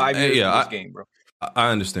waiting 5 years for this game, bro. I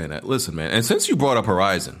understand that. Listen, man. And since you brought up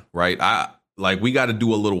Horizon, right? We got to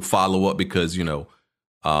do a little follow-up because,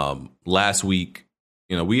 last week,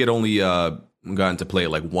 we had only gotten to play it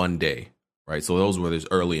like one day, right? So those were his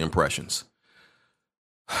early impressions.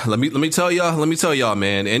 Let me tell y'all,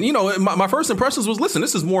 man. And my first impressions was, listen,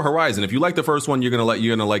 this is more Horizon. If you like the first one, you're gonna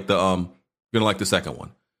like the second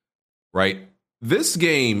one, right? This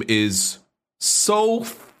game is so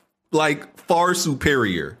like far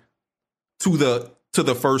superior to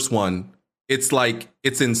the first one. It's like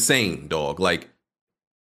it's insane, dog. Like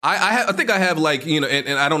I think I have like, you know,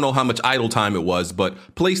 and I don't know how much idle time it was, but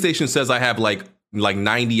PlayStation says I have like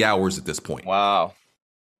 90 hours at this point. Wow.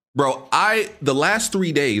 Bro, the last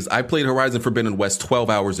 3 days I played Horizon Forbidden West 12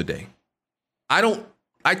 hours a day. I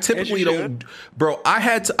typically don't, bro. I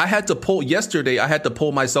had to pull yesterday. I had to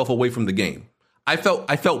pull myself away from the game. I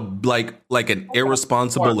felt like an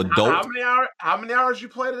irresponsible adult. How many hours you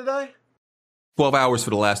played today? 12 hours for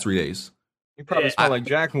the last 3 days. You probably smell like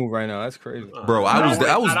Jack Move right now. That's crazy, bro.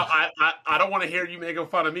 I don't want to hear you making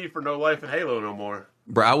fun of me for no life in Halo no more.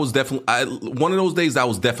 Bro, I was definitely one of those days. I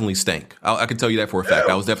was definitely stank. I can tell you that for a fact.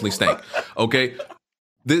 I was definitely stank. Okay.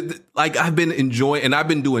 Like I've been enjoying, and I've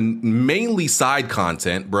been doing mainly side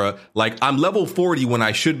content, bro. Like I'm level 40 when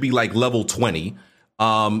I should be like level 20.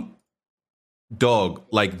 Dog,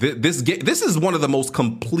 like this is one of the most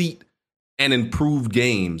complete and improved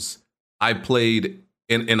games I played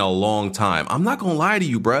in a long time. I'm not gonna lie to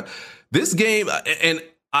you, bro. This game, and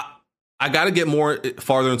I got to get more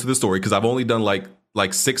farther into the story because I've only done like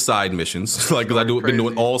 6 side missions. Like, because been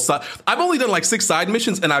doing all side. I've only done like 6 side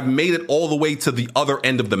missions, and I've made it all the way to the other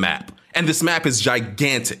end of the map. And this map is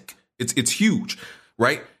gigantic. It's huge,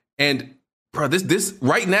 right? And bro, this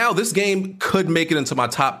right now, this game could make it into my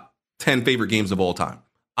top 10 favorite games of all time.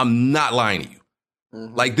 I'm not lying to you.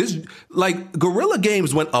 Mm-hmm. Like Guerrilla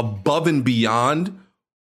Games went above and beyond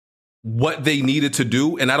what they needed to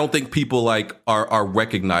do, and I don't think people like are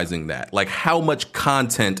recognizing that, like how much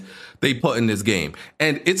content they put in this game.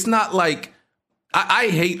 And it's not like I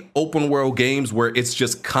hate open world games where it's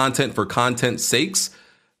just content for content's sakes.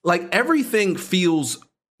 Like everything feels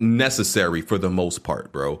necessary for the most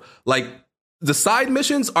part, bro. Like the side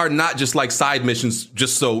missions are not just like side missions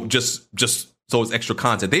just so it's extra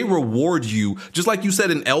content. They reward you, just like you said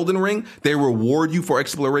in Elden Ring, they reward you for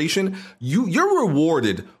exploration. You're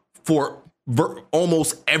rewarded for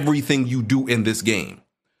almost everything you do in this game.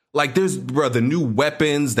 Like there's, bro, the new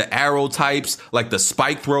weapons, the arrow types, like the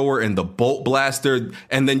spike thrower and the bolt blaster,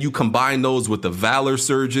 and then you combine those with the Valor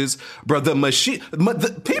Surges. Bro,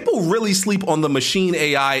 people really sleep on the machine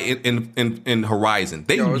AI in Horizon.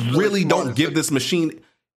 They really don't give this machine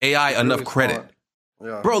AI enough credit.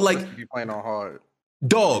 Yeah, bro, like you playing on hard.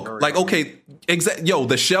 Dog, like, okay,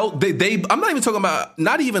 the shell, they I'm not even talking about,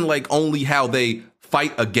 not even like only how they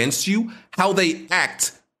fight against you, how they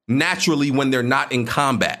act naturally when they're not in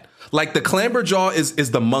combat. Like the Clamberjaw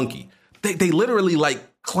is the monkey. They literally like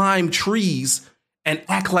climb trees and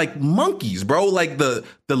act like monkeys, bro. Like the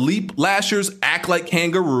leap lashers act like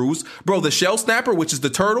kangaroos. Bro, the shell snapper, which is the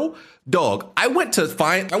turtle, dog, I went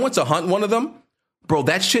to hunt one of them. Bro,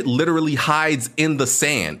 that shit literally hides in the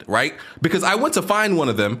sand, right? Because I went to find one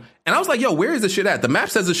of them and I was like, yo, where is this shit at? The map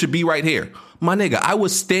says it should be right here. My nigga, I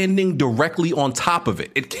was standing directly on top of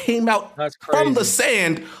it. It came out from the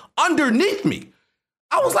sand underneath me.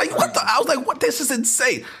 I was like, what the? I was like, what? This is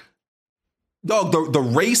insane. Dog, the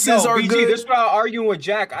races are BG, good. This is why I was arguing with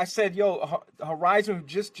Jack. I said, yo, Horizon,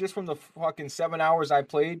 just from the fucking 7 hours I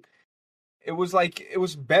played, it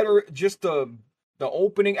was better. Just the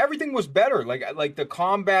opening, everything was better. Like the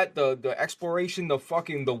combat, the exploration,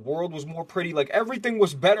 the world was more pretty. Like everything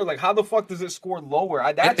was better. Like how the fuck does it score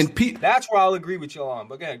lower? That's where I'll agree with y'all on.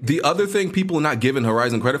 But again, the other thing people are not giving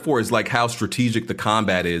Horizon credit for is like how strategic the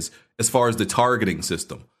combat is as far as the targeting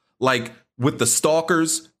system. Like with the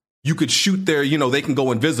stalkers, you could shoot they can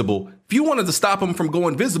go invisible. If you wanted to stop them from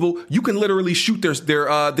going visible, you can literally shoot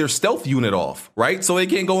their stealth unit off, right? So they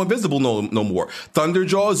can't go invisible no more.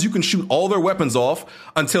 Thunderjaws, you can shoot all their weapons off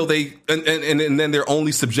until they and then they're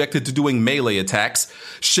only subjected to doing melee attacks.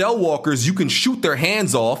 Shellwalkers, you can shoot their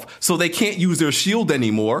hands off so they can't use their shield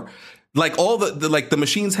anymore. Like all the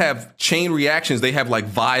machines have chain reactions. They have like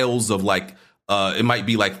vials of like it might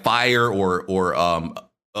be like fire or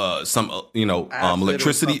some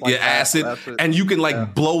electricity, acid, and you can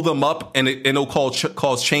blow them up, and it'll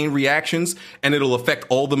cause chain reactions, and it'll affect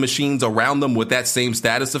all the machines around them with that same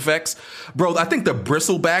status effects. Bro, I think the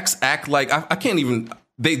bristlebacks act like I can't even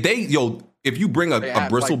if you bring a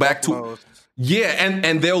bristleback like to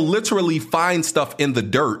and they'll literally find stuff in the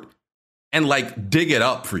dirt and like dig it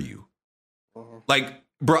up for you. Like,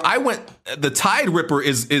 bro, the Tide Ripper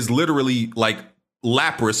is literally like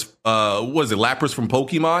Lapras, was it Lapras from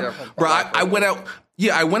Pokemon? Yeah, bro, I went out.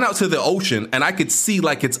 Yeah, I went out to the ocean and I could see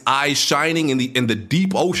like its eyes shining in the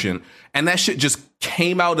deep ocean, and that shit just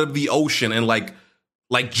came out of the ocean and like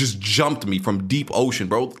just jumped me from deep ocean,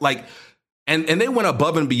 bro. Like, and they went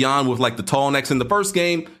above and beyond with like the tall necks in the first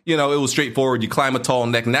game. It was straightforward. You climb a tall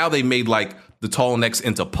neck. Now they made like the tall necks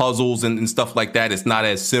into puzzles and stuff like that. It's not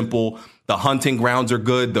as simple. The hunting grounds are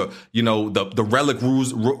good. The relic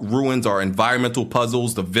ruins are environmental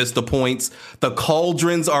puzzles. The vista points, the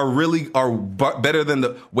cauldrons are better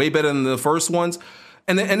than way better than the first ones.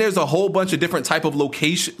 And there's a whole bunch of different type of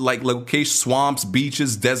location swamps,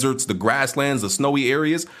 beaches, deserts, the grasslands, the snowy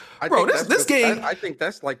areas. This game. I think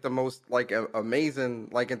that's like the most like amazing,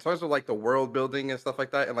 like in terms of like the world building and stuff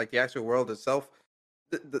like that, and like the actual world itself.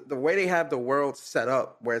 The way they have the world set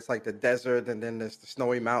up, where it's like the desert, and then there's the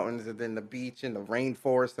snowy mountains, and then the beach and the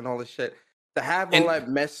rainforest and all this shit. To have all that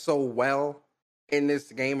mesh so well in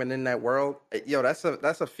this game and in that world, that's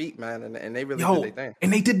a feat, man. And they really did their thing.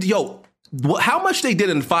 And they did, how much they did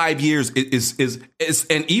in 5 years is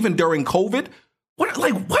and even during COVID.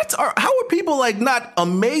 How are people like not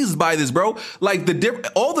amazed by this, bro? Like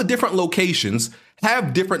all the different locations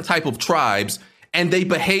have different type of tribes. And they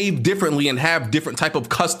behave differently and have different type of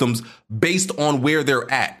customs based on where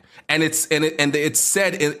they're at. And it's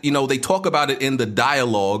said, they talk about it in the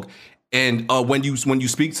dialogue. And when you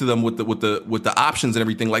speak to them with the options and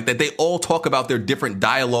everything like that, they all talk about their different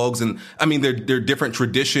dialogues and their different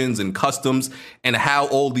traditions and customs and how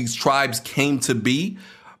all these tribes came to be.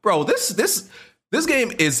 Bro, this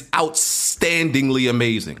game is outstandingly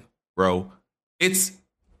amazing, bro.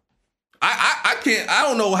 I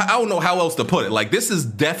don't know how else to put it. Like, this is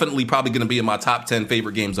definitely probably going to be in my top 10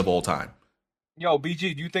 favorite games of all time. Yo,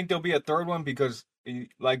 BG, do you think there'll be a third one? Because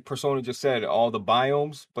like Persona just said, all the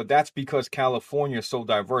biomes, but that's because California is so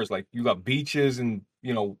diverse. Like, you got beaches and,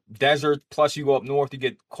 desert, plus you go up north, you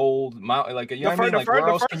get cold mountain. Like, you know what I mean? Like, where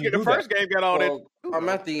else can you do that? The first game got all that. I'm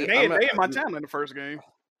at the. They in Montana in the first game.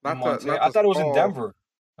 I thought it was in Denver.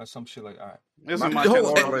 Or some shit like, all right.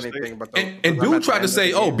 And dude tried to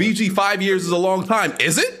say, BG 5 years is a long time.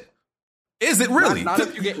 Is it? Is it really? Not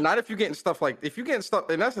if you're getting stuff like,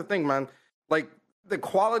 and that's the thing, man. Like, the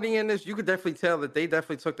quality in this, you could definitely tell that they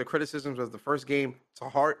definitely took the criticisms of the first game to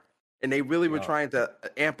heart, and they really were trying to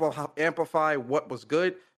amplify what was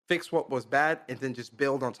good, fix what was bad, and then just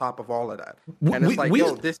build on top of all of that. And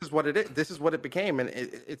it's this is what it is. This is what it became, and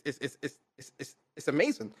it's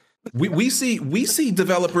amazing. We see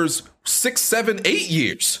developers 6, 7, 8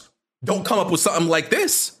 years don't come up with something like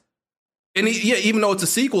this, and even though it's a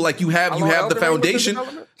sequel, like you have the foundation.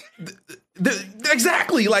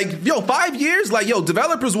 Exactly, 5 years,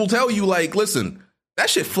 developers will tell you, listen, that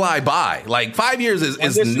shit fly by. 5 years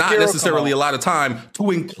is not necessarily a lot of time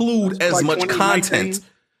to include as much content.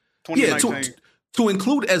 Yeah, to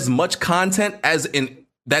include as much content as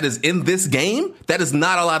that is in this game, that is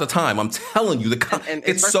not a lot of time. I'm telling you,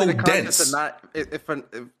 it's so dense.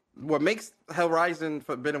 What makes Horizon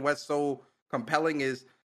Forbidden West so compelling is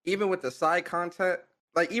even with the side content,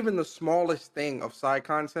 even the smallest thing of side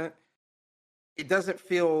content, it doesn't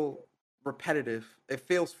feel repetitive. It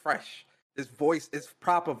feels fresh. It's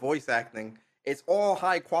proper voice acting. It's all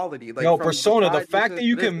high quality. Persona, the fact that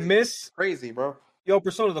you can miss crazy, bro.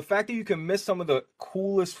 Persona, the fact that you can miss some of the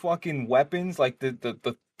coolest fucking weapons, like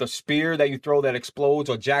the spear that you throw that explodes,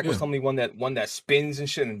 or Jack was telling me one that spins and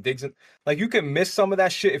shit and digs it. Like, you can miss some of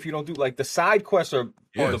that shit if you don't do the side quests are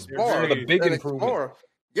the big improvement.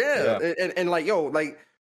 Yeah. And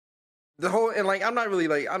the whole, and I'm not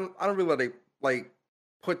really I don't really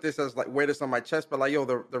put this as wear this on my chest, but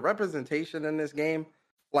the representation in this game,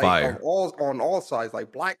 on all sides,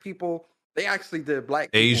 black people. They actually did black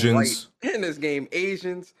people Asians right in this game.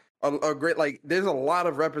 Asians are great. There's a lot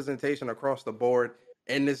of representation across the board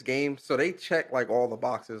in this game, so they check all the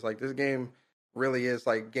boxes. This game really is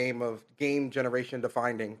game generation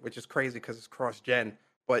defining, which is crazy because it's cross gen.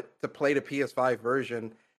 But to play the PS5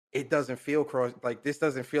 version, it doesn't feel this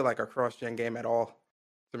doesn't feel like a cross gen game at all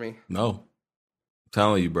to me. No, I'm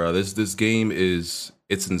telling you, bro, this game it's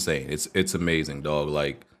insane. It's amazing, dog.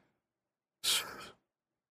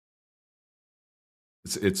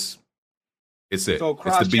 It's it. So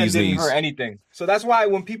it's the bee's didn't knees. hurt anything. So that's why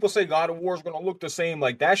when people say God of War is gonna look the same,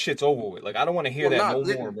 that shit's over with. I don't want to hear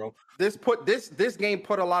that more, bro. This game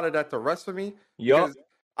put a lot of that to rest for me. Yup.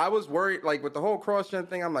 I was worried, with the whole cross gen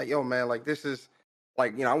thing. I'm yo, man, this is I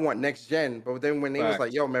want next gen. But then when they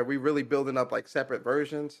was yo, man, we really building up separate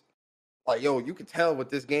versions. Yo, you could tell with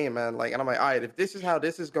this game, man. And I'm all right, if this is how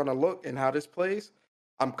this is gonna look and how this plays,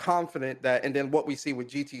 I'm confident that. And then what we see with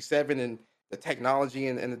GT7 and the technology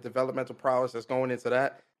and the developmental prowess that's going into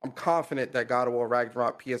that, I'm confident that God of War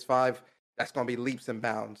Ragnarok PS5, that's going to be leaps and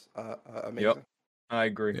bounds. Amazing. Yep. I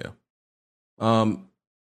agree. Yeah.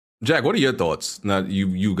 Jack, what are your thoughts? Now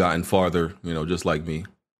you gotten farther, just like me.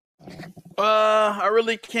 I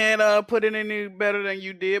really can't put it any better than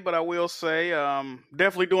you did, but I will say,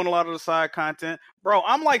 definitely doing a lot of the side content, bro.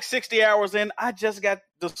 I'm like 60 hours in. I just got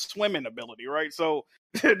the swimming ability, right? So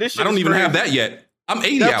this shit I don't even have that yet. I'm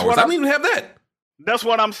 80 hours. I don't even have that. That's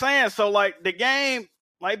what I'm saying. So like the game,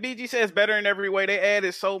 like BG says, better in every way. They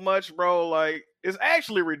added so much, bro. Like it's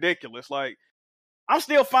actually ridiculous. Like I'm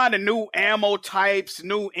still finding new ammo types,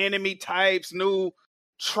 new enemy types, new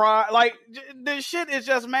like this shit is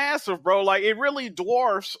just massive, bro. Like it really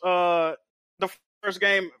dwarfs the first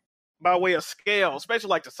game by way of scale, especially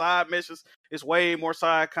like the side missions. It's way more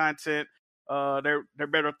side content. They're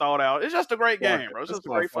better thought out. It's just a great game, bro. It's just a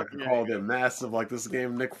great fucking game. Called it massive, like this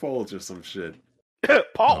game Nick Foles or some shit.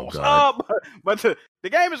 Pause. But the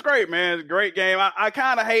game is great, man. It's a great game. I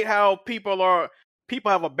kind of hate how people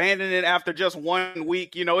have abandoned it after just 1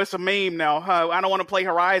 week. You know, it's a meme now. I don't want to play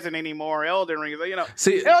Horizon anymore. Elden Ring, you know.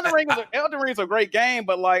 See, Elden Ring is a great game,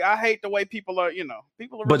 but like I hate the way people are.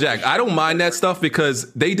 But Jack, I don't mind that stuff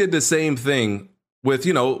because they did the same thing with,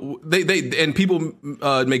 you know, they and people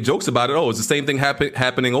make jokes about it. Oh, it's the same thing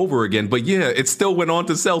happening over again. But yeah, it still went on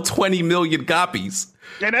to sell 20 million copies.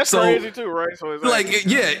 And that's crazy too, right? So it's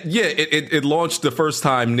it launched the first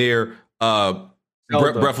time near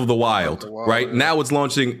Breath of the Wild, right? Yeah. Now it's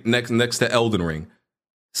launching next to Elden Ring.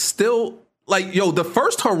 Still, like, yo, the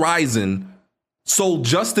first Horizon sold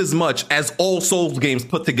just as much as all Souls games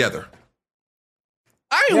put together.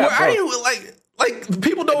 Like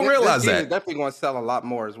people don't realize this game that. is definitely going to sell a lot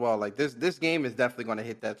more as well. Like this game is definitely going to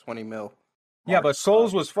hit that 20 mil. Yeah, but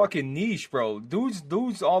Souls was fucking niche, bro.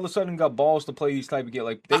 Dudes all of a sudden got balls to play these type of game.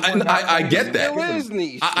 Like I get that. It is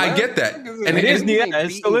niche. I get that. And it is niche.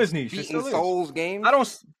 It still is niche. It still is. Souls game.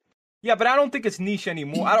 Yeah, but I don't think it's niche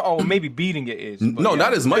anymore. Maybe beating it is. No,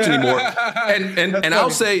 not as much anymore. And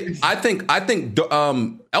I'll say I think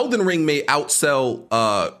Elden Ring may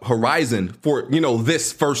outsell Horizon for, you know,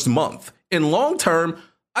 this first month. In long term,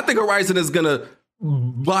 I think Horizon is gonna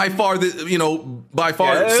by far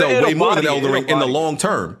sell way more than Elden Ring in the long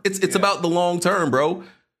term. It's about the long term, bro.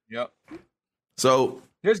 Yep. So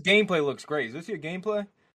this gameplay looks great. Is this your gameplay?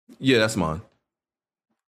 Yeah, that's mine.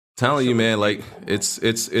 Telling you, man, like it's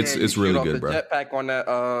really good, bro. Jetpack on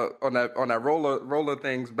that roller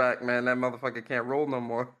things back, man. That motherfucker can't roll no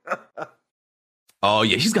more. Oh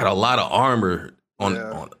yeah, he's got a lot of armor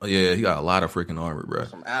he got a lot of freaking armor, bro.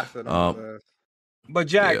 Some acid on this. But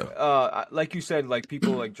Jack, like you said, like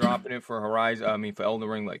people like dropping it for Horizon. I mean, for Elden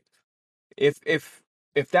Ring. Like, if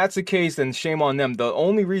that's the case, then shame on them. The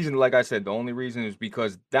only reason, like I said, is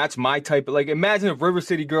because that's my type of, like. Imagine if River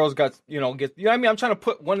City Girls got, you know what I mean? I'm trying to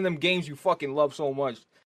put one of them games you fucking love so much.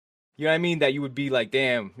 You know what I mean? That you would be like,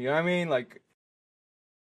 damn. You know what I mean? Like,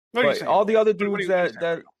 but all the other dudes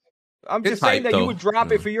that I'm just saying that you would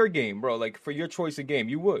drop it for your game, bro. Like for your choice of game,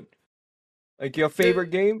 you would. Like your favorite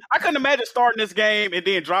game? I couldn't imagine starting this game and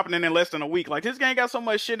then dropping it in less than a week. Like this game got so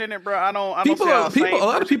much shit in it, bro. A lot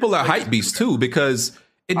of people are hype beasts too because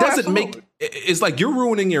it doesn't make. It's like you're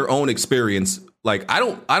ruining your own experience. Like I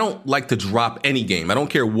don't like to drop any game. I don't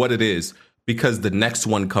care what it is because the next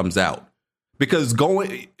one comes out. Because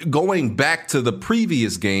going back to the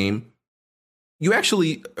previous game, you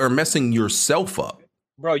actually are messing yourself up.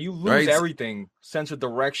 Bro, you lose everything. Sense of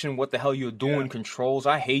direction, what the hell you're doing, controls.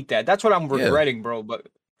 I hate that. That's what I'm regretting, bro. But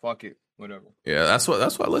fuck it. Whatever. Yeah, that's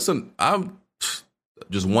why listen, I'm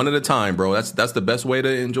just one at a time, bro. That's the best way to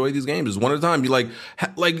enjoy these games. Is one at a time. You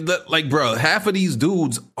like bro, half of these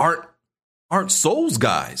dudes aren't Souls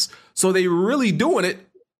guys. So they really doing it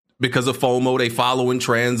because of FOMO. They following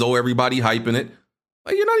trends, everybody hyping it.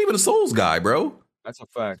 Like you're not even a Souls guy, bro. That's a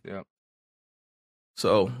fact, yeah.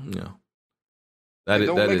 So, yeah. That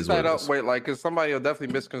is what it is. Wait, like, because somebody will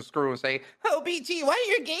definitely misconstrue and say, "Oh, BG, why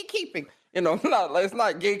are you gatekeeping?" You know, it's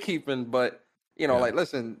not gatekeeping, but you know, like,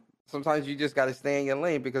 listen, sometimes you just got to stay in your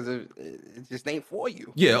lane because it just ain't for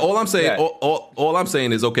you. Yeah, all I'm saying, all I'm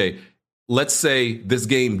saying is, okay, let's say this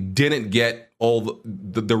game didn't get all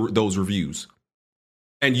those reviews,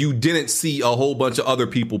 and you didn't see a whole bunch of other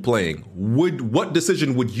people playing. What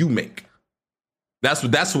decision would you make? That's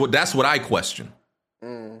what I question.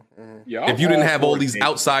 Yeah, if you didn't have all these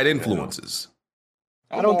outside influences.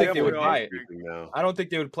 I don't think they would buy it. I don't think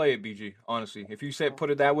they would play it, BG, honestly. If you said put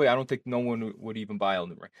it that way, I don't think no one would even buy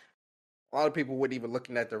Elden Ring. A lot of people wouldn't even look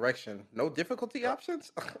in that direction. No difficulty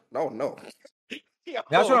options? No.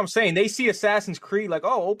 That's what I'm saying. They see Assassin's Creed like,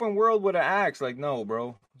 oh, open world with an axe. Like, no,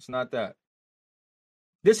 bro. It's not that.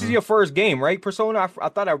 This is your first game, right, Persona? I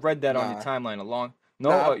thought I read that on your timeline along.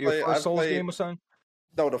 Your first Souls game or something?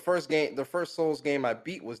 No, the first Souls game I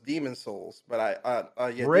beat was Demon Souls, but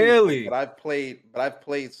really? But I've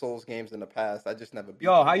played Souls games in the past. I just never beat.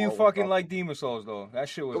 Yo, how you fucking like Demon Souls though? That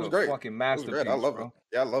shit was great. Fucking masterpiece. I love bro. it.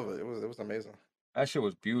 Yeah, I love it. It was amazing. That shit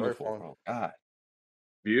was beautiful, bro. God,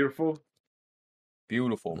 beautiful,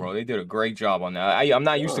 bro. They did a great job on that. I'm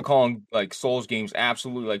not used to calling like Souls games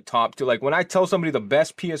absolutely like top tier. Like when I tell somebody the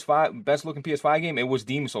best looking PS5 game, it was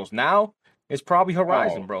Demon Souls. Now it's probably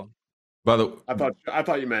Horizon, bro. By the I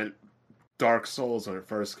thought you meant Dark Souls when it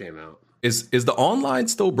first came out. Is the online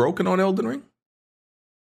still broken on Elden Ring?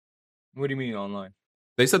 What do you mean online?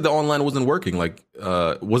 They said the online wasn't working. Like,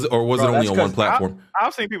 was it only on one platform?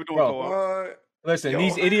 I've seen people doing co-op. Listen,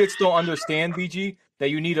 these idiots don't understand, BG,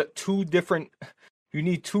 that you need two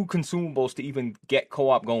consumables to even get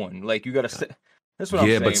co-op going. Like you gotta. That's what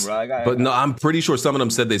I'm saying, bro. But no, I'm pretty sure some of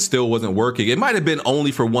them said they still wasn't working. It might have been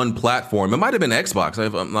only for one platform. It might have been Xbox.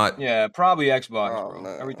 I'm not. Yeah, probably Xbox, bro. No.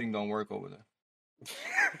 Everything don't work over there.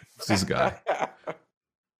 This guy.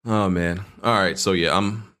 Oh man. All right. So yeah,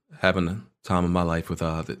 I'm having the time of my life with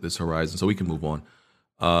this Horizon. So we can move on.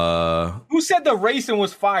 Who said the racing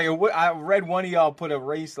was fire? I read one of y'all put a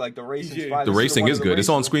race like the racing. The racing is good. It's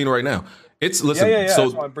on screen right now. It's listen. Yeah. So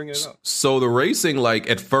that's why I'm bringing it up. So the racing, like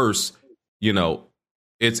at first, you know,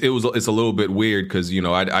 it's a little bit weird because you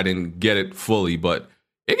know I didn't get it fully, but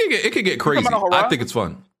it could get crazy. I think it's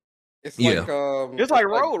fun. It's like it's like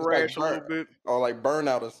Road Rash a little bit, or like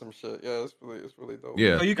Burnout or some shit. Yeah, it's really dope.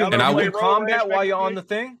 Yeah, so you can play combat while you're on the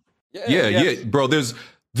thing. Yeah, bro. There's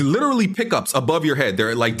literally pickups above your head.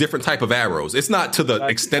 They're like different type of arrows. It's not to the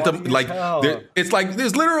extent of like it's like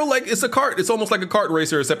there's literal like it's a kart. It's almost like a kart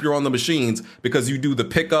racer, except you're on the machines because you do the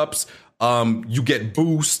pickups. You get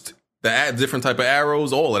boost, the different type of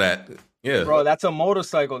arrows, all of that. Yeah, bro, that's a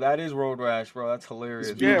motorcycle. That is Road Rash, bro. That's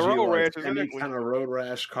hilarious. Yeah, Road Rash is any kind of Road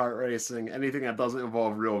Rash, kart racing, anything that doesn't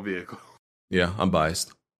involve real vehicle. Yeah, I'm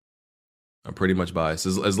biased. I'm pretty much biased.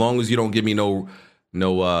 As long as you don't give me no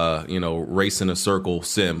race in a circle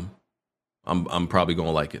sim, I'm probably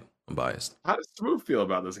gonna like it. I'm biased. How does Smooth feel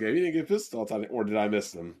about this game? You didn't give his thoughts on it, or did I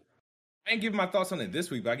miss them? I didn't give my thoughts on it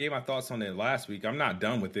this week, but I gave my thoughts on it last week. I'm not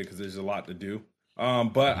done with it because there's a lot to do.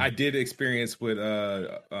 But I did experience with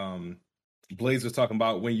Blaze was talking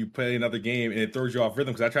about when you play another game and it throws you off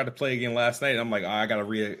rhythm. Because I tried to play again last night, and I'm like, I gotta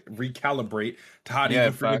recalibrate to how to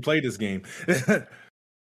even freaking play this game.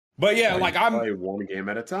 But yeah, like I'm play one game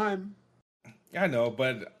at a time. I know,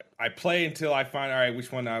 but I play until I find all right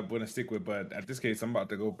which one I want to stick with. But at this case, I'm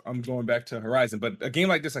going back to Horizon. But a game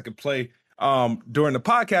like this, I could play during the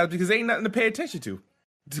podcast because there ain't nothing to pay attention to.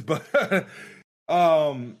 But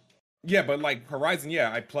yeah, but like Horizon,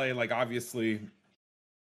 I play like obviously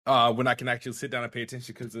when I can actually sit down and pay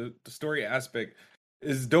attention because the story aspect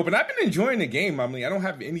is dope, and I've been enjoying the game. I mean, I don't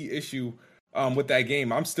have any issue with that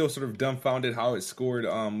game. I'm still sort of dumbfounded how it scored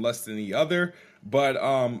less than the other, but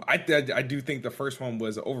I do think the first one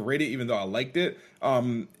was overrated, even though I liked it.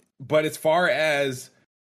 But as far as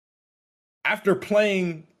after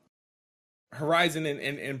playing Horizon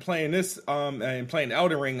and playing this and playing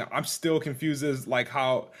Elden Ring, I'm still confused as like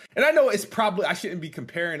how, and I know it's probably I shouldn't be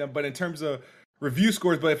comparing them, but in terms of review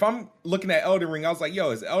scores, but if I'm looking at Elden Ring, I was like, yo,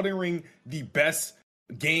 is Elden Ring the best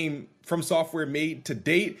game from software made to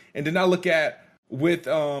date? And then I look at with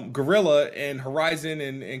Guerrilla and Horizon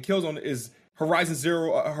and Killzone, is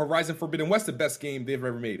Horizon Forbidden West the best game they've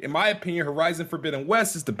ever made? In my opinion, Horizon Forbidden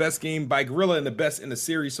West is the best game by Guerrilla and the best in the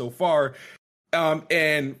series so far.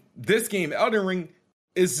 And this game, Elden Ring,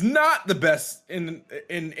 is not the best in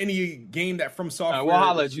any game that From Software we'll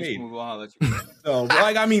holler at made. We'll holler at you. So,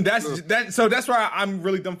 like, I mean, that's why I'm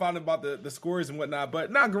really dumbfounded about the scores and whatnot.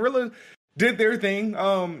 But nah, Guerrilla did their thing.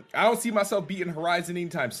 I don't see myself beating Horizon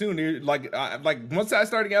anytime soon. Like once I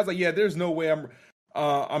started, I was like, yeah, there's no way I'm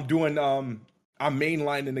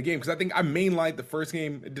mainlining the game, because I think I mainlined the first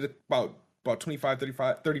game. It did about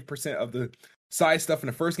 30% of the side stuff in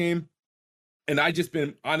the first game, and I just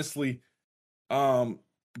been honestly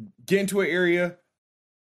getting to an area,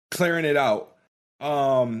 clearing it out,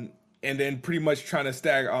 and then pretty much trying to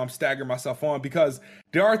stagger myself on, because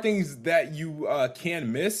there are things that you can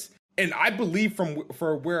miss. And I believe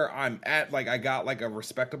for where I'm at, like I got like a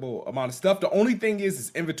respectable amount of stuff. The only thing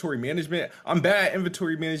is inventory management. I'm bad at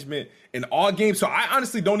inventory management in all games, so I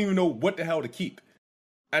honestly don't even know what the hell to keep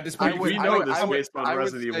at this point.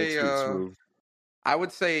 I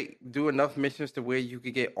would say do enough missions to where you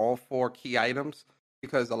could get all 4 key items,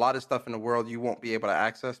 because a lot of stuff in the world you won't be able to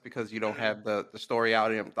access because you don't have the story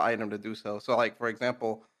item to do so. So, like for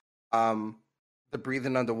example, the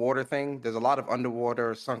breathing underwater thing. There's a lot of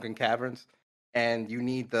underwater sunken caverns, and you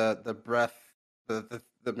need the breath, the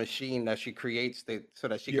the machine that she creates so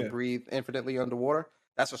that she can breathe infinitely underwater.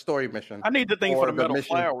 That's a story mission. I need the thing for the Metal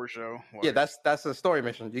Flower show. Like, yeah, that's a story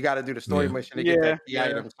mission. You got to do the story mission to get that key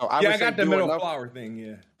item. So I got the Metal Flower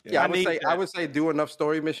thing. I would say do enough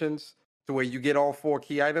story missions to where you get all 4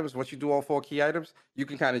 key items. Once you do all 4 key items, you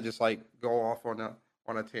can kind of just like go off on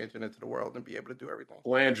a tangent into the world and be able to do everything.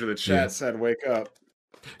 Landry, the chat said, "Wake up."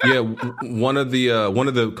 Yeah, one of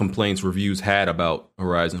the complaints reviews had about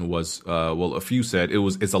Horizon was, a few said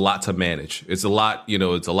it's a lot to manage. It's a lot,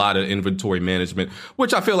 it's a lot of inventory management,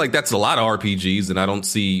 which I feel like that's a lot of RPGs, and I don't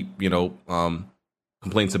see,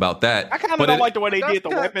 complaints about that. I kind of don't like the way they did the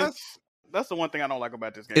weapons. That's the one thing I don't like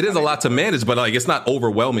about this game. It is a lot to manage, but like it's not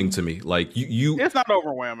overwhelming to me. Like it's not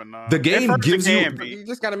overwhelming. No. The game gives you. You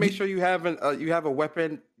just got to make sure you have a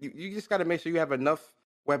weapon. You just got to make sure you have enough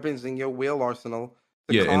weapons in your wheel arsenal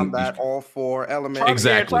to combat all 4 elements.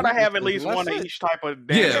 Exactly. Try to have at least one of each type of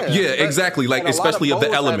damage. Yeah, exactly. Like especially of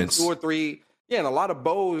the elements. 2 or 3. Yeah, and a lot of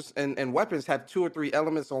bows and weapons have 2 or 3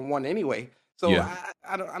 elements on one anyway. So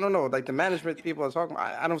I don't know. Like the management people are talking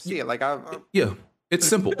about, I don't see it. Like it's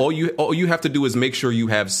simple. All you have to do is make sure you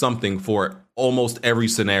have something for almost every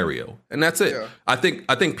scenario, and that's it. Yeah. I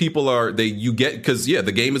think people because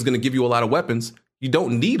the game is going to give you a lot of weapons. You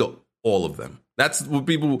don't need all of them. That's what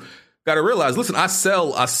people got to realize. Listen, I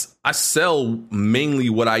sell mainly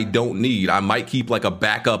what I don't need. I might keep like a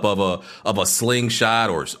backup of a slingshot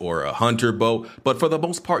or a hunter bow, but for the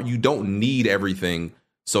most part, you don't need everything.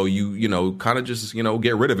 So you kind of just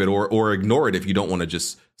get rid of it or ignore it if you don't want to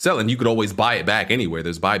just sell it. And you could always buy it back anywhere.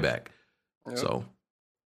 There's buyback. Yep. So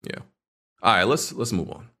yeah. All right, let's move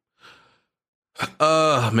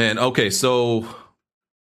on. Man. Okay, so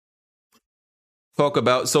talk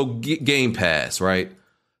about Game Pass, right?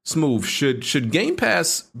 Smooth. Should Game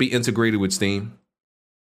Pass be integrated with Steam?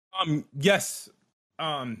 Yes.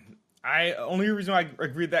 Only reason why I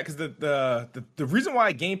agree with that because the reason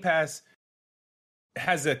why Game Pass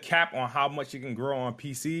has a cap on how much you can grow on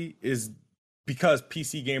PC is because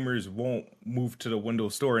PC gamers won't move to the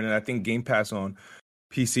Windows Store, and I think Game Pass on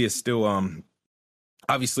PC is still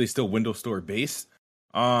obviously still Windows Store based.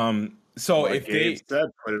 So if they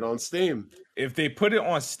put it on Steam, if they put it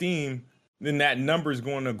on Steam, then that number is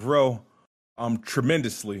going to grow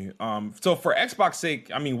tremendously. So for Xbox sake,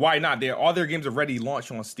 I mean, why not? All their games are already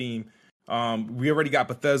launched on Steam. We already got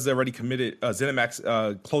Bethesda already committed,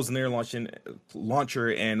 ZeniMax closing their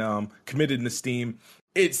launcher and committed into Steam.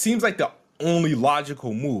 It seems like the only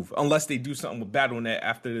logical move, unless they do something with Battle.net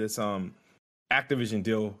after this Activision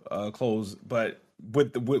deal closed. But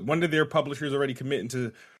with one of their publishers already committing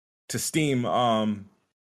to Steam, I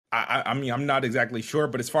mean, I'm not exactly sure.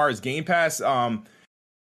 But as far as Game Pass, I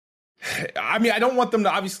mean, I don't want them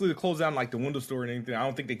to obviously close down like the Windows Store and anything. I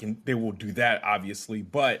don't think they will do that, obviously,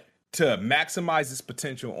 but to maximize its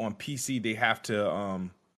potential on PC,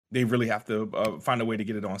 they really have to find a way to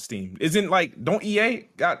get it on Steam. Don't EA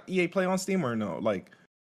got EA Play on Steam or no? Like,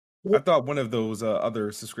 I thought one of those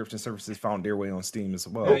other subscription services found their way on Steam as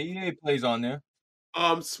well. Yeah, EA Play's on there.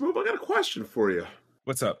 Smooth, I got a question for you.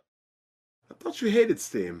 What's up? I thought you hated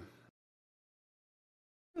Steam.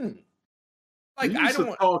 Like, I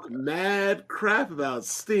don't talk mad crap about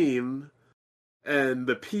Steam and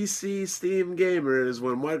the PC Steam gamers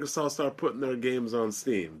when Microsoft started putting their games on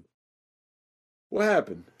Steam. What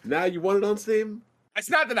happened? Now you want it on Steam? It's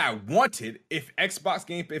not that I want it. If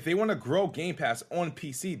they want to grow Game Pass on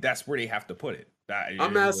PC, that's where they have to put it.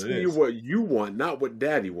 I'm asking you what you want, not what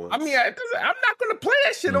Daddy wants. I mean, I'm not going to play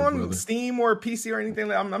that shit on Steam or PC or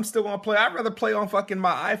anything. I'm still going to play. I'd rather play on fucking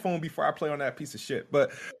my iPhone before I play on that piece of shit.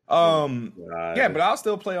 But yeah, but I'll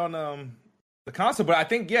still play on the console. But I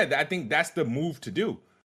think that's the move to do.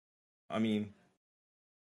 I mean,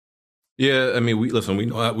 yeah, I mean, we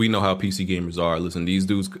know how PC gamers are. Listen, these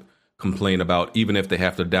dudes complain about even if they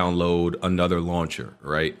have to download another launcher,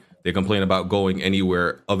 right? They complain about going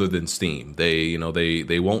anywhere other than Steam. They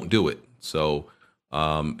won't do it. So,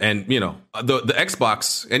 and the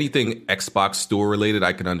Xbox, anything Xbox Store related,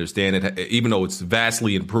 I can understand it, even though it's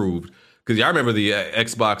vastly improved. Because I remember the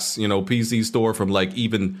Xbox, PC Store from like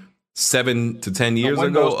even 7 to 10 years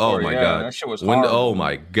ago. Store, oh my god, that shit was horrible. Oh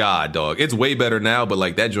my god, dog. It's way better now, but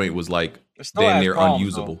like that joint was like damn near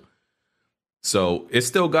unusable. Though. So it's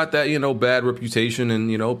still got that, bad reputation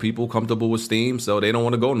and, people comfortable with Steam, so they don't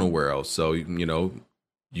want to go nowhere else. So,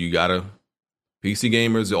 you gotta, PC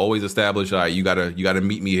gamers always establish, all right, you gotta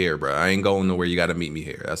meet me here, bro. I ain't going nowhere. You gotta meet me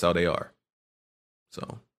here. That's how they are.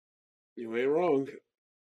 So. You ain't wrong.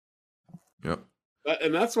 Yep.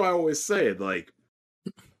 And that's why I always say, like,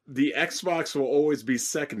 the Xbox will always be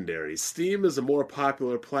secondary. Steam is a more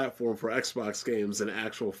popular platform for Xbox games than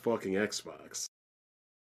actual fucking Xbox.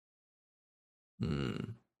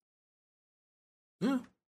 Yeah.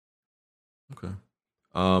 Okay.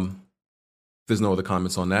 If there's no other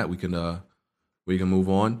comments on that, we can move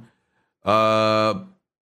on.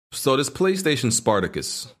 So this PlayStation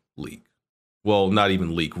Spartacus leak. Well, not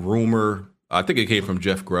even leak, rumor. I think it came from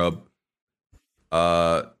Jeff Grubb.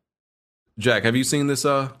 Jack, have you seen this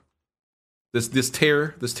this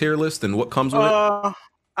tier list and what comes with it?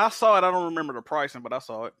 I saw it. I don't remember the pricing, but I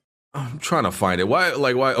saw it. I'm trying to find it. Why?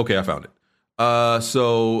 Okay, I found it.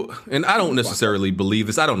 So, and I don't necessarily believe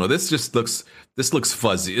this. I don't know. This looks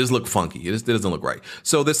fuzzy. This looks funky. It doesn't look right.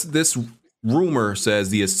 So this rumor says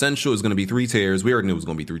the Essential is going to be 3 tiers. We already knew it was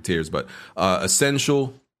going to be 3 tiers, but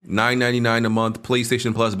Essential, $9.99 a month,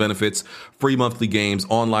 PlayStation Plus benefits, free monthly games,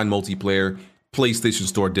 online multiplayer, PlayStation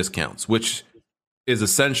Store discounts, which is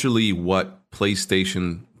essentially what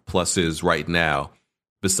PlayStation Plus is right now,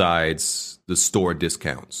 besides the store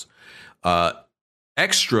discounts.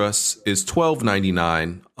 Extras is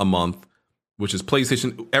 $12.99 a month, which is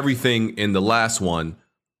PlayStation, everything in the last one,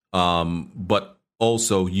 but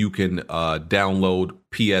also you can download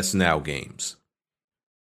PS Now games.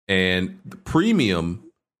 And the premium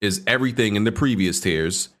is everything in the previous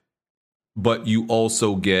tiers, but you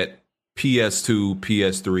also get PS2,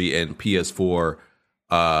 PS3, and PS4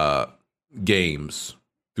 games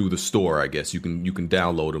through the store. I guess you can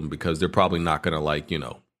download them because they're probably not going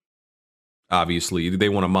to obviously they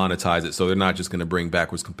want to monetize it, so they're not just going to bring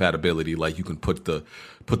backwards compatibility. Like you can put the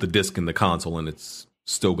disc in the console and it's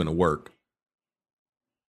still going to work.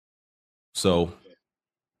 So,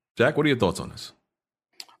 Jack, what are your thoughts on this?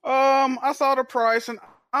 I saw the price and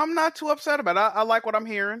I'm not too upset about it. I like what I'm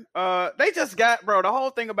hearing. They just got, bro, the whole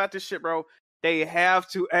thing about this shit, bro, they have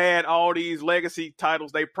to add all these legacy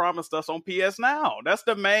titles they promised us on PS Now. That's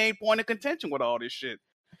the main point of contention with all this shit.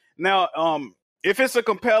 Now, if it's a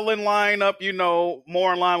compelling lineup,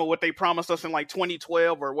 more in line with what they promised us in like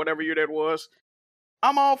 2012 or whatever year that was,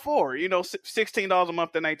 I'm all for it. $16 a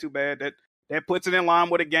month, that ain't too bad. That puts it in line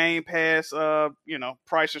with a Game Pass,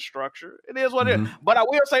 price and structure. It is what it is. But I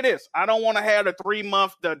will say this. I don't want to have the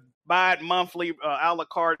 3-month, the buy it monthly a la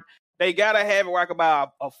carte. They got to have it where I can buy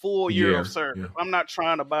a full year of service. Yeah. I'm not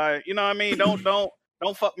trying to buy it. You know what I mean?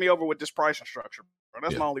 Don't fuck me over with this pricing structure, bro.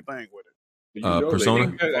 That's my only thing with it.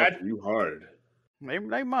 Persona? You hard. Maybe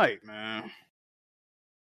they might, man.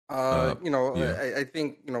 I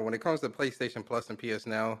think, when it comes to PlayStation Plus and PS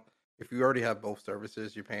Now, if you already have both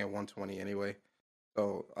services, you're paying $120 anyway.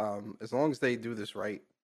 So as long as they do this right,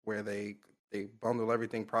 where they bundle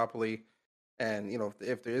everything properly, and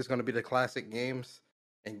if there is going to be the classic games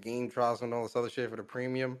and game trials and all this other shit for the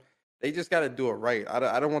premium, they just got to do it right.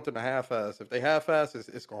 I don't want them to half-ass. If they half-ass,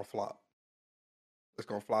 it's going to flop. It's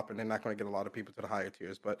going to flop, and they're not going to get a lot of people to the higher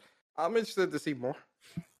tiers. But I'm interested to see more.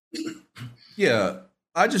 Yeah.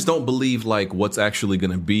 I just don't believe what's actually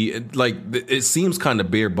going to be it seems kind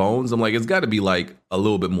of bare bones. I'm like, it's got to be a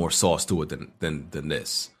little bit more sauce to it than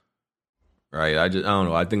this, right? I don't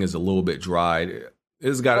know. I think it's a little bit dry.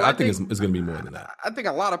 I think it's going to be more than that. I think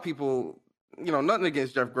a lot of people, nothing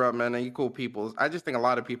against Jeff Grubb, man, and you cool people. I just think a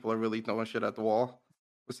lot of people are really throwing shit at the wall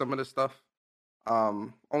with some of this stuff.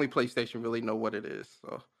 Only PlayStation really know what it is.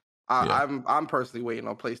 So I'm personally waiting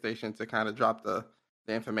on PlayStation to kind of drop the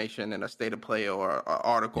information in a state of play or an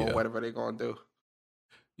article or whatever they're going to do.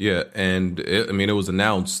 Yeah, and it was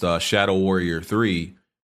announced Shadow Warrior 3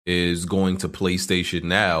 is going to PlayStation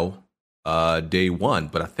Now day one,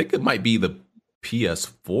 but I think it might be the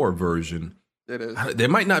PS4 version. It is. There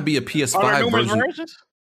might not be a PS5 version.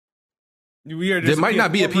 There might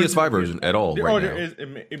not be a PS5 version at all right now.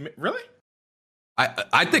 Really?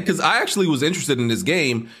 I think because I actually was interested in this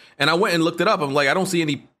game and I went and looked it up. I'm like, I don't see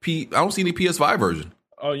any PS5 version.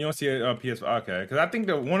 Oh, you don't see a PS5? Okay, because I think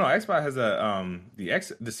the one on Xbox has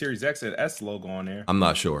the Series X and S logo on there. I'm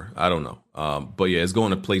not sure. I don't know. But yeah, it's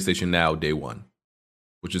going to PlayStation Now day one,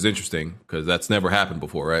 which is interesting because that's never happened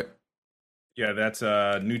before, right? Yeah, that's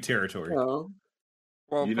new territory. Well,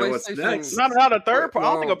 what's next? Not a third party.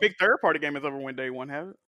 I don't think a big third party game has ever went day one, has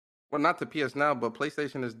it? Well, not to PS Now, but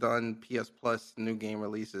PlayStation has done PS Plus new game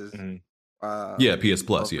releases. Mm-hmm. PS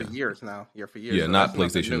Plus, for years now. For years. Yeah, so not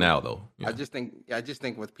PlayStation Now though. Yeah. I just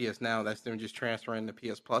think with PS Now, that's them just transferring the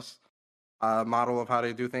PS Plus model of how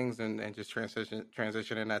they do things and just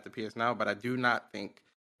transitioning that to PS Now. But I do not think,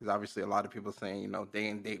 because obviously a lot of people saying day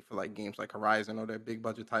and date for games like Horizon or their big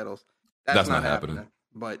budget titles. That's not happening.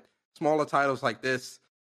 But smaller titles like this,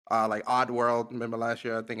 like Oddworld. Remember last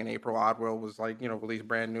year, I think in April, Oddworld was released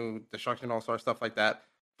brand new, Destruction All-Star, stuff like that.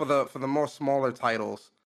 For the more smaller titles,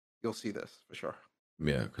 you'll see this for sure.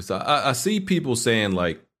 Yeah, because I see people saying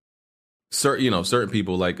certain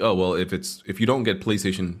people oh well, if you don't get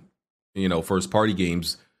PlayStation first party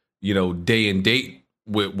games, day and date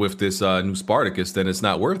with this new Spartacus, then it's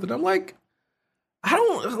not worth it. I'm like, I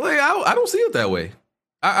don't see it that way.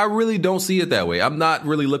 I really don't see it that way. I'm not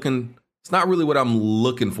really looking. It's not really what I'm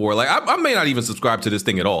looking for. Like I may not even subscribe to this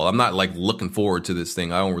thing at all. I'm not like looking forward to this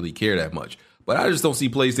thing. I don't really care that much. But I just don't see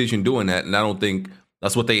PlayStation doing that, and I don't think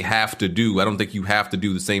that's what they have to do. I don't think you have to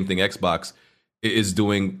do the same thing Xbox is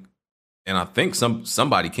doing. And I think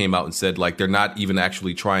somebody came out and said like they're not even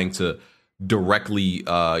actually trying to directly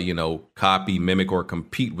copy, mimic, or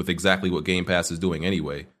compete with exactly what Game Pass is doing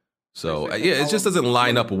anyway. So it just doesn't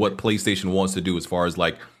line up with what PlayStation wants to do as far as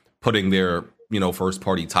like putting their first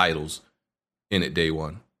party titles in it day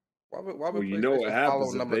one. Why would you know what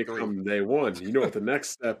happens if they come day one? You know what the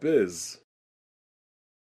next step is?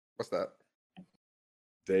 What's that?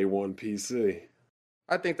 Day one PC.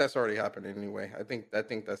 I think that's already happening anyway. I think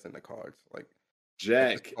that's in the cards. Like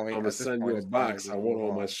Jack, I'm gonna send you a box. I want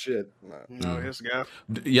all my shit. No, this guy.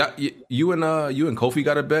 Yeah, you and Kofi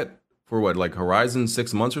got a bet for what, like Horizon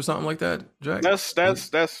 6 months or something like that, Jack? That's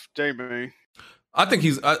J-Main. I think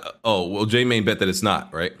he's. J-Main bet that it's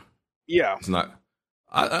not, right? Yeah, it's not.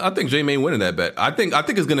 I think J-Main winning that bet. I think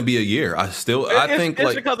it's going to be a year. It's because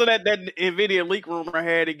of that Nvidia leak rumor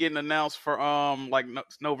had it getting announced for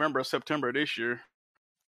November, September this year.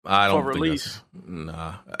 I don't think release.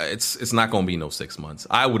 It's not going to be no 6 months.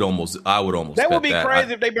 I would almost. That would be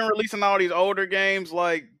crazy if they've been releasing all these older games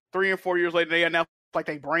like 3 and 4 years later. They announced like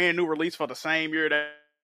a brand new release for the same year.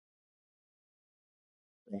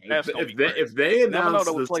 If they announce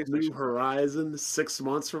this new Horizon 6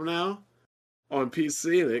 months from now on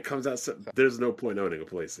PC and it comes out, there's no point owning a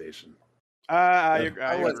PlayStation. I agree.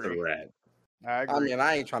 I agree. I mean,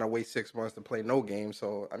 I ain't trying to wait 6 months to play no game.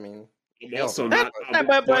 So I mean. Also but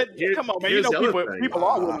come on, man. People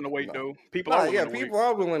are willing to wait, though. People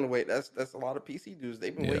are willing to wait. That's a lot of PC dudes.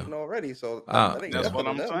 They've been waiting already. So I think that's what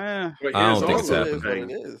I'm saying. I don't think it's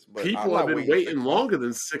happening. People have been waiting longer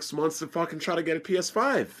than 6 months to fucking try to get a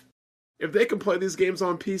PS5. If they can play these games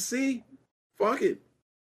on PC, fuck it.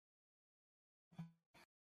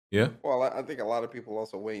 Yeah. Well, I think a lot of people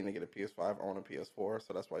also waiting to get a PS5 on a PS4,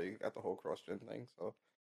 so that's why you got the whole cross-gen thing. So.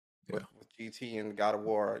 With GT and God of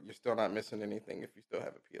War, you're still not missing anything if you still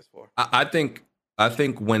have a PS4. I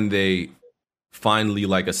think when they finally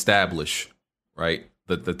like establish right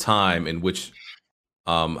the time in which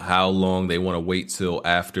how long they want to wait till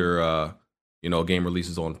after a game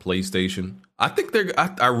releases on PlayStation,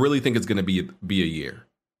 I really think it's going to be a year.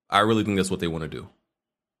 I really think that's what they want to do.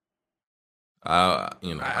 I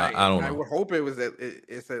don't know. I would hope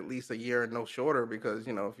it's at least a year and no shorter because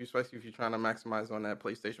especially if you're trying to maximize on that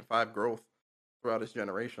PlayStation 5 growth throughout this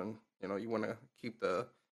generation, you want to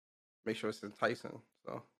make sure it's enticing.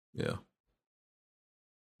 So yeah,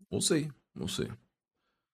 we'll see.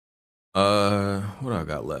 What I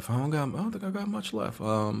got left? I don't think I got much left.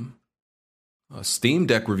 Steam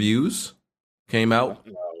Deck reviews came out.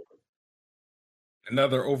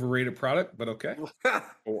 Another overrated product, but okay.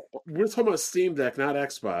 We're talking about Steam Deck, not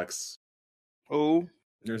Xbox. Oh,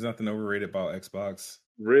 there's nothing overrated about Xbox.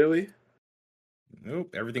 Really?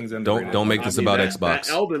 Nope. Everything's underrated. Don't make this about Xbox.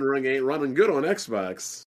 That Elden Ring ain't running good on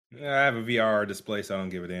Xbox. I have a VR display, so I don't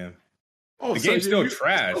give a damn. Oh, the game's still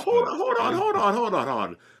trash. Hold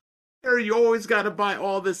on. You always got to buy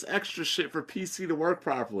all this extra shit for PC to work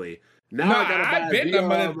properly. Now I gotta buy a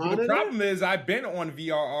VR monitor? The problem is I've been on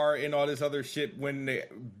VRR and all this other shit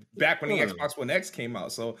back when the Xbox One X came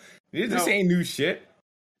out. So this ain't new shit.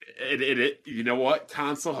 You know what?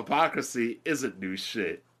 Console hypocrisy isn't new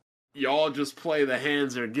shit. Y'all just play the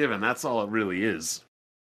hands they're given. That's all it really is.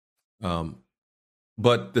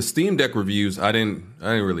 But the Steam Deck reviews, I didn't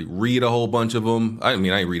really read a whole bunch of them. I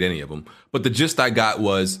didn't read any of them. But the gist I got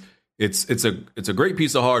was it's a great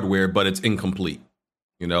piece of hardware, but it's incomplete.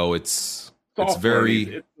 It's very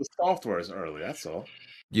the software is early. That's all.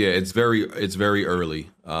 Yeah, it's very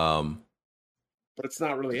early. But it's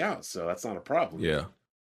not really out, so that's not a problem. Yeah.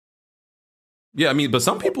 I mean, but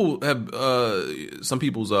some people have some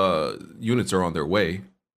people's units are on their way.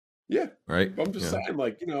 Yeah. Right. But I'm just saying,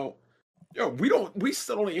 we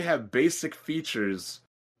still don't even have basic features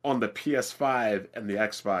on the PS5 and the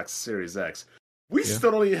Xbox Series X. We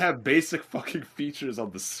still don't even have basic fucking features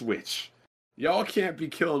on the Switch. Y'all can't be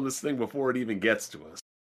killing this thing before it even gets to us.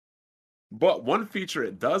 But one feature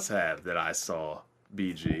it does have that I saw,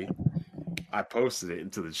 BG, I posted it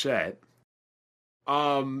into the chat.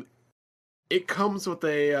 It comes with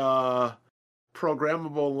a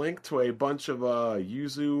programmable link to a bunch of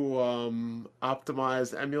Yuzu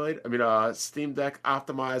optimized emulator. Steam Deck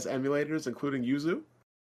optimized emulators, including Yuzu.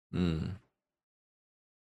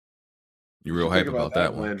 You real hype about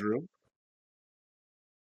that one, Andrew?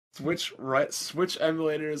 Switch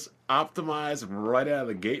emulators optimized right out of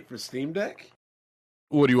the gate for Steam Deck?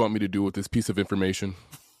 What do you want me to do with this piece of information?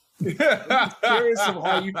 I'm curious of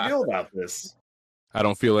how you feel about this. I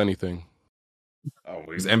don't feel anything. Oh,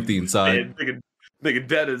 it's empty inside. Nigga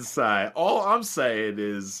dead inside. All I'm saying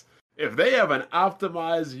is, if they have an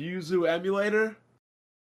optimized Yuzu emulator,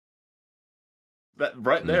 that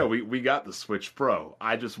right there, we got the Switch Pro.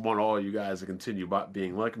 I just want all you guys to continue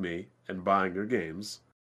being like me and buying your games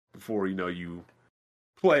before you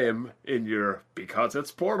play them in your, because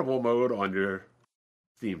it's portable mode on your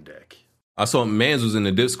Steam Deck. I saw Mans was in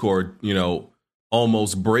the Discord,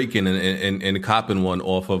 almost breaking and copping one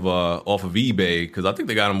off of eBay, because I think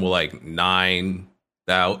they got them with like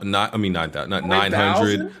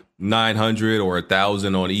 900 or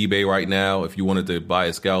 1,000 on eBay right now. If you wanted to buy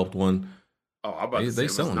a scalped one, I'm about to say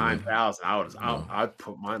it was 9,000. I'd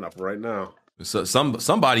put mine up right now. So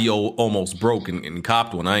somebody almost broke and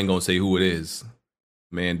copped one. I ain't gonna say who it is.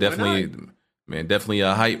 Man, definitely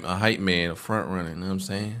a hype man, a front runner. You know what I'm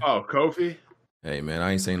saying? Oh, Kofi. Hey man,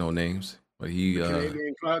 I ain't saying no names, but he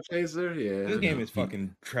Canadian Cloud Chaser. Yeah, this game is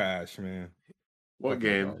fucking trash, man. What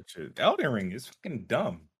game? Elden Ring is fucking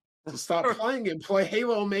dumb. So stop playing it. Play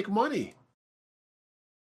Halo and make money.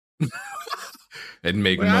 And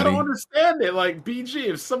make money. I don't understand it. Like BG,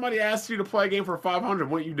 if somebody asked you to play a game for 500,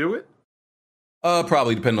 wouldn't you do it?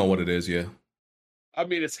 Probably depending on what it is. Yeah. I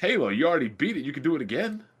mean, it's Halo. You already beat it. You could do it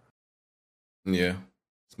again. Yeah,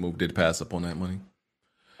 Smooth did pass up on that money.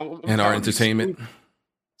 And our entertainment.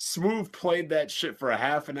 Smooth played that shit for a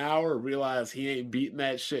half an hour, realized he ain't beating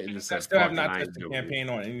that shit, and just said, "I have not tested the campaign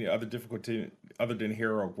on any other difficulty other than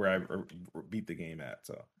Hero, where I beat the game at."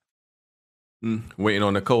 So, waiting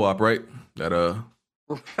on the co-op, right? That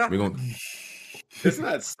we gonna. Isn't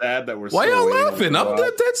that sad that we're? Why y'all laughing? I'm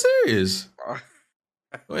dead serious.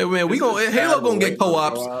 Wait, man, Halo gonna get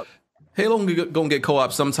co-ops. Halo gonna get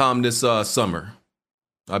co-op sometime this summer.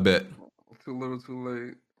 I bet. Too little, too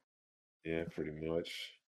late. Yeah, pretty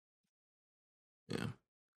much. Yeah.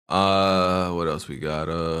 What else we got?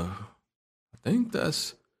 I think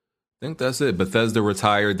that's it. Bethesda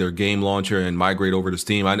retired their game launcher and migrate over to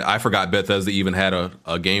Steam. I forgot Bethesda even had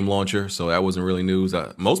a game launcher, so that wasn't really news.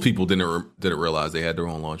 Most people didn't realize they had their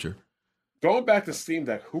own launcher. Going back to Steam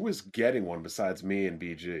Deck, who is getting one besides me and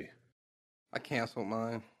BG? I canceled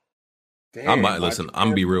mine. Damn, I'm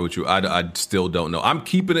gonna be real with you. I still don't know. I'm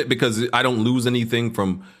keeping it because I don't lose anything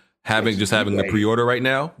from having the pre-order right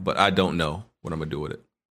now, but I don't know what I'm gonna do with it.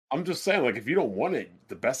 I'm just saying, like, if you don't want it,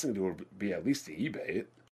 the best thing to do would be at least to eBay it.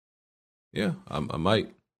 Yeah, I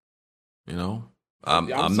might.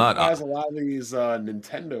 I'm not. A lot of these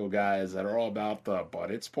Nintendo guys that are all about but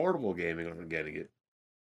it's portable gaming are getting it.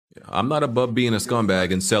 Yeah, I'm not above being a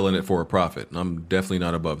scumbag and selling it for a profit. I'm definitely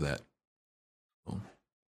not above that.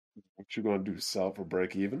 What you gonna do? Sell for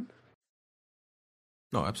break even?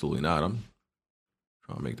 No, absolutely not. I'm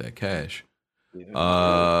trying to make that cash.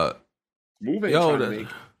 Yeah, Smooth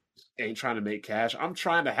ain't trying to make cash. I'm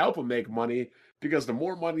trying to help him make money because the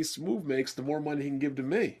more money Smooth makes, the more money he can give to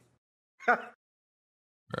me.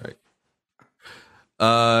 Right.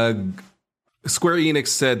 Square Enix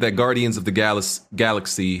said that Guardians of the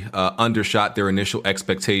Galaxy undershot their initial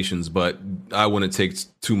expectations, but I wouldn't take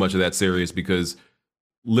too much of that serious because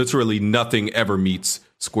literally nothing ever meets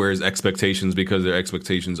Square's expectations because their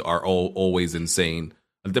expectations are always insane.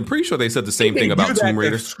 I'm pretty sure they said the same thing about Tomb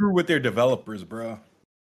Raider. Screw with their developers, bro.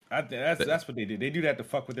 That's what they do. They do that to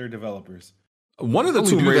fuck with their developers. One of the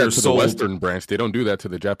Tomb Raiders sold the Western branch. They don't do that to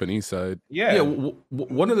the Japanese side. Yeah.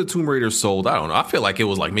 One of the Tomb Raiders sold. I don't know. I feel like it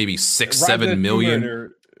was like maybe 6-7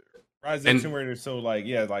 million. Rise of the Tomb Raider sold I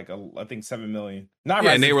think 7 million. Not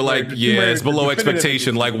and they were like, it's below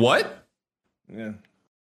expectation. Like what? Yeah.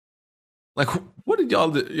 Like what did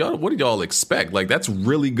y'all expect? Like that's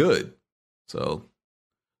really good. So,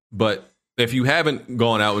 but if you haven't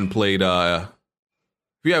gone out and played, Guardians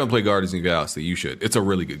of the Galaxy, you should. It's a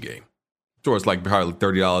really good game. Sure, it's like probably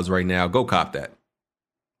 $30 right now. Go cop that.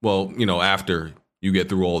 Well, after you get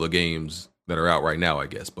through all the games that are out right now, I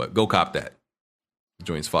guess. But go cop that. The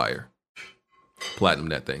joint's fire. Platinum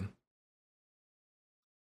that thing.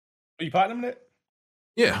 Are you platinum it?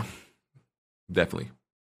 Yeah, definitely.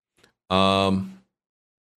 I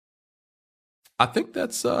think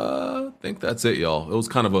that's it, y'all. It was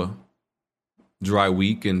kind of a dry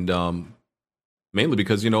week, and mainly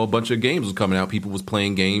because a bunch of games was coming out. People was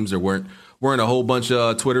playing games. There weren't a whole bunch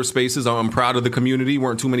of Twitter Spaces. I'm proud of the community.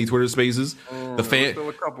 Weren't too many Twitter Spaces. The fan, still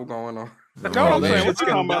a couple going on. That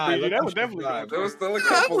was definitely. There was still a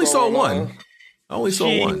couple. I only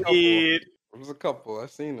saw one. It was a couple.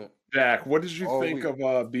 I've seen it. Jack, what did you think of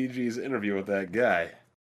BG's interview with that guy?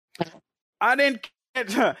 I didn't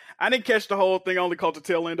catch the whole thing. I only caught the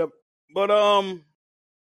tail end of it. But I'm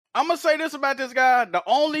gonna say this about this guy. The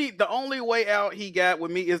only way out he got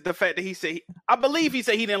with me is the fact that he said I believe he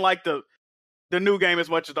said he didn't like the new game as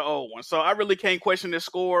much as the old one. So I really can't question this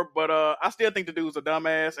score, but I still think the dude's a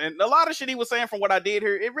dumbass. And a lot of shit he was saying from what I did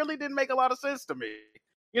here, it really didn't make a lot of sense to me.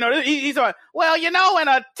 He's like, well, in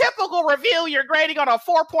a typical review, you're grading on a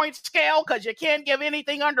 4-point scale because you can't give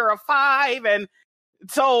anything under a 5. And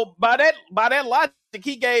so by that logic,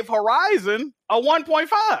 he gave Horizon a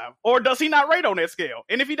 1.5. Or does he not rate on that scale?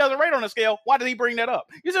 And if he doesn't rate on the scale, why did he bring that up?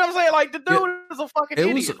 You see what I'm saying? Like, the dude is a fucking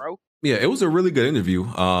idiot, bro. Yeah, it was a really good interview.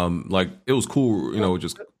 It was cool,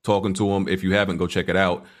 just talking to him. If you haven't, go check it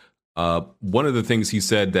out. One of the things he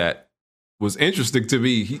said that was interesting to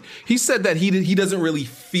me, he said that he doesn't really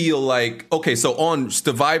feel like, okay, so on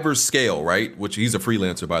Survivor's scale, right, which he's a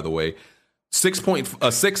freelancer, by the way, 6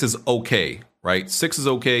 is okay, right? 6 is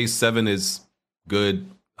okay, 7 is good,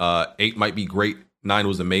 8 might be great, 9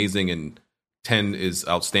 was amazing, and 10 is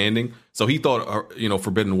outstanding. So he thought,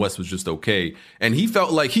 Forbidden West was just okay. And he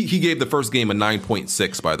felt like he gave the first game a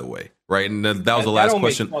 9.6, by the way, right? And that was the last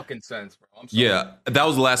question. That don't make fucking sense, bro. I'm sorry. Yeah, that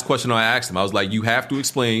was the last question I asked him. I was like, you have to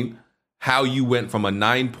explain how you went from a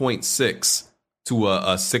 9.6 to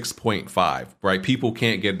a 6.5, right? People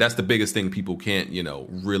can't get, that's the biggest thing people can't,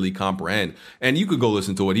 really comprehend. And you could go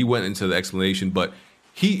listen to it. He went into the explanation, but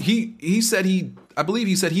he said I believe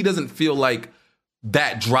he said he doesn't feel like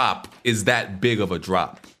that drop is that big of a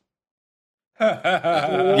drop. What?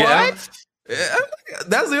 Yeah.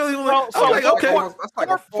 That's the only one. So like, okay. That's like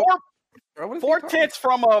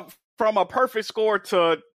 4/10 from a perfect score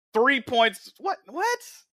to 3 points. What?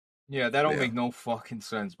 Yeah, that don't make no fucking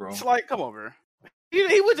sense, bro. It's like, come over.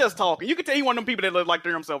 He was just talking. You could tell he one of them people that like to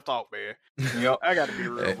hear himself talk, man. Yep. I got to be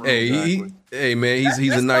real. Hey, man,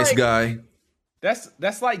 he's a nice guy.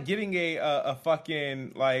 That's like getting a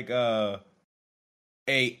fucking like a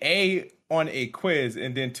on a quiz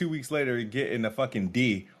and then 2 weeks later getting a fucking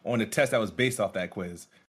D on a test that was based off that quiz.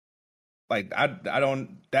 Like I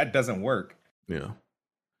don't, that doesn't work. Yeah.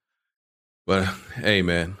 But hey,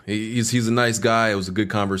 man, he's a nice guy. It was a good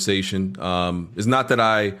conversation. It's not that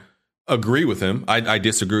I agree with him. I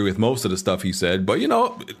disagree with most of the stuff he said, but it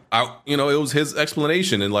was his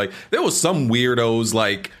explanation. And like, there was some weirdos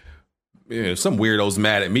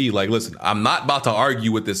mad at me. Like, listen, I'm not about to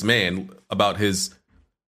argue with this man about his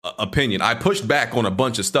opinion. I pushed back on a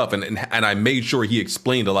bunch of stuff and I made sure he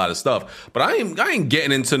explained a lot of stuff. But I ain't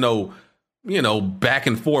getting into no, back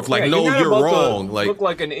and forth. Like, you're wrong. Like, look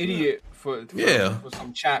like an idiot. For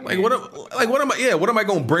some chat. Like what am I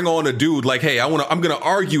gonna bring on a dude? Like, hey, I'm gonna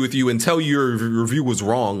argue with you and tell you your review was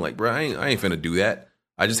wrong. Like, bro, I ain't finna do that.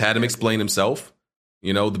 I just had him explain himself,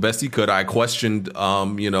 the best he could. I questioned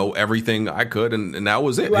everything I could, and that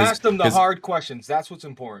was it. You asked him the hard questions. That's what's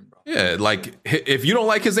important, bro. Yeah, like if you don't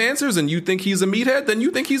like his answers and you think he's a meathead, then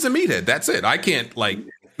you think he's a meathead. That's it. I can't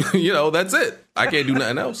that's it. I can't do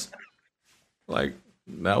nothing else. Like,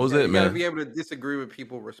 that was it, man. You gotta be able to disagree with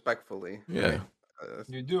people respectfully. Yeah.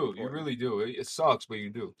 You do. You really do. It sucks, but you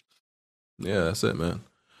do. Yeah, that's it, man.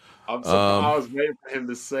 I was waiting for him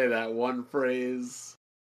to say that one phrase.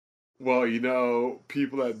 Well,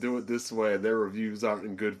 people that do it this way, their reviews aren't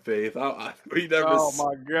in good faith. My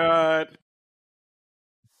God.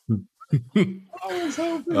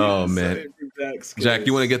 Oh, man. Jack,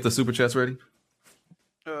 you want to get the super chats ready?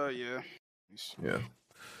 Yeah. Yeah.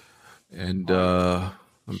 And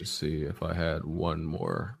let me see if I had one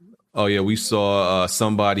more. Oh yeah, we saw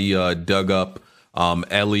somebody dug up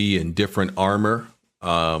Ellie in different armor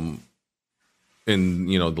in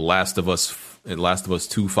the Last of Us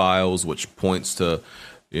 2 files, which points to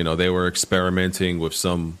they were experimenting with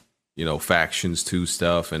some Factions 2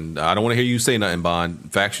 stuff. And I don't want to hear you say nothing,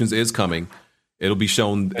 Bond. Factions is coming. It'll be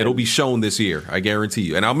shown. It'll be shown this year. I guarantee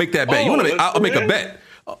you. And I'll make that bet. I'll make a bet.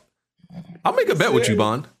 I'll make a bet with you,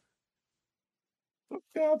 Bond.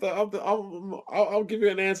 I'll give you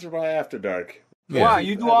an answer by after dark. Yeah. Wow,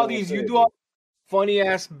 you do all funny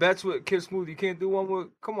ass bets with Kid Smooth. You can't do one with.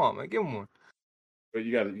 Come on, man, give him one. But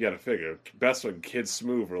you got to figure best with Kid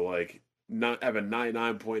Smooth are like not have a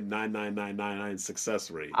 99.99999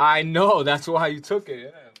 success rate. I know that's why you took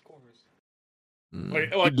it. Yeah, of course.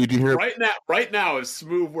 Like did you hear right now, if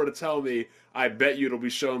Smooth were to tell me, I bet you it'll be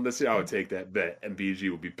shown this year, I would take that bet, and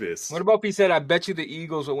BG would be pissed. What about if he said, I bet you the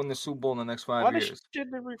Eagles will win the Super Bowl in the next 5 years? Why does shit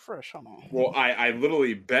refresh? Hold on. Well, I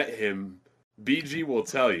literally bet him. BG will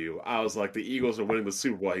tell you. I was like, the Eagles are winning the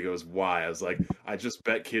Super Bowl. He goes, why? I was like, I just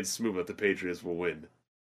bet Kid Smooth that the Patriots will win.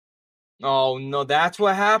 Oh, no, that's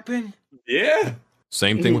what happened? Yeah.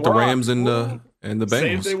 Same thing with the Rams and and the Bengals.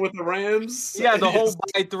 Same thing with the Rams. Yeah, the whole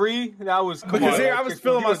by 3. That was because I was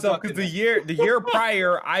feeling myself because the year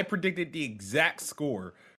prior I predicted the exact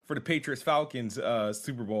score for the Patriots Falcons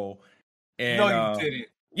Super Bowl. And, no, you didn't.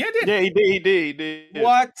 Yeah, I did. Yeah, he did.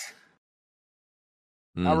 What?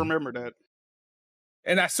 I remember that.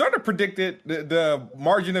 And I sort of predicted the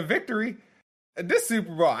margin of victory at this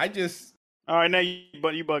Super Bowl. All right, now you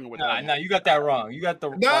bugging with that. Nah, you got that wrong. You got the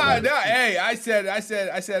Hey, I said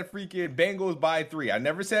freaking Bengals by 3. I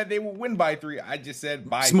never said they will win by 3. I just said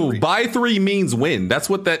by 3. Smooth. By 3 means win. That's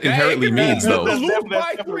what that inherently means, though. Lose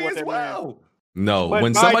by 3 as well. No, but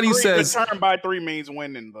when somebody says return by 3 means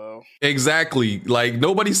winning, though. Exactly. Like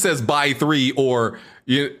nobody says by 3 or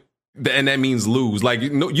and that means lose. Like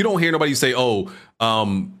you don't hear nobody say, the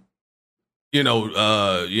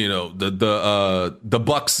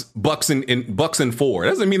Bucks in 4. That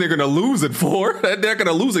doesn't mean they're gonna lose at 4. They're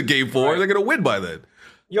gonna lose at game 4. Right. They're gonna win by then.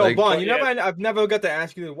 Yo, Bond, I've never got to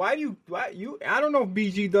ask you this. Why you I don't know if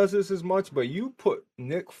BG does this as much, but you put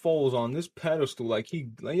Nick Foles on this pedestal like he's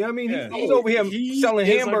over here selling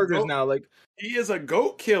hamburgers now. Like he is a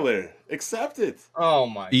goat killer. Accept it. Oh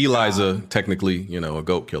my Eli's God. technically, a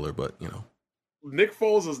goat killer, but Nick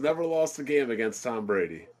Foles has never lost a game against Tom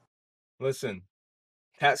Brady. Listen.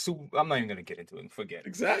 I'm not even gonna get into it. Forget it.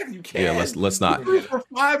 Exactly. You can't. Yeah, let's not. He threw for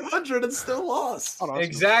 500 and still lost.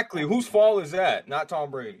 Exactly. Whose fault is that? Not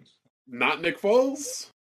Tom Brady's. Not Nick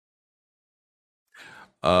Foles.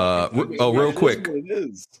 Real quick,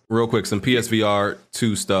 some PSVR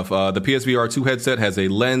 2 stuff. The PSVR 2 headset has a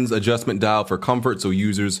lens adjustment dial for comfort, so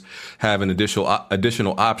users have an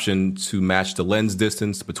additional option to match the lens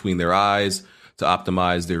distance between their eyes to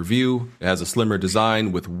optimize their view. It has a slimmer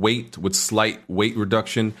design with slight weight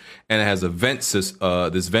reduction, and it has a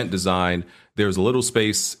this vent design. There's a little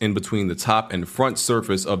space in between the top and front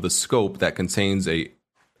surface of the scope that contains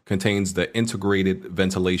the integrated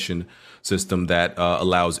ventilation system that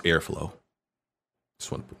allows airflow.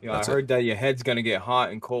 I heard that your head's gonna get hot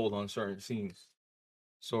and cold on certain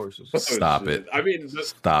sources. Stop it. I mean,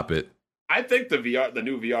 stop it. I think the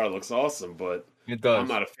new VR looks awesome, but it does. I'm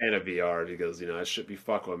not a fan of VR because it should be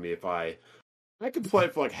fucking with me if I could play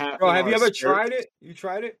for like half. Bro, have you ever tried it? You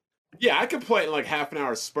tried it? Yeah, I could play it in like half an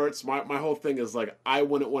hour spurts. My whole thing is like I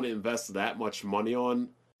wouldn't want to invest that much money on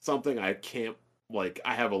something I can't. Like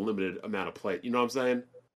I have a limited amount of play. You know what I'm saying?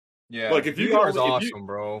 Yeah. Like if you VR is awesome,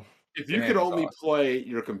 bro. If you could only play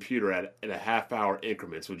your computer at a half hour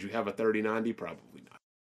increments, would you have a 3090? Probably not.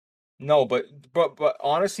 No, but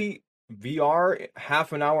honestly, VR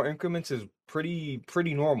half an hour increments is pretty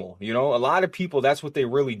normal. A lot of people, that's what they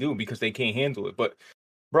really do because they can't handle it. But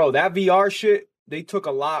bro, that VR shit, they took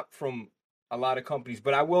a lot from a lot of companies.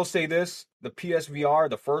 But I will say this, the PSVR,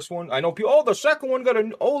 the first one, I know people, the second one got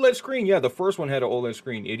an OLED screen. Yeah, the first one had an OLED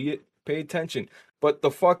screen, idiot. Pay attention. But the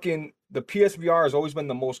PSVR has always been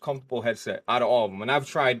the most comfortable headset out of all of them. And I've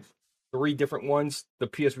tried 3 different ones. The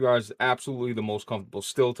PSVR is absolutely the most comfortable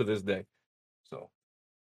still to this day. So.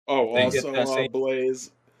 Oh, also,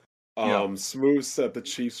 Blaze, Smooth said the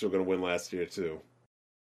Chiefs were going to win last year, too.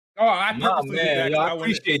 Oh, I purposely did that. I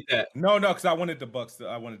appreciate that. No, because I wanted the Bucks.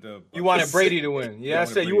 You wanted Brady to win. Yeah, I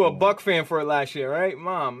said you were a Buck fan for it last year, right?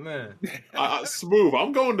 Man. Smooth,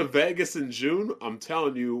 I'm going to Vegas in June. I'm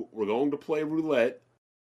telling you, we're going to play roulette.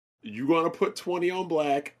 You're going to put 20 on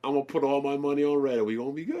black. I'm going to put all my money on red, and we're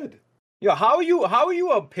going to be good. Yo, how are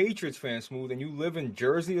you a Patriots fan, Smooth, and you live in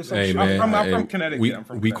Jersey or something? Hey, man, I'm from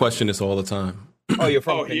Connecticut. We question this all the time. Oh, you're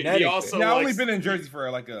from Connecticut. I've only been in Jersey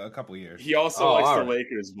for like a couple of years. He also likes the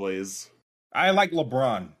Lakers, Blaze. I like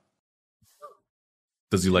LeBron.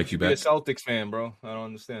 Does he like you back? You're a Celtics fan, bro. I don't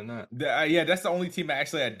understand that. Yeah, that's the only team I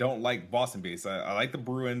don't like Boston-based. I like the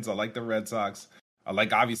Bruins. I like the Red Sox. I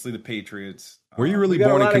like, obviously, the Patriots. Were you really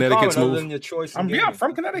born in Connecticut, Smooth? I'm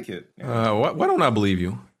from Connecticut. Yeah. Why don't I believe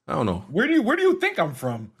you? I don't know. Where do you think I'm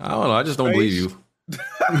from? I don't know. I just don't believe you.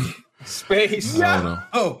 Space. I don't know.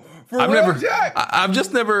 Oh. I've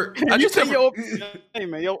just never. Hey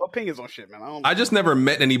man, your opinions on shit, man. I just never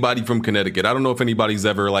met anybody from Connecticut. I don't know if anybody's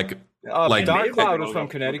ever like Dark Cloud was from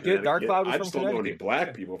Connecticut. Dark Cloud was from Connecticut. I just don't know any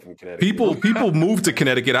black people from Connecticut. People move to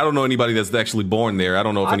Connecticut. I don't know anybody that's actually born there. I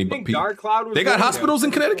don't know if anybody. Dark Cloud was. They got hospitals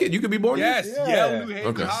in Connecticut. You could be born there. Yes, yeah. New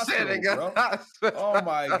Haven Hospital, bro. Oh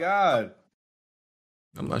my god.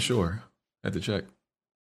 I'm not sure. I have to check.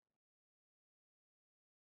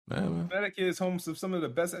 Connecticut is home to some of the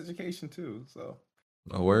best education too. So,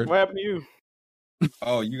 a word. What happened to you?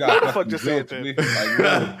 Oh, you got what the fuck just said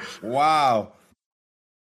that? Like, wow.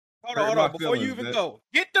 Hold on. Before you even go,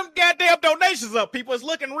 get them goddamn donations up, people. It's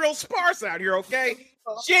looking real sparse out here. Okay,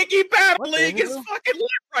 Jiggy Battle League is fucking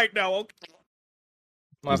lit right now. Okay.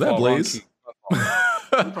 Was that Blaze?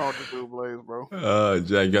 Talk to Blue Blaze, bro.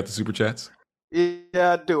 Jack, you got the super chats?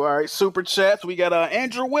 Yeah, I do. All right, super chats. We got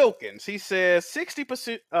Andrew Wilkins. He says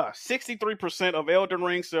 63% of Elden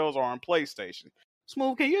Ring sales are on PlayStation.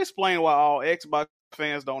 Smooth, can you explain why all Xbox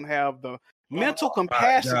fans don't have the mental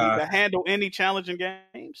capacity to handle any challenging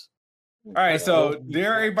games? All right, so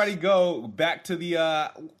there everybody go back to the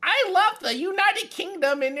I love the United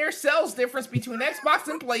Kingdom and their sales difference between Xbox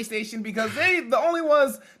and PlayStation because they the only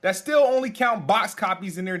ones that still only count box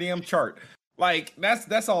copies in their damn chart. Like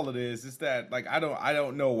that's all it is. It's that like I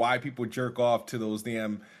don't know why people jerk off to those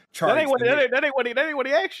damn charts. That ain't what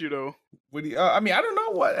he asked you though. I mean, I don't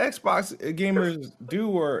know what Xbox gamers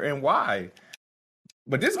do and why.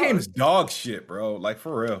 But this game is dog shit, bro. Like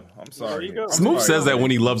for real. I'm sorry. Smooth says that when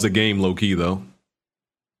he loves a game, low key though.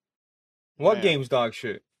 What game's dog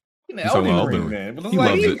shit? Elden Ring, man. But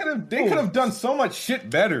they could have done so much shit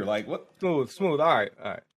better. Like what? Smooth. All right.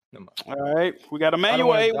 All right. We got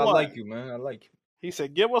Emmanuel A1. I like you, man. I like you. He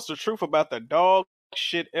said, "Give us the truth about the dog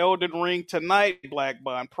shit Elden Ring tonight." Black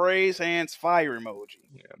Bond praise hands fire emoji.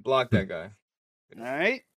 Yeah, block that guy. All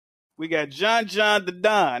right. We got John the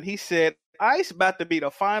Don. He said, Ice about to be the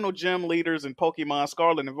final gym leaders in Pokemon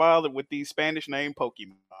Scarlet and Violet with these Spanish name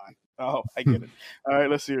Pokemon. Oh, I get it. All right,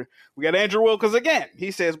 let's hear. We got Andrew Wilkins again. He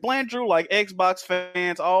says, Blandrew, like Xbox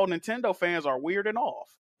fans, all Nintendo fans are weird and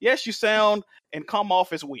off. Yes, you sound and come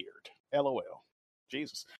off as weird. LOL.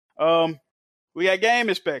 Jesus. We got Game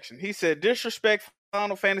Inspection. He said, disrespect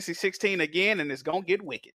Final Fantasy 16 again, and it's going to get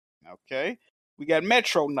wicked. Okay. We got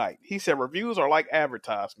Metro Knight. He said, reviews are like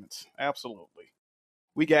advertisements. Absolutely.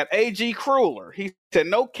 We got A.G. Crueler. He said,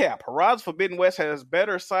 no cap. Horizon Forbidden West has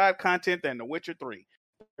better side content than The Witcher 3.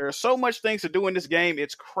 There are so much things to do in this game.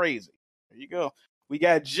 It's crazy. There you go. We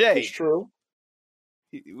got Jay. It's true.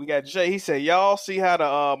 We got Jay. He said, y'all see how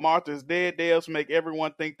the Martha's Dead devs make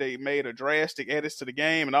everyone think they made a drastic edits to the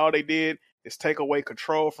game, and all they did is take away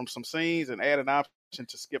control from some scenes and add an option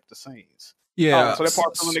to skip the scenes. Yeah. So that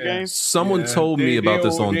part's in the game? Someone told me about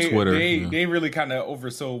this on Twitter. They really kind of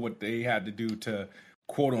oversold what they had to do to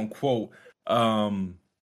quote unquote what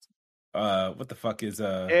the fuck is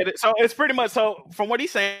edit. So it's pretty much from what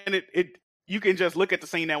he's saying, it you can just look at the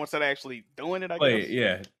scene now instead of actually doing it, I guess.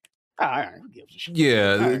 Yeah.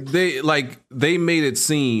 Yeah, they made it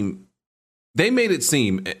seem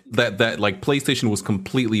that like PlayStation was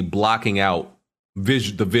completely blocking out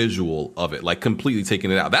the visual of it, like completely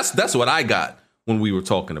taking it out. That's what I got when we were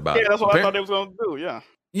talking about it. Yeah, that's what I thought they was going to do. Yeah.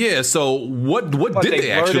 Yeah. So what did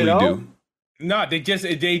they actually do? No, they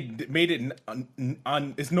made it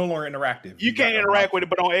it's no longer interactive. You can't interact with it,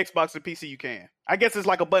 but on Xbox and PC you can. I guess it's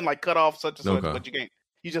like a button like cut off such and such, but you can't.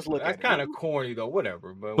 You just look. That's kind of corny though.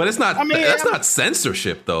 Whatever, but it's not. I mean, that's not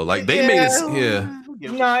censorship though. Like they made it. Yeah.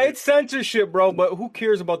 Nah, it's censorship, bro. But who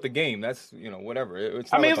cares about the game? That's whatever.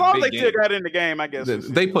 It's as long as they still got in the game, I guess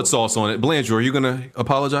they put sauce on it. Blandrew, are you gonna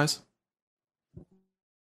apologize?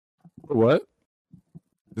 What?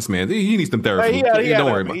 This man, he needs some therapy. Don't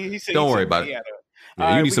worry about it. Don't worry about it.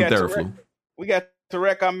 Yeah, you need some therapy. We got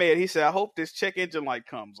Tarek Ahmed. He said, "I hope this check engine light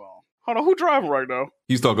comes on." Hold on, who driving right now?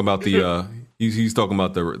 He's talking about the he's talking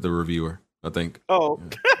about the reviewer, I think. Oh,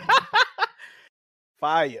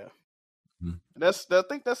 fire! I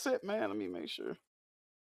think that's it, man. Let me make sure.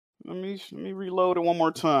 Let me reload it one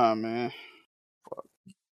more time, man. Fuck.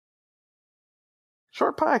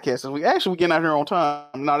 Short podcast. We getting out here on time.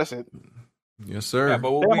 No, that's it. Yes, sir. Yeah,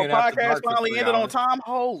 but we'll podcast finally ended on time.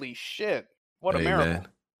 Holy shit! What a miracle! Man.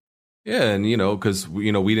 Yeah, and because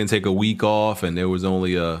we didn't take a week off, and there was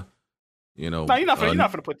only a. No, you're not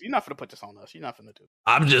gonna put this on us. You're not gonna do.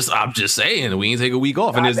 I'm just saying we didn't take a week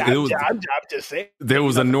off, and I'm just saying there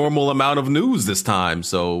was a normal amount of news this time,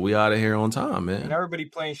 so we out of here on time, man. And everybody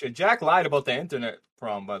playing shit. Jack lied about the internet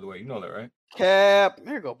problem, by the way. You know that, right? Cap,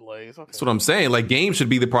 here you go, Blaze. Okay. That's what I'm saying. Like, games should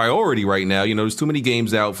be the priority right now. There's too many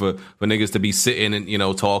games out for niggas to be sitting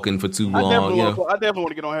and talking for too long. I definitely want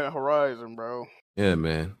to get on Horizon, bro. Yeah,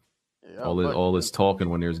 man. Yeah, all this talking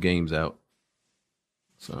when there's games out.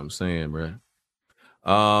 That's what I'm saying, bro.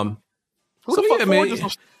 Who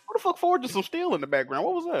the fuck forged some steel in the background?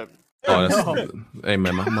 What was that? Hey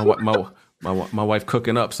man, my wife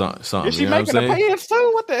cooking up something. Is she making the pants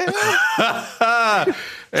too? What the hell?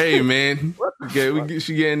 Hey man,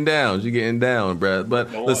 she getting down. She getting down, bro.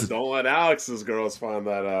 But listen, don't let Alex's girls find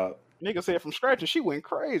that out. Nigga said from scratch and she went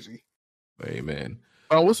crazy. Hey man,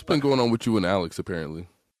 what's been going on with you and Alex? Apparently,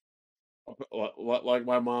 like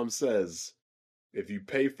my mom says. If you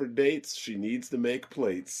pay for dates, she needs to make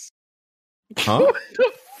plates. Huh? Who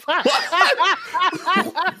the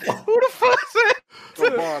fuck said?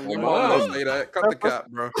 Come on, don't say that. Cut the cap,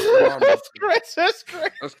 bro. That's Chris. That's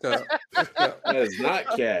cap. That is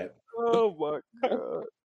not cap. Oh my god,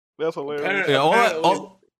 that's hilarious.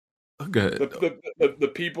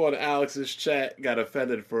 The people in Alex's chat got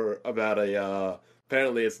offended for about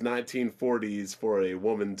apparently it's 1940s for a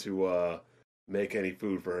woman to make any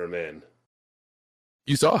food for her man.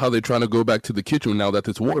 You saw how they're trying to go back to the kitchen now that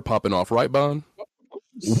this war popping off, right, Bon?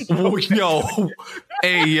 Yo,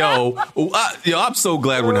 I'm so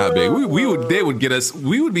glad we're not big. They would get us.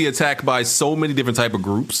 We would be attacked by so many different type of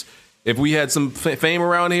groups. If we had some fame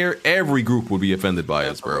around here, every group would be offended by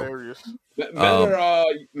us, bro.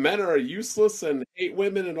 Men are useless and hate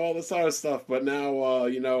women and all this other stuff. But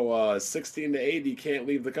now, 16 to 80 can't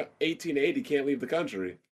leave 18 to 80 can't leave the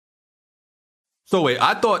country. So wait,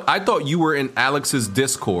 I thought you were in Alex's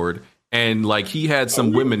Discord and like he had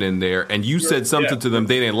some women in there and you said something to them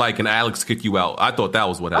they didn't like and Alex kicked you out. I thought that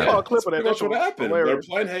was what happened. That's what happened. They were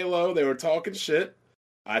playing Halo. They were talking shit.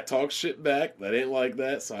 I talked shit back. They didn't like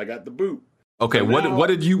that, so I got the boot. Okay, what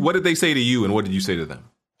did they say to you and what did you say to them?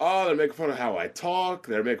 Oh, they're making fun of how I talk.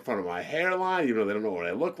 They're making fun of my hairline, even though they don't know what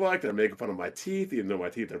I look like. They're making fun of my teeth, even though my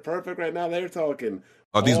teeth are perfect right now. They're talking.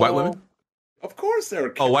 Are these white women? Of course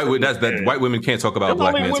they're. Oh, white women can't talk about a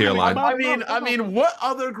black man's hairline. I mean, what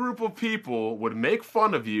other group of people would make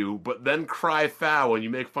fun of you, but then cry foul when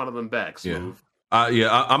you make fun of them back? Smooth.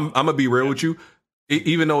 I'm gonna be real with you.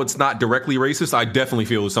 Even though it's not directly racist, I definitely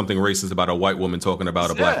feel there's something racist about a white woman talking about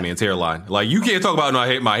a black man's hairline. Like you can't talk about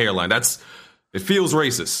my hairline. It feels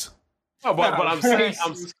racist. No, but what I'm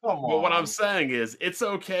saying is, it's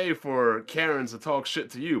okay for Karens to talk shit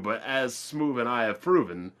to you, but as Smooth and I have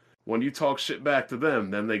proven, when you talk shit back to them,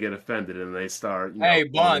 then they get offended and they start. Hey,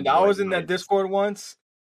 Bond, I was in that Discord once,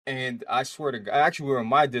 and I swear to God, actually we were in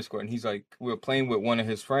my Discord, and he's like, we were playing with one of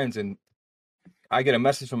his friends, and I get a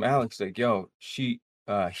message from Alex like, "Yo, he,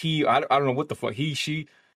 I don't know what the fuck she,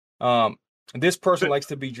 this person likes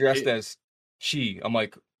to be dressed as she." I'm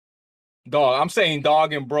like, dog. I'm saying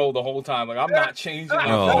dog and bro the whole time. Like I'm not changing.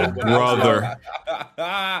 Oh, brother.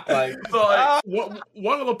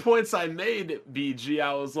 One of the points I made, BG,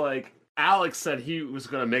 I was like, Alex said he was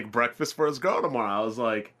gonna make breakfast for his girl tomorrow. I was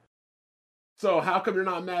like, so how come you're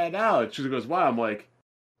not mad at Alex? She goes, why? I'm like,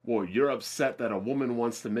 well, you're upset that a woman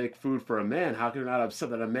wants to make food for a man. How come you're not upset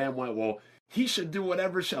that a man went, well, he should do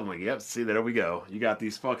whatever I'm like, yep, see, there we go. You got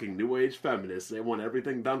these fucking new age feminists. They want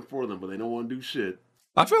everything done for them, but they don't want to do shit.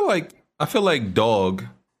 I feel like dog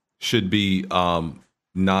should be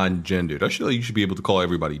non-gendered. I feel like you should be able to call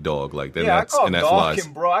everybody dog. Like that. Yeah, I call that's dog lies.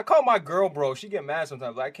 and bro. I call my girl bro. She get mad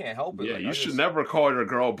sometimes. I can't help it. Yeah, like, you should never call your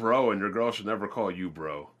girl bro, and your girl should never call you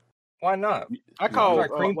bro. Why not? I call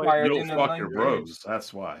cream pie. You don't fuck your bros.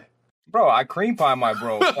 That's why. Bro, I cream pie my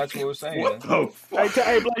bro. That's what we're saying. What the fuck?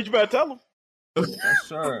 Hey, Blaze, you better tell him. Yes,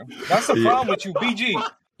 sir. That's the problem with you, BG.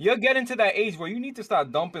 You're getting to that age where you need to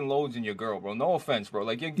start dumping loads in your girl, bro. No offense, bro.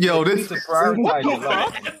 Like you need to prioritize your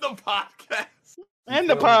life. In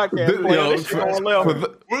the podcast.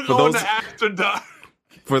 We're going to After Dark.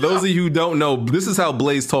 For those of you who don't know, this is how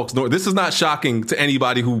Blaze talks. This is not shocking to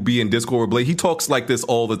anybody who be in Discord with Blaze. He talks like this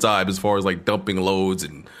all the time, as far as like dumping loads,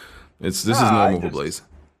 and this is normal for Blaze.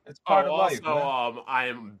 It's part of life. Also,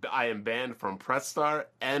 I am banned from Press Start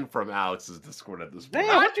and from Alex's Discord at this point.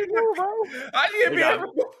 Damn, what you do, bro?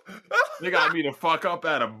 They got me to fuck up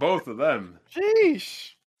out of both of them.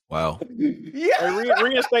 Sheesh. Wow. Yeah. Hey,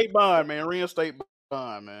 reinstate bond, man. Reinstate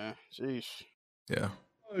bond, man. Sheesh. Yeah.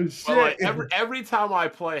 Oh, shit. Like, every time I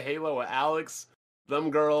play Halo with Alex, them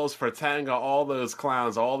girls, Fratanga, all those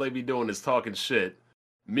clowns, all they be doing is talking shit.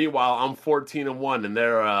 Meanwhile, I'm 14-1 and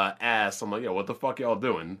they're ass. I'm like, yo, what the fuck y'all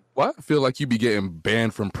doing? Well, I feel like you be getting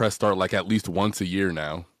banned from Press Start like at least once a year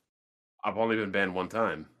now. I've only been banned one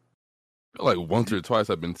time. Like once or twice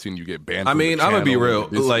I've been seeing you get banned. I mean, I'm gonna be real.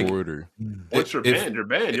 Like, once you're banned, you're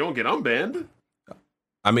banned. You don't get unbanned.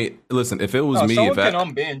 I mean, listen, if it was me,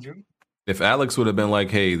 if Alex would have been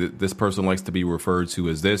like, hey, this person likes to be referred to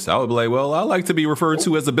as this, I would be like, well, I like to be referred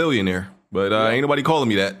to as a billionaire, but ain't nobody calling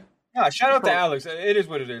me that. Yeah, shout out to Alex. It is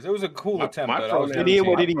what it is. It was a cool attempt. My pronouns are it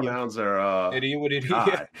is what it is.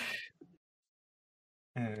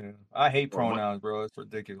 I hate pronouns, bro. It's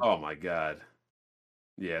ridiculous. Oh my god.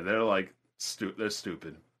 Yeah, they're like they're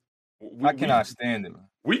stupid. I cannot stand it.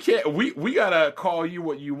 We can't. We gotta call you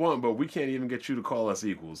what you want, but we can't even get you to call us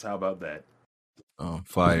equals. How about that? Oh,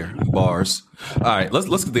 fire bars! All right,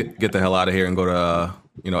 let's get the hell out of here and go to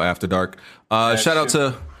After Dark. Shout out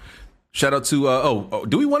to.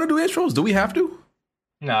 Do we want to do intros? Do we have to?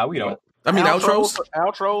 Nah, we don't. I mean,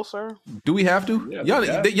 outros, sir. Do we have to? Yeah,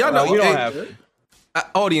 y'all know. We don't have to.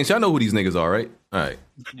 Audience, y'all know who these niggas are, right? All right.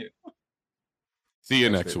 Yeah. See you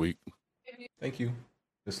next week. Thank you.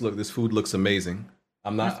 This food looks amazing.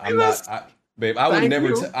 Babe,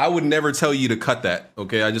 I would never tell you to cut that.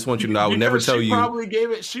 Okay, I just want you to know I would never tell you. She probably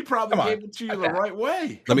gave it to you the right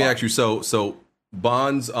way. Let me ask you. So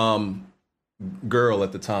Bond's girl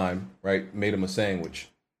at the time, right, made him a sandwich,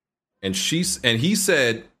 and he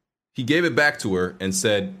said he gave it back to her and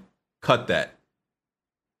said, "Cut that.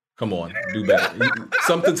 Come on, do better."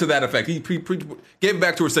 Something to that effect. He gave it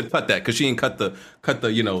back to her, said, "Cut that," because she didn't cut the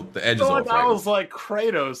the edges off. I was like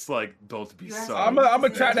Kratos, like, don't be sorry. I'm gonna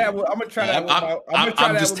try that.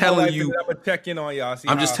 I'm just telling you. I'm gonna check in on y'all.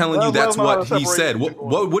 I'm just telling you that's what he said.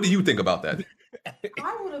 What do you think about that?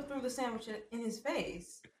 I would have threw the sandwich in his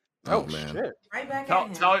face. Oh man! Shit. Right back at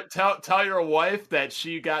him. Tell your wife that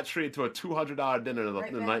she got treated to a $200 dinner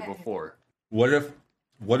the night before. What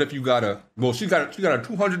if you got she got a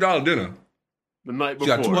 $200 dinner the night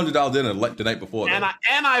before? She got $200 dinner the night before. And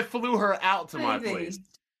I flew her out to my place.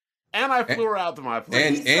 And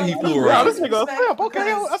he flew her out. This nigga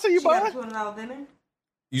okay, I see you, bud. $200 dinner.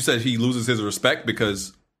 You said he loses his respect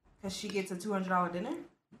because she gets a $200 dinner.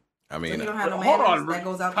 I mean, so you don't have no manners that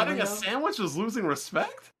goes out cutting the a sandwich is losing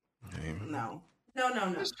respect. No.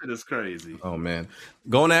 This shit is crazy. Oh man,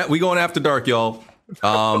 we going after dark, y'all.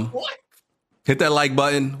 What? Hit that like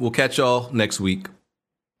button. We'll catch y'all next week.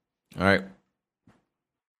 All right.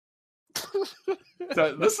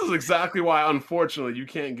 So this is exactly why, unfortunately, you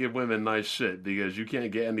can't give women nice shit because you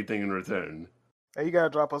can't get anything in return. Hey, you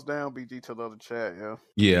gotta drop us down, BG, to the other chat, yo.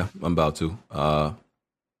 Yeah, I'm about to.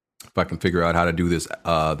 If I can figure out how to do this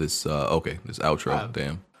outro.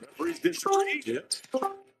 Damn.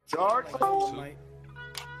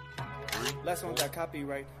 Last one got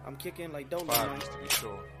copyright. I'm kicking like don't know. To be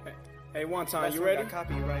sure. Hey, one time, you ready?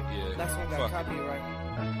 Copyright. Yeah. Last one got copyright.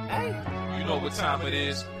 Hey. You know what time it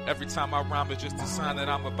is. Every time I rhyme, it's just a sign that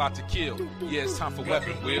I'm about to kill. Yeah, it's time for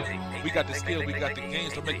weapon wheel. We got the skill, we got the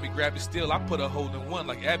games. Don't make me grab it still. I put a hole in one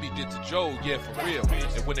like Abby did to Joe. Yeah, for real.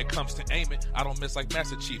 And when it comes to aiming, I don't miss like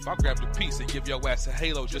Master Chief. I'll grab the piece and give your ass a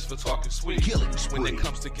halo just for talking sweet. When it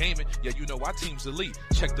comes to gaming, yeah, you know our team's elite.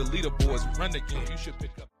 Check the leaderboards, we run the game. You should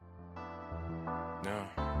pick up. No.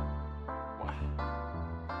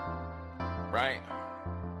 Right.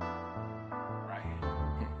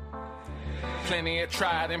 Plenty of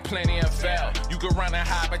tried and plenty of failed. You can run and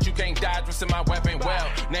hide, but you can't dodge what's in my weapon well.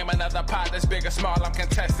 Name another pot that's big or small, I'm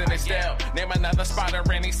contesting it still. Name another spot or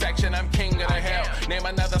any section, I'm king of the hill. Name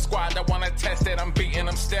another squad that wanna test it, I'm beating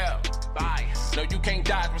them still. Bye. No, you can't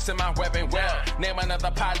dodge what's in my weapon well. Name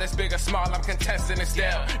another pot that's big or small, I'm contesting it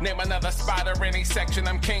still. Name another spot or any section,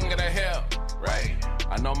 I'm king of the hill. Right.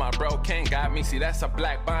 I know my bro can't got me. See, that's a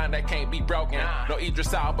black bond that can't be broken. No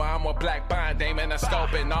Idris Elba, I'm a black bond, aiming a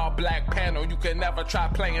scope and all black panel. You can never try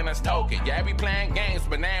playing us token. Yeah, we playing games,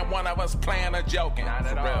 but now one of us playing or joking. Not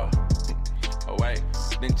at all. Oh wait.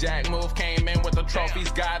 Then Jack Move came in with the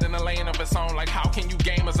trophies, God in a lane of its own. Like, how can you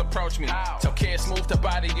gamers approach me? Tell kids move to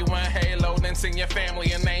body you in Halo, then sing your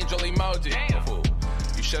family an angel emoji.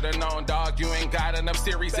 You should've known, dog, you ain't got enough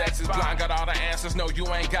Series X's. Blind got all the answers, no, you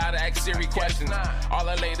ain't gotta ask Siri questions. All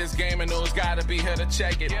the latest gaming news, gotta be here to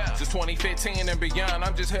check it. Since 2015 and beyond,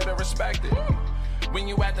 I'm just here to respect it. When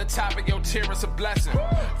you at the top of your tier, it's a blessing.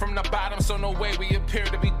 From the bottom, so no way we appear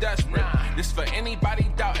to be desperate. This for anybody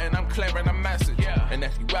doubting, I'm clearing a message. And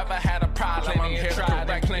if you ever had a problem, I'm here to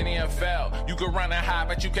correct plenty of fail. You can run and hide,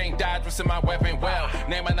 but you can't dodge what's in my weapon well.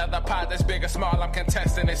 Name another pot that's big or small, I'm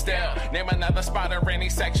contesting it still. Name another spot or any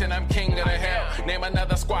section, I'm king of the hill. Name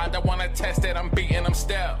another squad that wanna test it, I'm beating them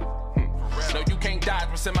still. No, you can't dodge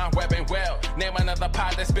what's in my weapon well. Name another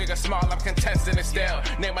pot that's big or small, I'm contesting it still.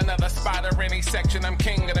 Name another spot or any section, I'm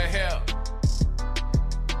king of the hill.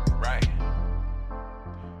 Right.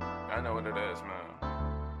 I know what it is, man.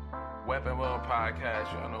 Weapon Wheel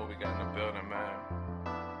Podcast, y'all know what we got in the building, man.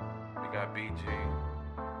 We got BG.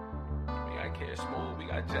 We got Kid Smooth, we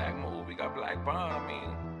got Jack Move, we got Black Bond, I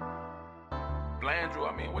mean. Blandrew,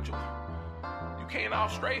 I mean, what you can't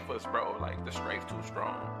out strafe us, bro. Like, the strafe too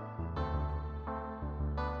strong.